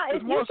 Now,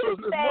 if you could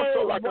say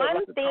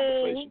one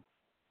thing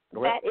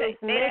that is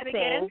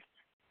missing,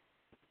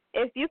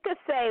 if you could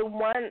say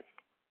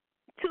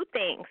two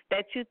things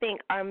that you think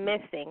are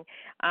missing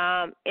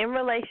in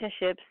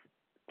relationships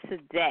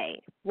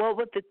today, what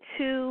would the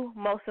two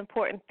most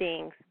important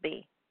things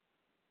be?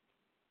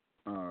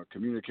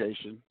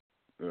 Communication,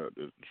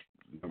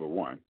 number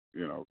one.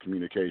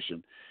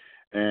 Communication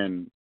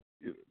and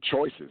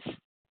choices.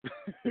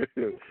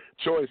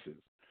 Choices.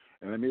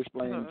 And let me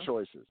explain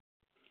choices.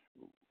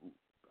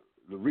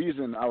 The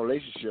reason our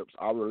relationships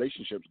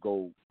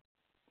go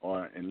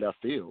in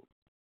left field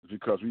is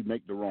because we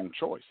make the wrong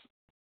choice.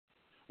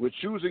 We're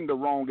choosing the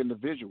wrong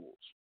individuals,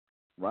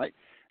 right?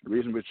 The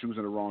reason we're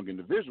choosing the wrong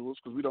individuals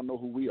is because we don't know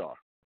who we are.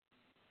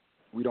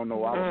 We don't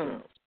know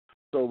ourselves.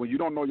 So when you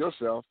don't know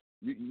yourself,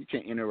 you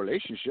can't enter a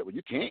relationship. Well,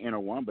 you can't enter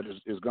one, but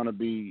it's going to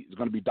be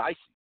dicey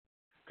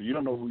because you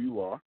don't know who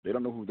you are. They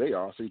don't know who they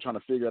are. So you're trying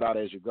to figure it out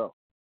as you go.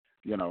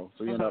 So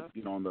you end up,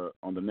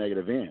 on the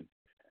negative end.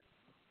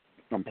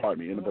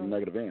 Pardon me, end up on the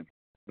negative end.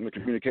 And the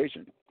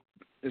communication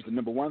is the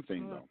number one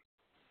thing, though.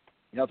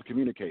 You have to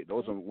communicate.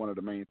 Those are one of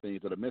the main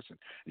things that are missing.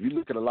 If you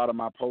look at a lot of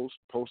my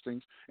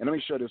postings, and let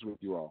me share this with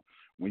you all.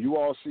 When you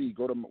all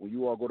go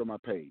to my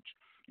page,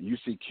 and you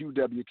see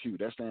QWQ,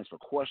 that stands for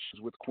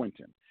Questions with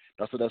Quinton.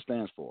 That's what that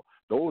stands for.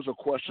 Those are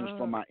questions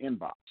from my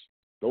inbox.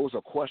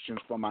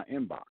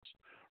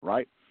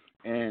 Right?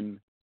 And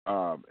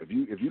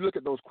if you look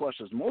at those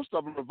questions, most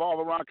of them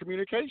revolve around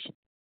communication.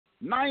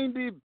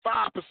 95%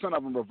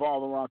 of them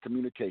revolve around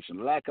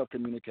communication, lack of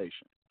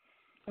communication.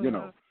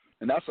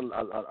 And that's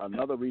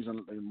another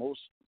reason most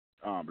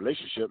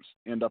relationships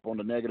end up on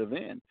the negative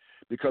end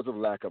because of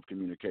lack of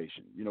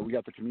communication. We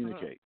have to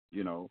communicate.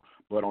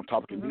 But on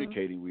top of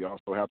communicating, we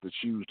also have to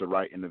choose the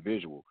right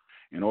individual.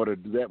 In order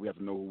to do that, we have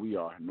to know who we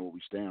are, know what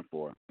we stand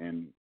for,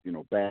 and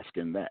bask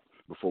in that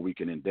before we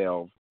can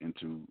delve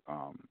into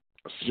a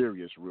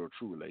serious, real,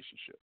 true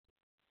relationship.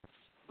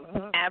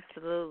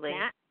 Absolutely.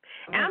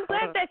 And I'm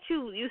glad that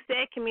you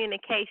said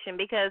communication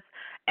because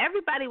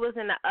everybody was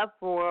in an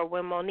uproar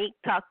when Monique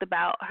talked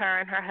about her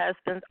and her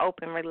husband's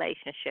open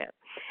relationship.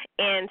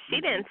 And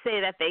she didn't say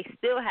that they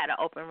still had an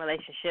open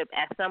relationship.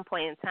 At some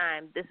point in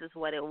time, this is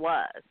what it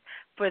was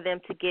for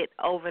them to get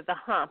over the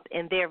hump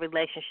in their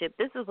relationship.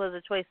 This was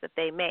a choice that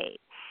they made.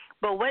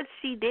 But what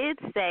she did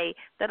say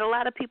that a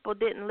lot of people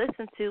didn't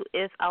listen to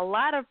is a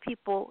lot of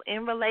people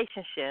in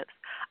relationships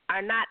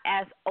are not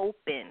as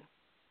open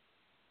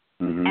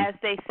as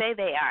they say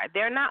they are.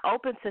 They're not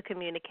open to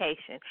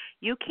communication.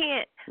 You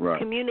can't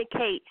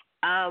communicate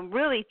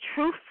really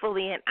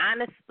truthfully and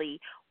honestly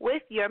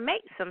with your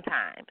mate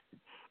sometimes.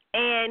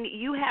 And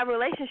you have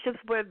relationships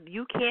where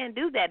you can't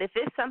do that. If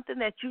it's something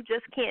that you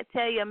just can't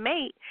tell your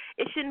mate,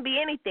 it shouldn't be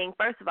anything.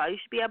 First of all, you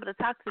should be able to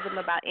talk to them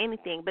about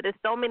anything. But there's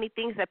so many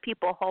things that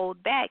people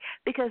hold back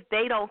because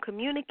they don't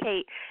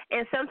communicate.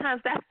 And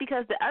sometimes that's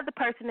because the other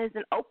person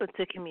isn't open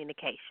to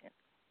communication.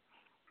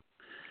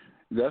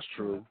 That's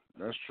true.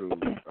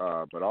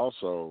 But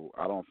also,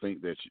 I don't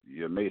think that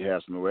your mate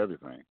has to know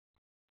everything.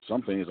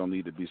 Some things don't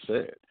need to be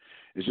said.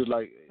 It's just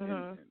like,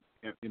 this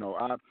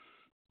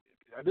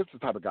is the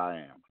type of guy I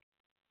am.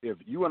 If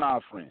you and I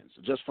are friends,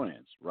 just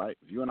friends, right?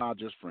 If you and I are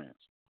just friends,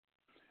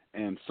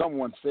 and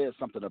someone says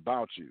something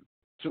about you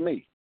to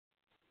me,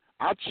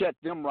 I check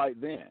them right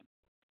then.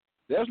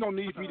 There's no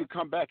need for me to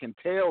come back and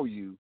tell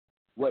you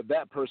what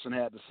that person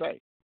had to say.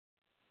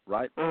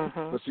 Right?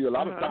 But see, a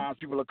lot of times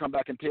people will come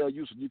back and tell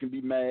you so you can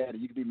be mad,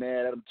 and you can be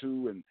mad at them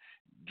too, and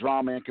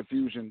drama and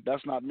confusion.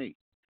 That's not me.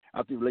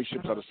 I think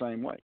relationships are the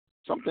same way.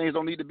 Some things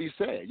don't need to be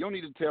said. You don't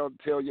need to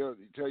tell your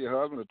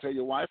husband or tell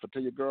your wife or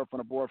tell your girlfriend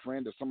or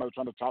boyfriend that somebody's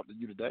trying to talk to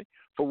you today.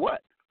 For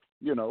what?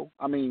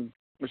 I mean,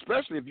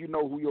 especially if you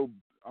know who your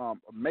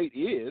mate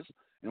is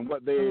and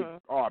what they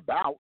are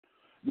about.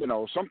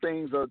 Some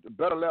things are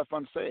better left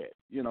unsaid.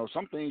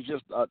 Some things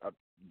just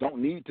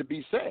don't need to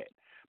be said.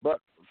 But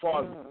as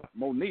far as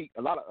Monique,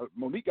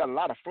 Monique got a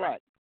lot of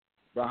flack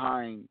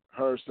behind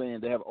her saying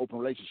they have an open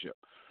relationship.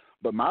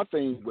 But my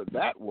thing with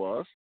that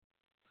was,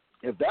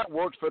 if that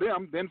works for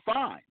them, then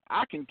fine.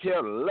 I can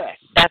care less.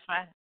 That's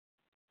right.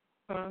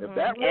 If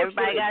that works,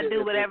 everybody got to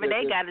do whatever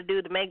they got to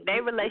do to make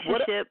their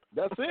relationship.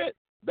 That's it.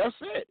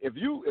 If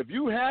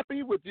you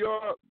happy with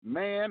your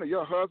man or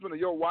your husband or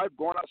your wife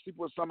going out to sleep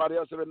with somebody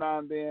else every now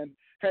and then,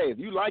 hey, if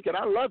you like it,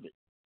 I love it.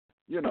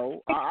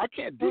 I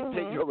can't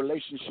dictate your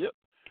relationship.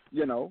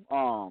 But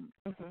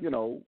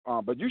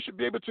you should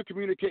be able to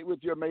communicate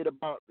with your mate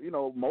about,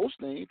 most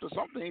things, or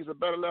some things are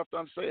better left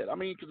unsaid. I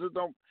mean, because it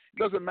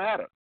doesn't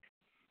matter.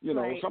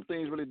 Some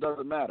things really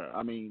doesn't matter.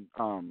 I mean,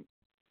 I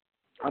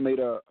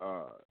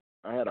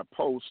had a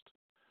post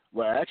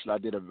where actually I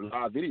did a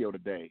live video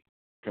today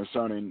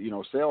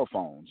concerning, cell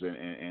phones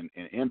and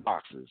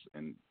inboxes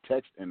and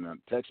text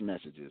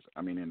messages.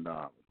 I mean, and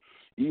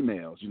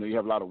emails. You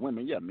have a lot of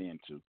women, men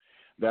too,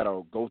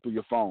 that'll go through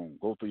your phone,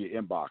 go through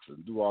your inboxes,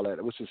 and do all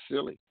that, which is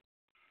silly.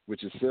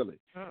 which is silly.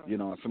 You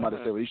know, somebody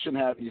said, well, you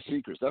shouldn't have any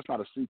secrets. That's not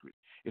a secret.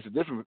 It's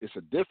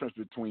a difference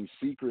between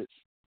secrets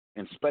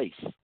and space.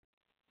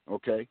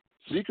 Okay?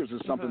 Secrets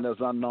is something that's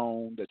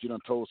unknown that you done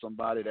told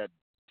somebody that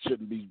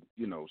shouldn't be,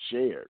 you know,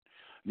 shared.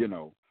 You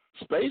know,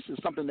 space is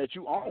something that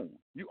you own.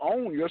 You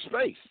own your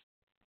space.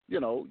 You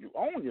know, you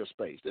own your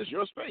space. This is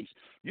your space.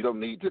 You don't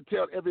need to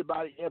tell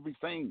everybody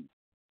everything.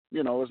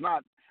 You know, it's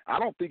not, I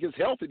don't think it's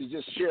healthy to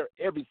just share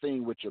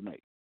everything with your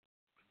mate.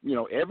 You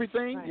know,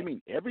 everything? Right. You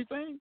mean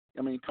everything?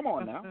 I mean, come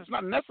on now. It's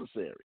not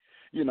necessary.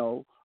 You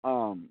know,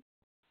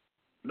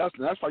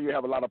 that's why you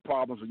have a lot of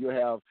problems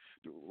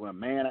when a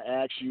man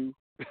asks you,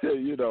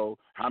 you know,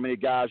 how many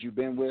guys you've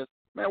been with.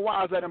 Man,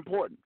 why is that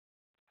important?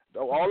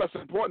 All that's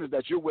important is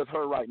that you're with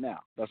her right now.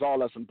 That's all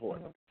that's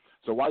important.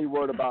 So why are you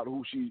worried about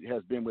who she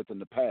has been with in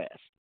the past,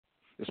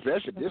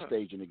 especially at this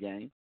stage in the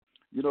game?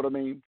 You know what I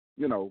mean?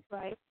 You know,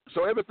 right.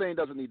 So everything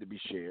doesn't need to be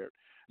shared,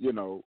 you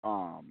know.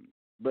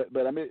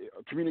 But I mean,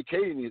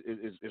 communicating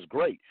is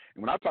great.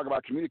 And when I talk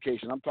about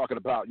communication, I'm talking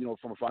about, you know,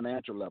 from a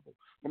financial level,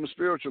 from a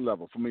spiritual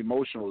level, from an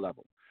emotional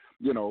level,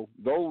 you know,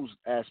 those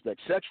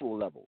aspects, sexual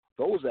level,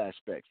 those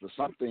aspects. But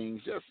some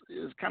things just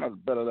is kind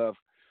of better left,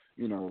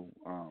 you know,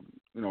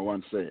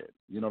 unsaid.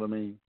 You know what I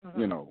mean?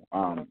 You know,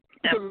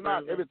 because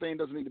not everything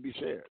doesn't need to be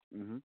shared.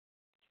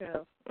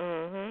 True.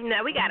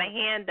 Now we got a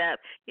hand up.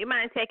 You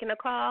mind taking a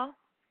call?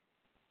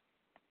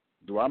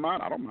 Do I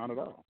mind? I don't mind at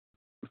all.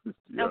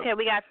 Yeah. Okay,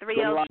 we got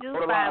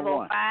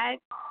 302-505.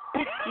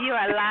 You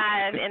are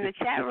live in the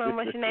chat room.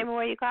 What's your name and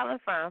where you calling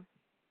from?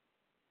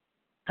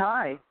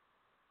 Hi,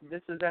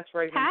 this is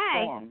X-Ray.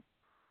 Hi.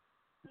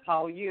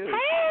 How are you?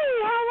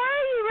 Hey, how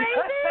are you,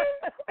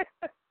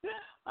 Raven?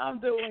 I'm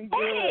doing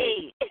good.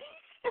 Hey.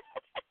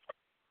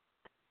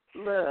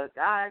 Look,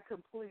 I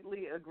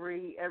completely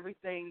agree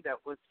everything that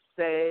was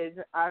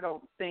said. I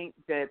don't think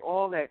that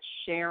all that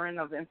sharing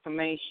of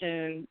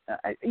information,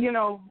 you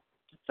know,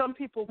 some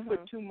people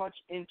put too much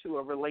into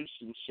a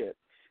relationship,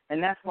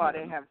 and that's why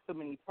they have so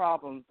many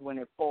problems when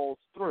it falls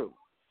through.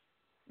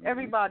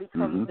 Everybody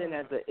comes in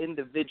as an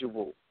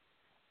individual.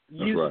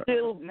 You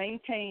still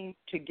maintain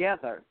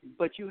together,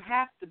 but you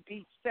have to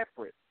be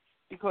separate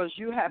because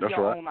you have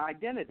your own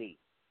identity.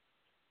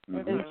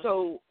 And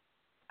so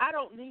I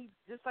don't need,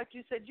 just like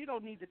you said, you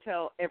don't need to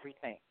tell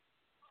everything.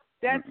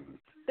 That's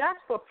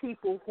for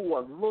people who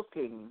are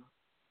looking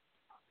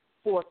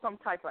for some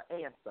type of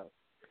answer.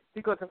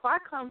 Because if I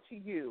come to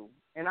you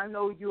and I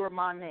know you're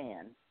my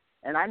man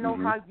and I know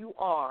how you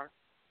are,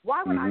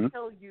 why would I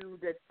tell you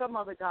that some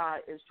other guy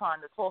is trying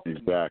to talk to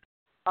you?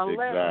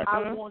 Unless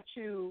I want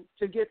you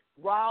to get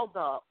riled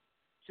up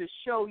to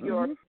show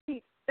your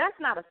 – that's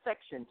not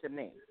affection to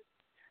me.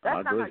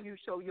 That's not how you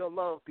show your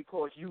love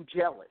because you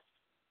jealous.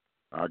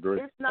 I agree.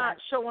 It's not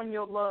showing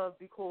your love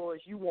because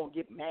you won't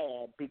get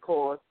mad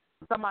because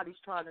somebody's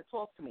trying to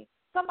talk to me.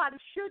 Somebody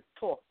should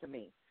talk to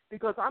me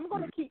because I'm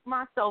going to keep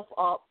myself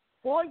up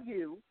for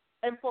you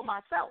and for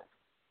myself,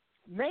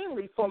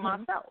 mainly for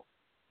myself.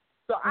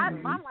 So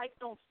my life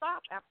don't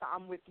stop after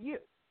I'm with you.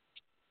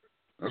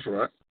 That's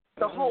right.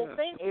 The whole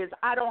thing is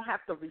I don't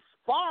have to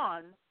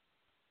respond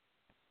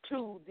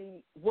to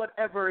the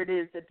whatever it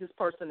is that this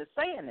person is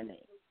saying to me.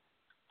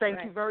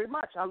 Thank you very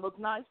much. I look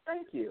nice.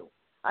 Thank you.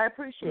 I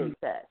appreciate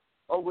that.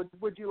 Or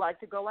would you like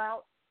to go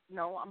out?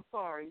 No, I'm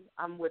sorry.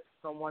 I'm with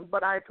someone,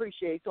 but I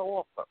appreciate the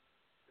offer.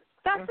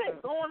 That's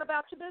it. Go on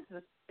about your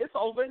business. It's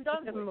over and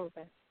done with.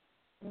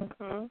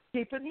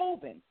 Keep it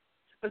moving.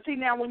 But see,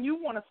 now when you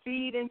want to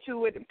feed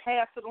into it and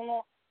pass it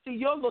along, see,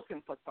 you're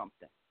looking for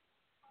something.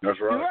 That's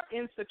right.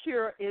 You're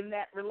insecure in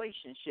that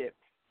relationship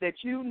that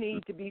you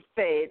need to be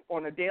fed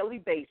on a daily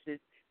basis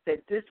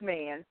that this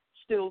man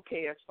still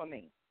cares for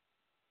me.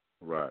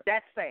 Right.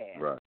 That's sad.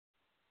 Right.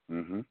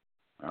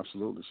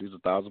 Absolutely. She's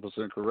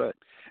 1,000%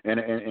 correct.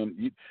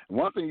 And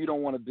one thing you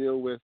don't want to deal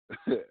with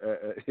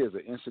is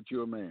an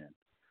insecure man.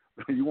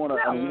 You want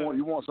to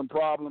you want some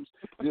problems,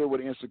 deal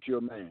with an insecure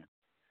man.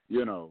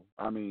 You know,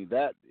 I mean,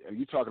 that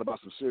you're talking about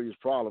some serious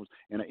problems,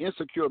 and an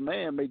insecure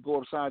man may go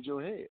upside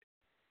your head.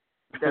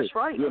 That's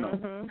right. You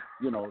know,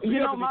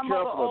 so my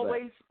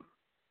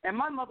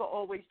mother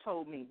always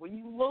told me, when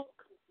you look,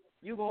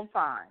 you're gonna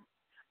find.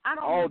 I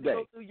don't need to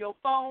go through your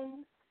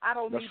phone. I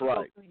don't need to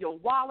go through your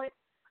wallet.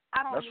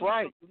 I don't need to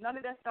go through none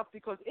of that stuff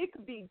because it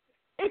could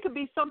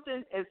be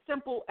something as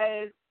simple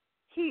as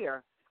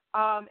here.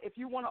 If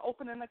you want to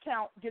open an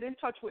account, get in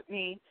touch with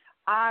me.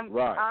 I'm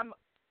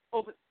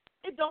over.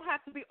 It don't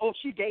have to be. Oh,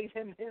 she gave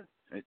him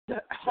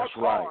her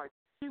card.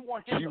 She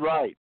wants him.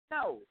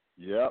 No.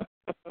 Yep.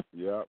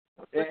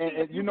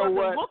 And you know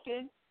what?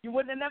 Looking, you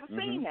wouldn't have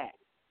never seen that.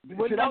 You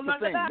wouldn't know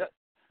nothing about it.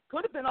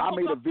 Could have been a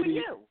hookup for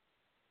you.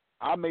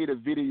 I made a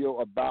video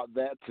about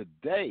that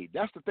today.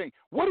 That's the thing.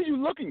 What are you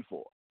looking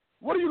for?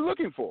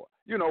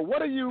 You know,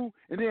 what are you?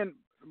 And then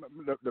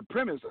the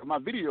premise of my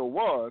video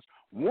was,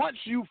 once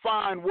you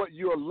find what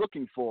you're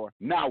looking for,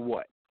 now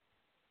what?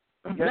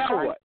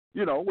 What?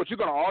 You know, what, you're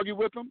going to argue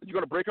with them? You're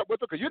going to break up with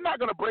them? Because you're not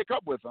going to break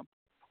up with them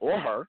or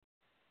her.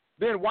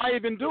 Then why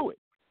even do it?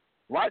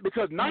 Right?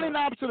 Because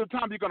 99% of the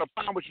time you're going to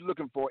find what you're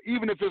looking for,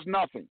 even if it's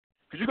nothing.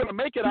 because you're going to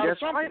make it out of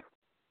something. Right.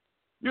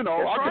 You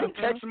know, I could have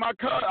texted my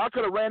cousin. I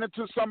could have ran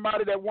into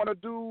somebody that want to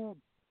do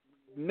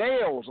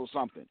nails or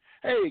something.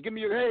 Hey, give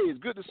me hey, it's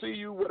good to see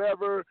you,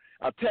 whatever.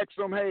 I text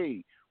them,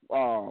 hey,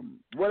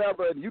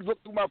 whatever. And you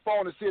look through my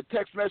phone and see a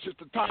text message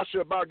to Tasha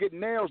about getting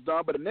nails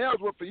done, but the nails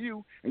were for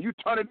you, and you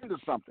turn it into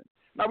something.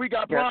 Now we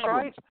got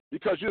problems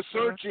because you're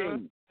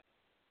searching,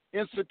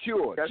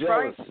 insecure,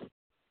 jealous.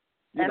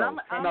 You know.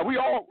 Now we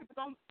all.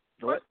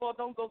 First of all,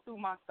 don't go through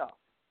my stuff.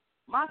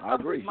 My stuff I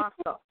agree. is my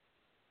stuff.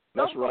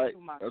 That's Don't right. Go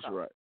through my That's stuff.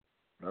 right.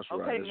 That's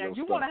okay, right. Okay, now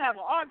you want to have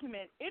an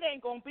argument. It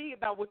ain't going to be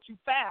about what you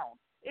found.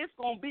 It's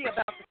going to be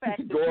about the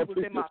fact that you was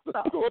in my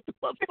stuff. Go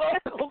through my stuff.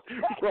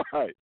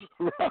 Right.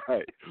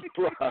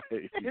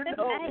 You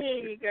know,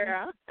 hey,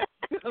 girl.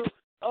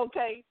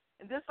 Okay,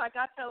 and just like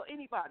I tell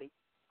anybody,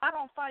 I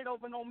don't fight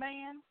over no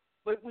man,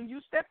 but when you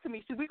step to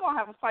me, see, we're going to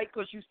have a fight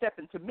because you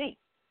stepping to me.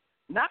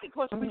 Not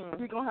because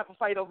we're going to have a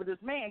fight over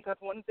this man, because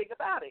one thing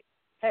about it,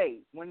 hey,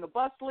 when the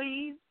bus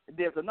leaves,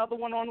 there's another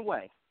one on the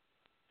way.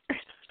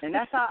 And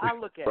that's how I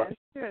look at it.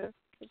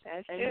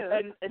 That's true.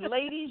 And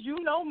ladies, you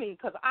know me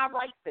because I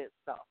write this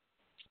stuff.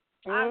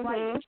 I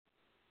write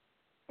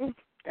it.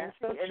 That's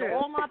so and true.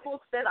 all my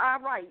books that I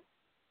write,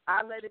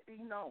 I let it be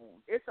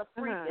known. It's a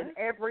freak in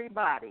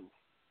everybody.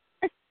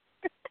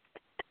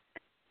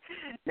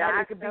 Now,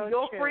 I can be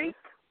your freak,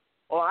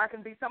 or I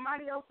can be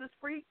somebody else's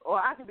freak, or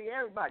I can be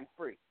everybody's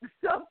freak.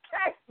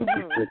 Okay?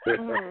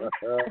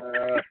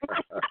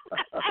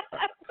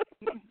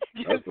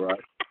 That's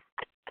right.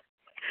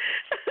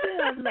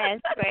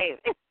 That's great.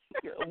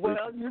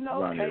 Well, you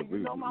know, we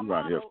you know my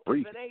motto,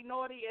 if it ain't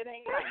naughty, it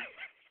ain't nice.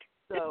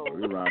 So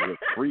we're around here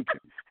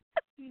freaking.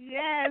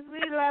 Yes, we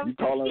love you.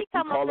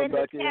 Come up in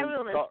the chat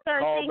room and stir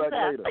things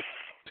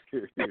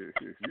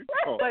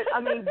up. But I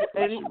mean,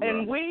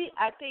 and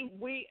I think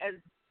we as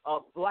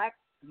black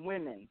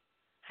women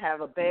have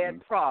a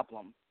bad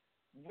problem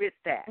with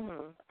that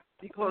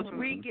because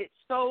we get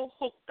so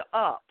hooked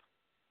up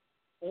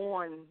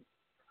on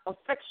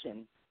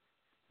affection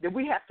that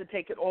we have to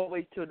take it all the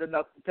way to the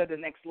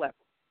next level.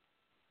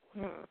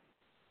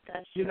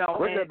 You know,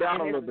 break that down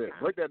a little bit.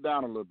 Break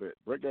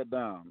that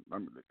down.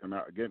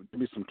 Give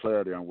me some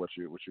clarity on what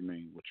you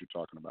mean, what you're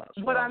talking about.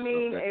 What I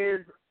mean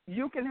is,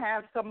 you can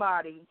have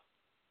somebody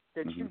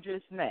that you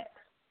just met,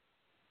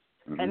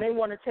 and they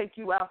want to take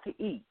you out to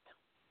eat.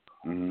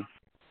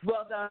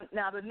 Well,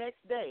 now the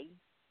next day,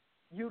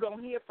 you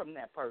don't hear from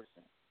that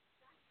person.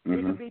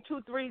 It could be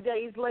 2-3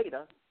 days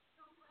later,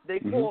 they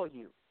call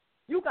you.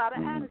 You got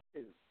an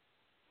attitude.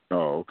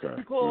 Oh, okay.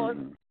 Because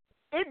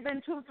it's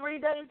been 2-3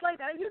 days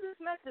later, and you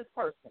just met this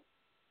person.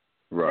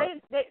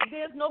 Right.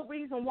 There's no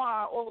reason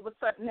why all of a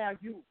sudden now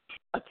you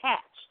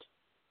attached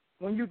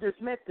when you just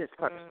met this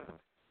person.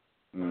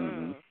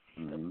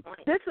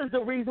 This is the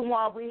reason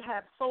why we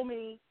have so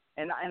many,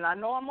 and I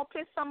know I'm going to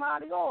piss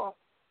somebody off,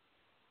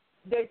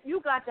 that you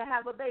got to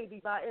have a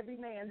baby by every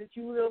man that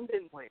you live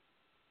in with.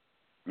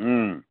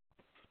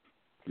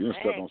 You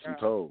step on some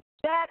toes.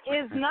 That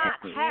is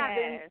not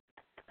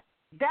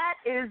that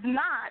is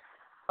not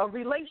a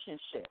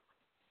relationship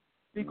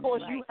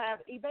because you have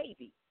a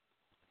baby.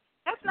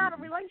 That's not a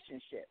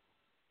relationship.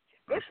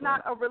 It's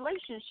not a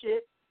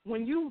relationship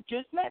when you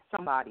just met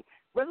somebody.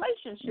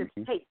 Relationships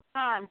take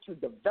time to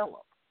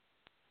develop.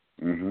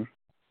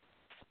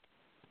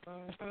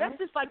 That's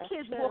just like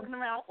kids walking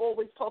around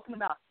always talking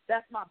about,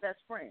 that's my best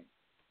friend.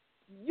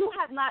 You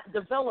have not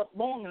developed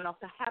long enough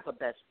to have a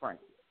best friend.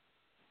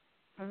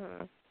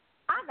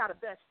 I got a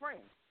best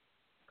friend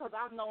because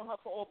I've known her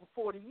for over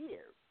 40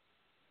 years.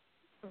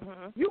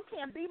 You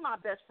can't be my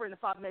best friend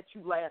if I met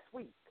you last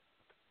week.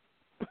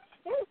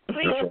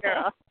 Sweet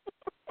girl.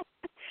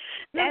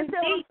 You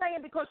understand what I'm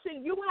saying? Because, see,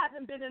 you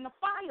haven't been in a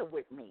fire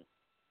with me.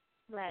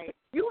 Right.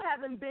 You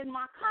haven't been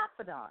my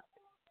confidant.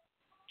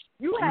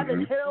 You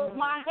haven't held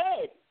my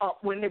head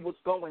up when it was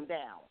going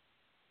down.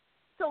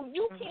 So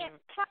you can't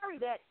carry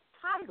that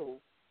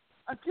title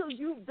until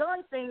you've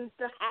done things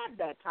to have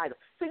that title.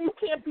 So you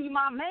can't be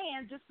my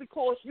man just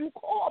because you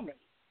call me.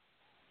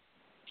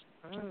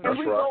 And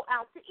we go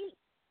out to eat.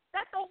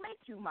 That don't make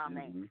you my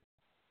man.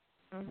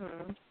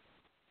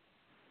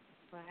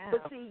 Wow.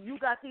 But see, you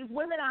got these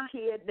women out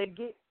here that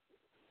get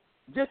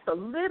just a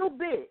little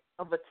bit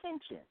of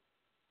attention,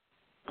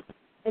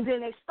 and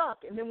then they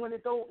stuck. And then when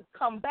it don't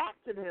come back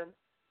to them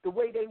the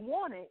way they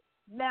want it,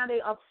 now they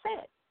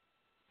upset.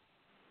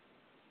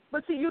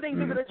 But see, you didn't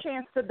give it a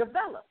chance to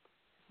develop.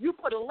 You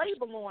put a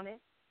label on it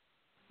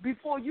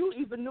before you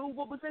even knew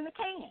what was in the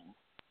can.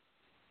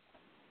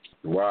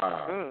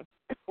 Wow.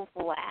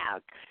 Wow.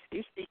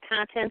 You see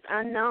contents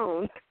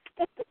unknown.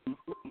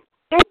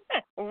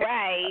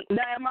 Right.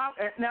 Now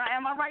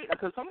am I right?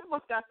 Because some of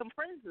us got some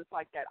friends that's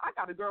like that. I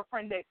got a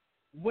girlfriend that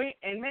went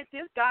and met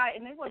this guy,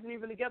 and they wasn't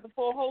even together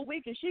for a whole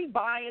week, and she's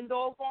buying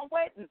doggone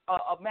wedding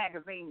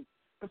magazines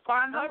to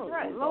find her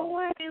dress.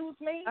 Lord. Excuse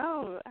me?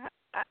 Oh.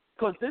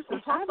 Because this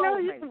is her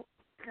soulmate.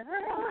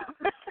 Girl.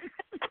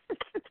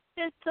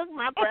 Just took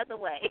my breath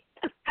away.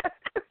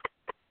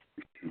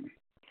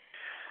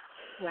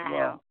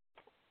 Wow.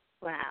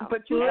 Wow.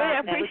 But you We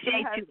have,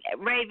 appreciate you,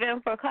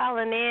 Raven, for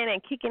calling in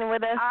and kicking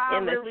with us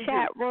in the really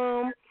chat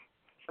room.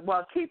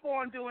 Well, keep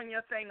on doing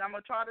your thing. I'm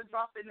going to try to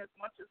drop in as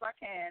much as I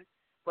can.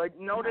 But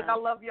know that I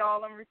love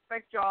y'all and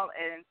respect y'all.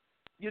 And,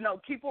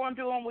 keep on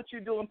doing what you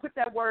do and put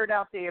that word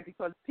out there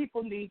because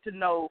people need to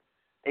know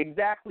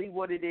exactly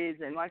what it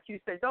is. And like you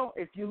said,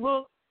 if you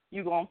look,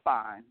 you're going to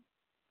find.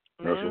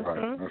 That's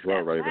right. That's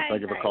right, Raven. Right,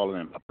 Thank you for calling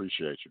in. I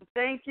appreciate you.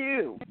 Thank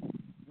you.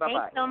 Bye-bye.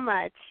 Thanks so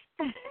much.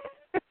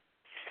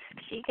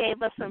 She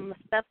gave us some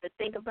stuff to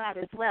think about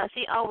as well.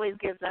 She always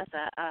gives us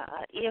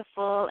a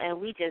earful, and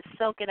we just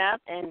soak it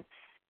up and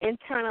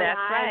internalize,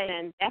 That's right.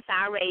 and that's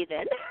our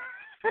Raven.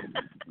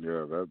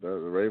 Yeah, that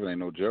Raven ain't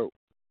no joke.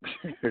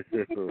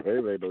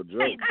 Raven ain't no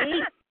joke.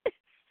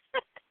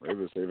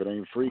 Raven say if it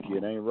ain't freaky,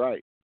 it ain't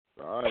right.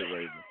 All right,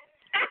 Raven.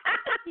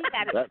 You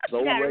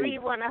gotta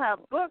read one of her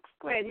books,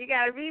 Quinn. You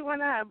gotta read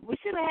one of her. We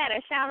should have had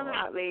her shout them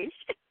out, Leash.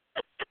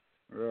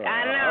 Yeah,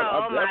 I know.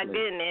 Oh my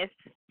goodness.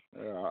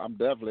 Yeah,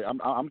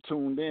 I'm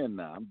tuned in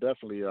now. I'm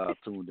definitely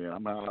tuned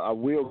in. I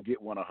will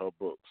get one of her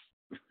books.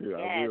 Yeah, yes,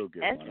 I will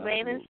get that's one.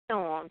 Raven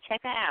Storm.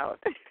 Check her out.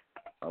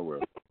 I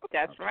will.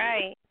 That's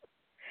right.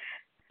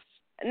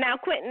 Now,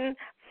 Quinton,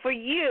 for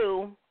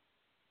you,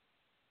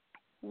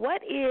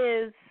 what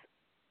is,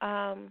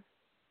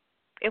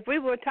 if we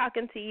were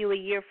talking to you a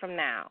year from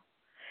now,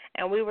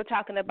 and we were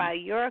talking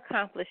about your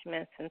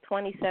accomplishments in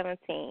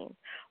 2017,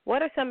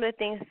 what are some of the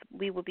things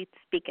we would be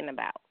speaking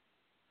about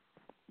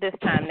this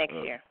time next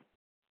year?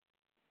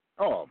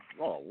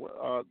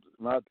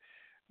 My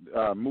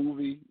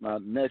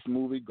next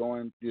movie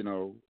going,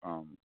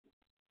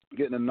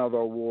 getting another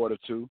award or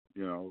two,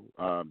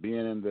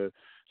 being in the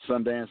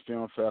Sundance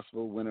Film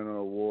Festival, winning an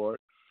award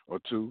or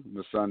two in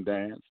the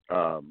Sundance.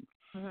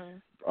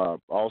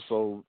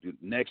 Also,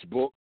 next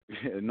book,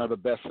 another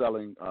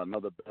best-selling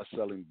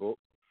book.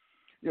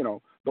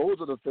 Those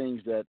are the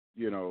things that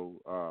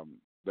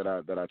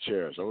that I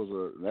cherish.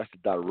 That's the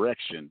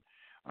direction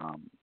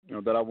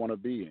that I want to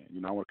be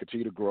in. I want to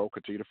continue to grow,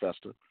 continue to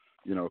fester,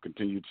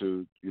 continue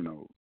to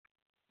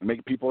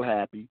make people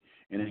happy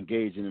and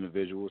engage in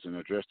individuals and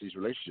address these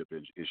relationship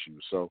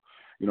issues. So,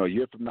 a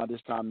year from now,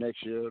 this time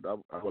next year,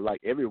 I would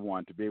like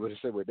everyone to be able to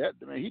say, well, that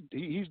man,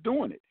 he's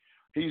doing it.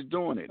 He's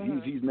doing it.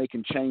 Mm-hmm. He's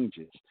making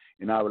changes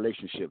in our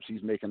relationships.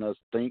 He's making us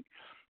think.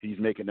 He's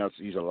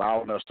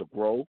allowing us to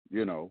grow.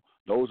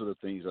 Those are the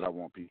things that I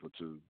want people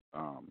to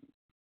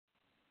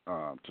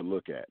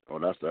look at, or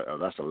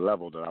that's a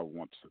level that I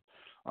want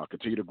to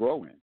continue to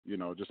grow in.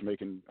 Just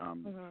making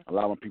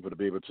allowing people to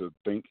be able to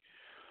think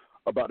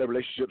about their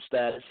relationship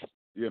status,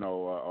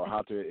 or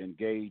how to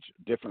engage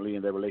differently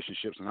in their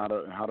relationships and how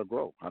to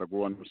grow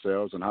in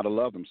themselves and how to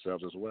love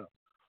themselves as well.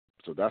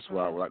 So that's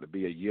where I would like to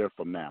be a year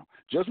from now.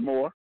 Just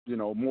more,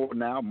 more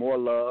now, more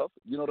love.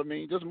 You know what I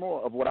mean? Just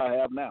more of what I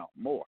have now,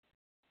 more.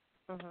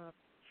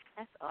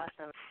 That's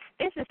awesome.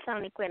 This is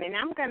Toni Quinn, and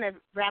I'm going to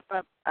wrap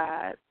up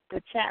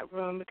the chat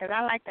room because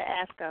I like to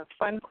ask a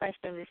fun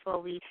question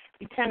before we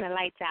turn the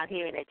lights out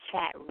here in the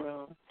chat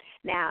room.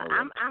 Now,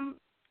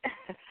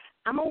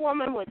 I'm a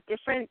woman with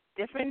different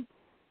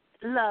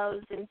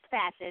loves and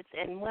facets,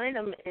 and one of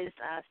them is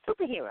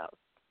superheroes.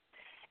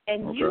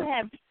 And you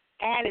have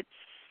added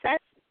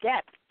such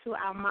depth to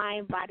our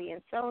mind, body,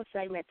 and soul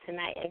segment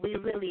tonight, and we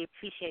really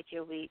appreciate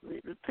you.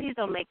 Please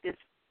don't make this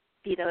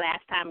be the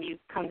last time you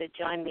come to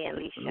join me,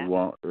 Alicia.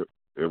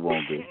 It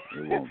won't be.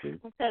 It won't be.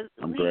 Because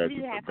I'm glad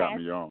you have got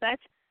me on.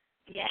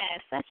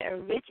 Such a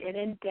rich and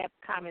in-depth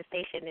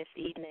conversation this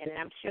evening, and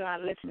I'm sure our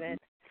listeners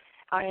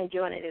are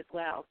enjoying it as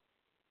well.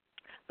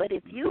 But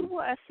if you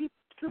were a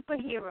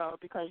superhero,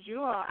 because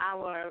you are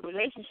our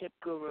relationship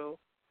guru,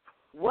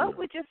 what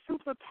would your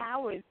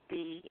superpowers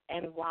be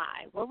and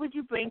why? What would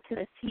you bring to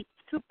the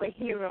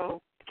superhero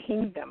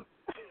kingdom?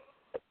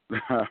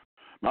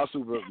 My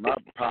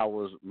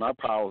powers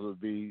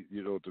would be,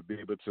 to be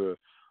able to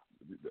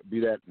be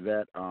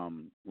that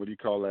what do you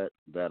call that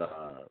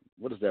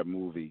what is that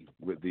movie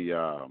with the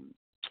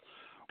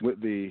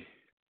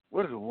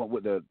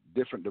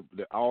different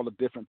all the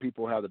different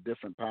people have the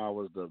different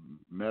powers, the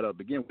meta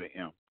begin with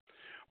an M.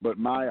 But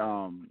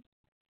my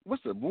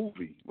what's the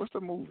movie?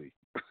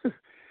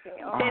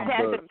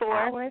 Fantastic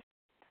Four.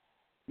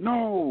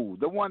 No,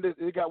 the one that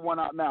they got one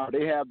out now.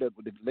 They have the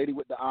lady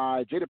with the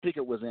eye. Jada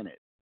Pinkett was in it.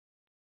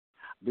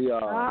 The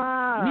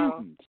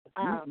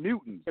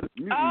mutants,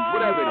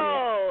 whatever it is.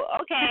 Oh,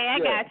 okay, I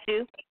got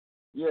you.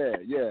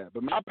 Yeah.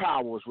 But my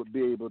powers would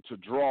be able to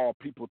draw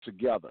people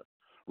together,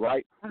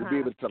 right? Would be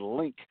able to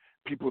link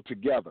people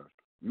together,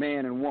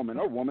 man and woman,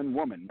 or woman,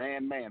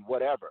 man,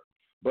 whatever.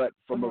 But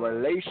from a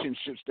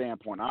relationship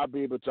standpoint, I'll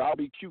be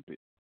Cupid,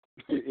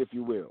 if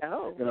you will.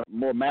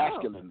 More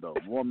masculine, though.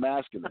 More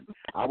masculine.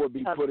 I would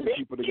be putting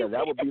people together.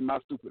 That would be my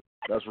stupid.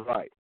 That's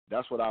right.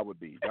 That's what I would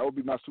be. That would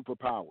be my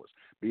superpowers,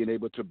 being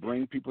able to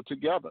bring people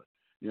together,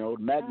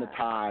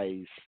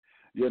 magnetize,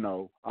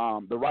 the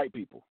right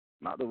people,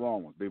 not the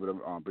wrong ones, be able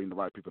to bring the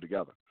right people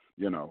together,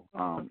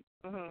 When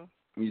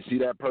you see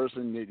that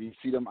person, you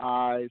see them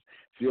eyes,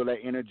 feel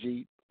that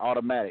energy,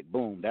 automatic,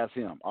 boom, that's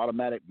him.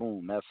 Automatic,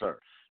 boom, that's her.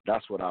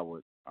 That's what I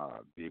would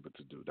be able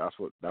to do.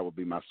 That would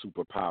be my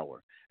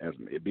superpower. As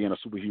being a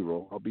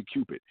superhero, I'll be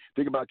Cupid.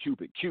 Think about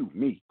Cupid. Q,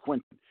 me,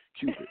 Quinton,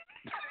 Cupid.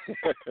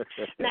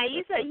 Now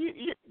you said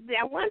you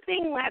that one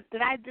thing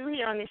that I do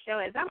here on the show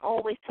is I'm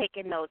always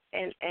taking notes,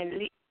 and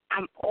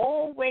I'm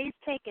always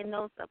taking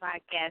notes of our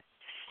guests,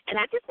 and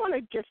I just want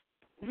to just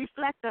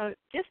reflect on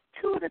just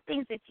two of the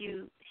things that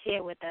you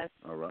share with us.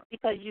 All right.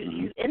 Because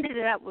you ended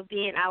it up with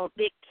being our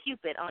big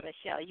Cupid on the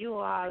show. You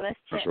are, let's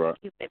check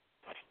Cupid.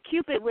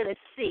 Cupid with a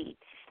C.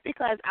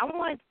 Because I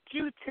want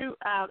you to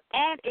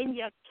add in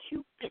your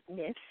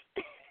Cupidness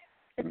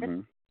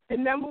the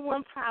number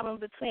one problem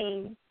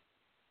between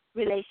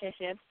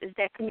relationships is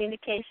that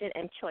communication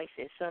and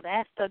choices. So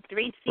that's the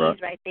 3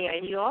 C's right there.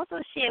 And you also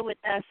share with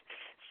us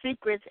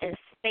secrets and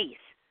space.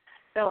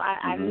 So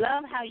I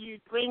love how you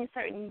bring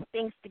certain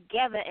things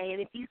together, and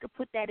if you could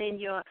put that in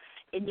your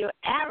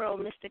arrow,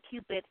 Mr.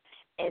 Cupid,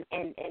 and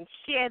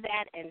share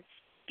that and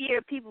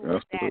steer people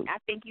with that, I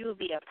think you would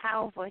be a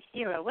powerful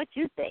hero. What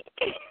you think?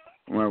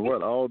 Well,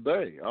 what, all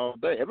day.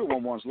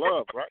 Everyone wants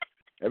love, right?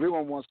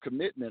 Everyone wants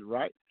commitment,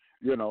 right?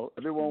 You know,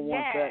 everyone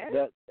wants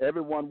that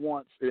everyone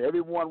wants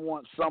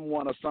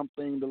someone or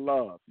something to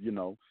love, you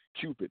know.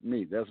 Cupid,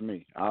 me, that's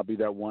me. I'll be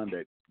that one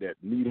that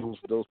needles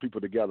those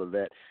people together,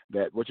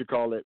 that what you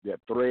call it, that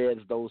threads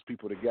those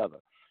people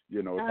together.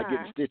 You know, like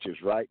getting stitches,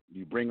 right?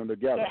 You bring them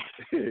together.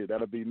 Yeah.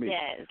 That'll be me.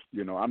 Yes.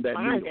 You know, I'm that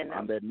needle.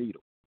 I'm that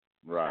needle.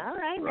 Right. All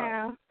right.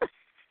 Now.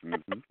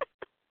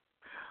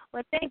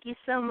 Well, thank you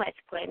so much,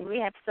 Quinton. We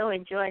have so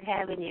enjoyed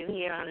having you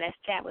here on Let's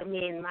Chat with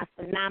me and my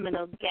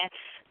phenomenal guest.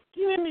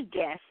 You and me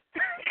guest,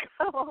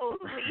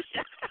 co-host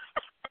Alicia.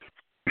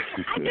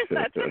 I just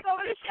took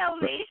over the show,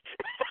 Alicia.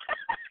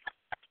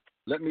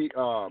 Let me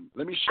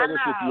share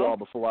this with you all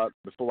before I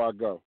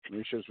go. Let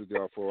me share this with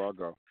you all before I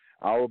go.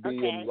 I will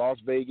be in Las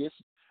Vegas.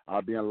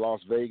 I'll be in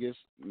Las Vegas,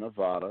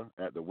 Nevada,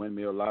 at the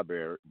Windmill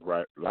Library.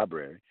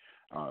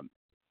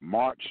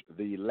 March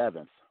the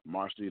 11th,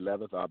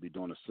 I'll be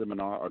doing a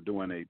seminar or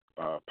doing a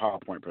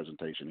PowerPoint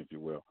presentation, if you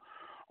will,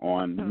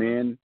 on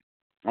men,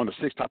 on the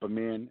 6 type of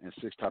men and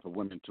 6 type of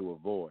women to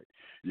avoid.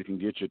 You can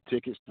get your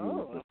tickets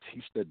through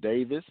Batista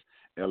Davis,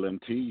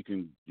 LMT.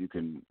 You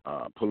can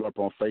pull up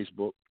on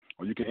Facebook,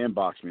 or you can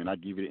inbox me, and I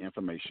give you the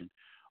information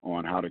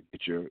on how to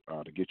get your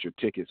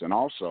tickets. And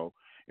also,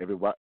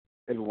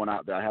 everyone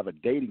out there, I have a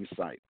dating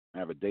site. I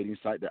have a dating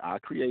site that I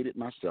created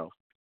myself.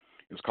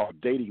 It's called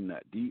Dating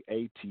Nut,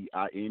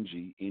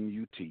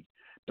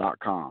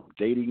 DATINGNUT.com,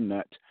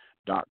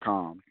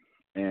 datingnut.com.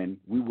 And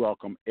we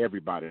welcome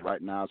everybody.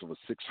 Right now, there's over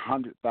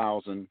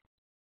 600,000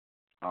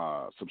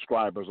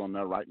 subscribers on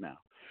there right now.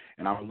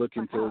 And I'm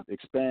looking to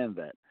expand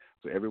that.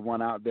 So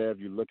everyone out there, if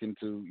you're looking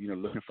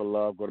for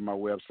love, go to my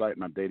website,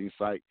 my dating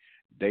site,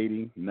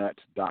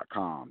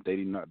 datingnut.com,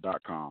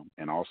 datingnut.com.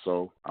 And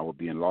also, I will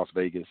be in Las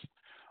Vegas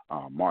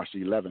March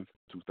 11th,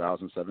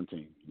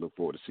 2017. Look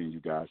forward to seeing you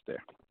guys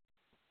there.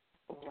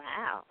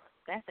 Wow,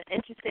 that's an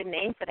interesting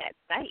name for that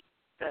site.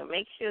 So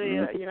make sure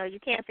you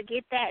can't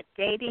forget that,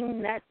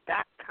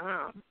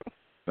 datingnut.com.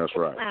 That's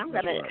right. I'm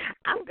gonna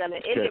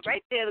end it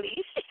right there,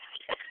 Alicia.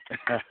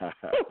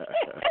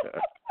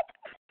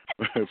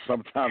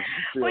 Sometimes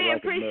you feel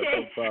like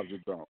it, sometimes you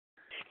don't.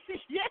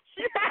 Yes.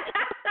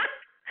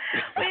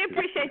 We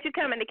appreciate you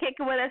coming to kick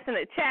it with us in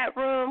the chat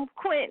room.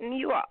 Quinton,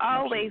 you are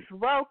always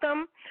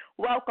welcome.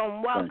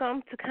 Welcome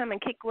to come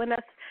and kick with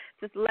us.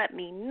 Just let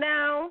me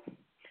know.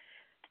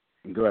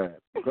 Glad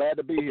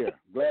to be here.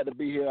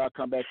 I'll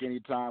come back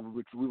anytime.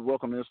 We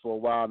worked on this for a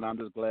while, and I'm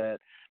just glad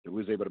that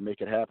we was able to make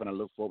it happen. I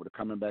look forward to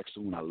coming back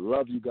soon. I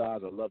love you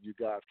guys.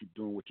 Keep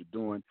doing what you're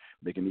doing,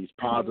 making these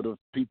positive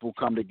people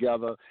come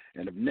together,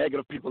 and the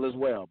negative people as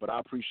well. But I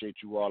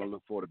appreciate you all. I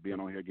look forward to being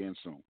on here again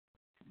soon.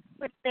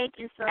 Well, thank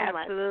you so much.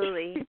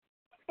 Absolutely.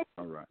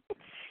 All right.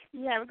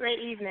 You have a great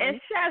evening. And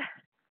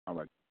all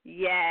right.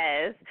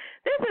 Yes.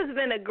 This has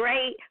been a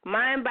great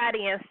Mind,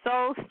 Body, and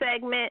Soul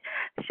segment.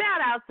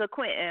 Shout out to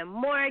Quinton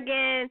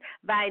Morgan,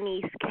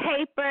 Vinise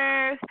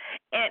Capers,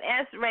 and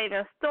S.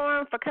 Raven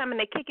Storm for coming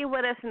to kick it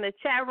with us in the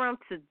chat room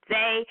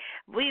today.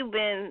 We've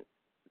been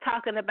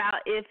talking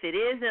about if it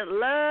isn't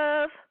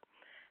love,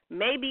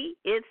 maybe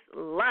it's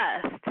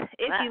lust.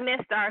 If you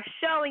missed our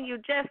show and you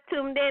just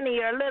tuned in and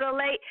you're a little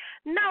late,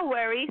 no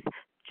worries.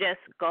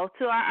 Just go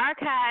to our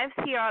archives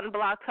here on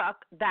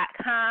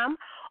blogtalk.com,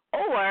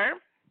 or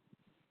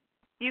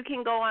you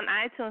can go on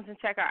iTunes and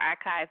check our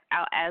archives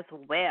out as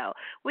well.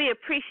 We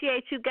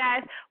appreciate you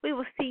guys. We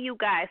will see you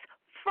guys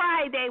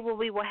Friday, where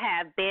we will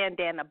have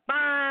Bandana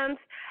Bonds,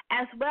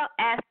 as well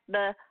as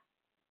the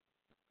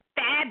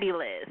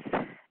fabulous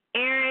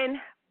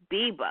Aaron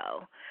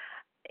Bebo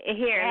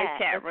here in the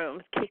chat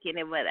room, kicking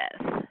it with us.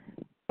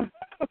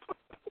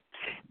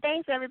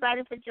 Thanks,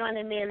 everybody, for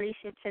joining me,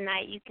 Alicia,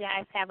 tonight. You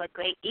guys have a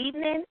great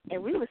evening,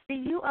 and we will see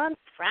you on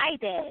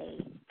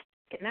Friday.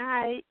 Good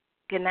night.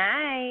 Good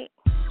night.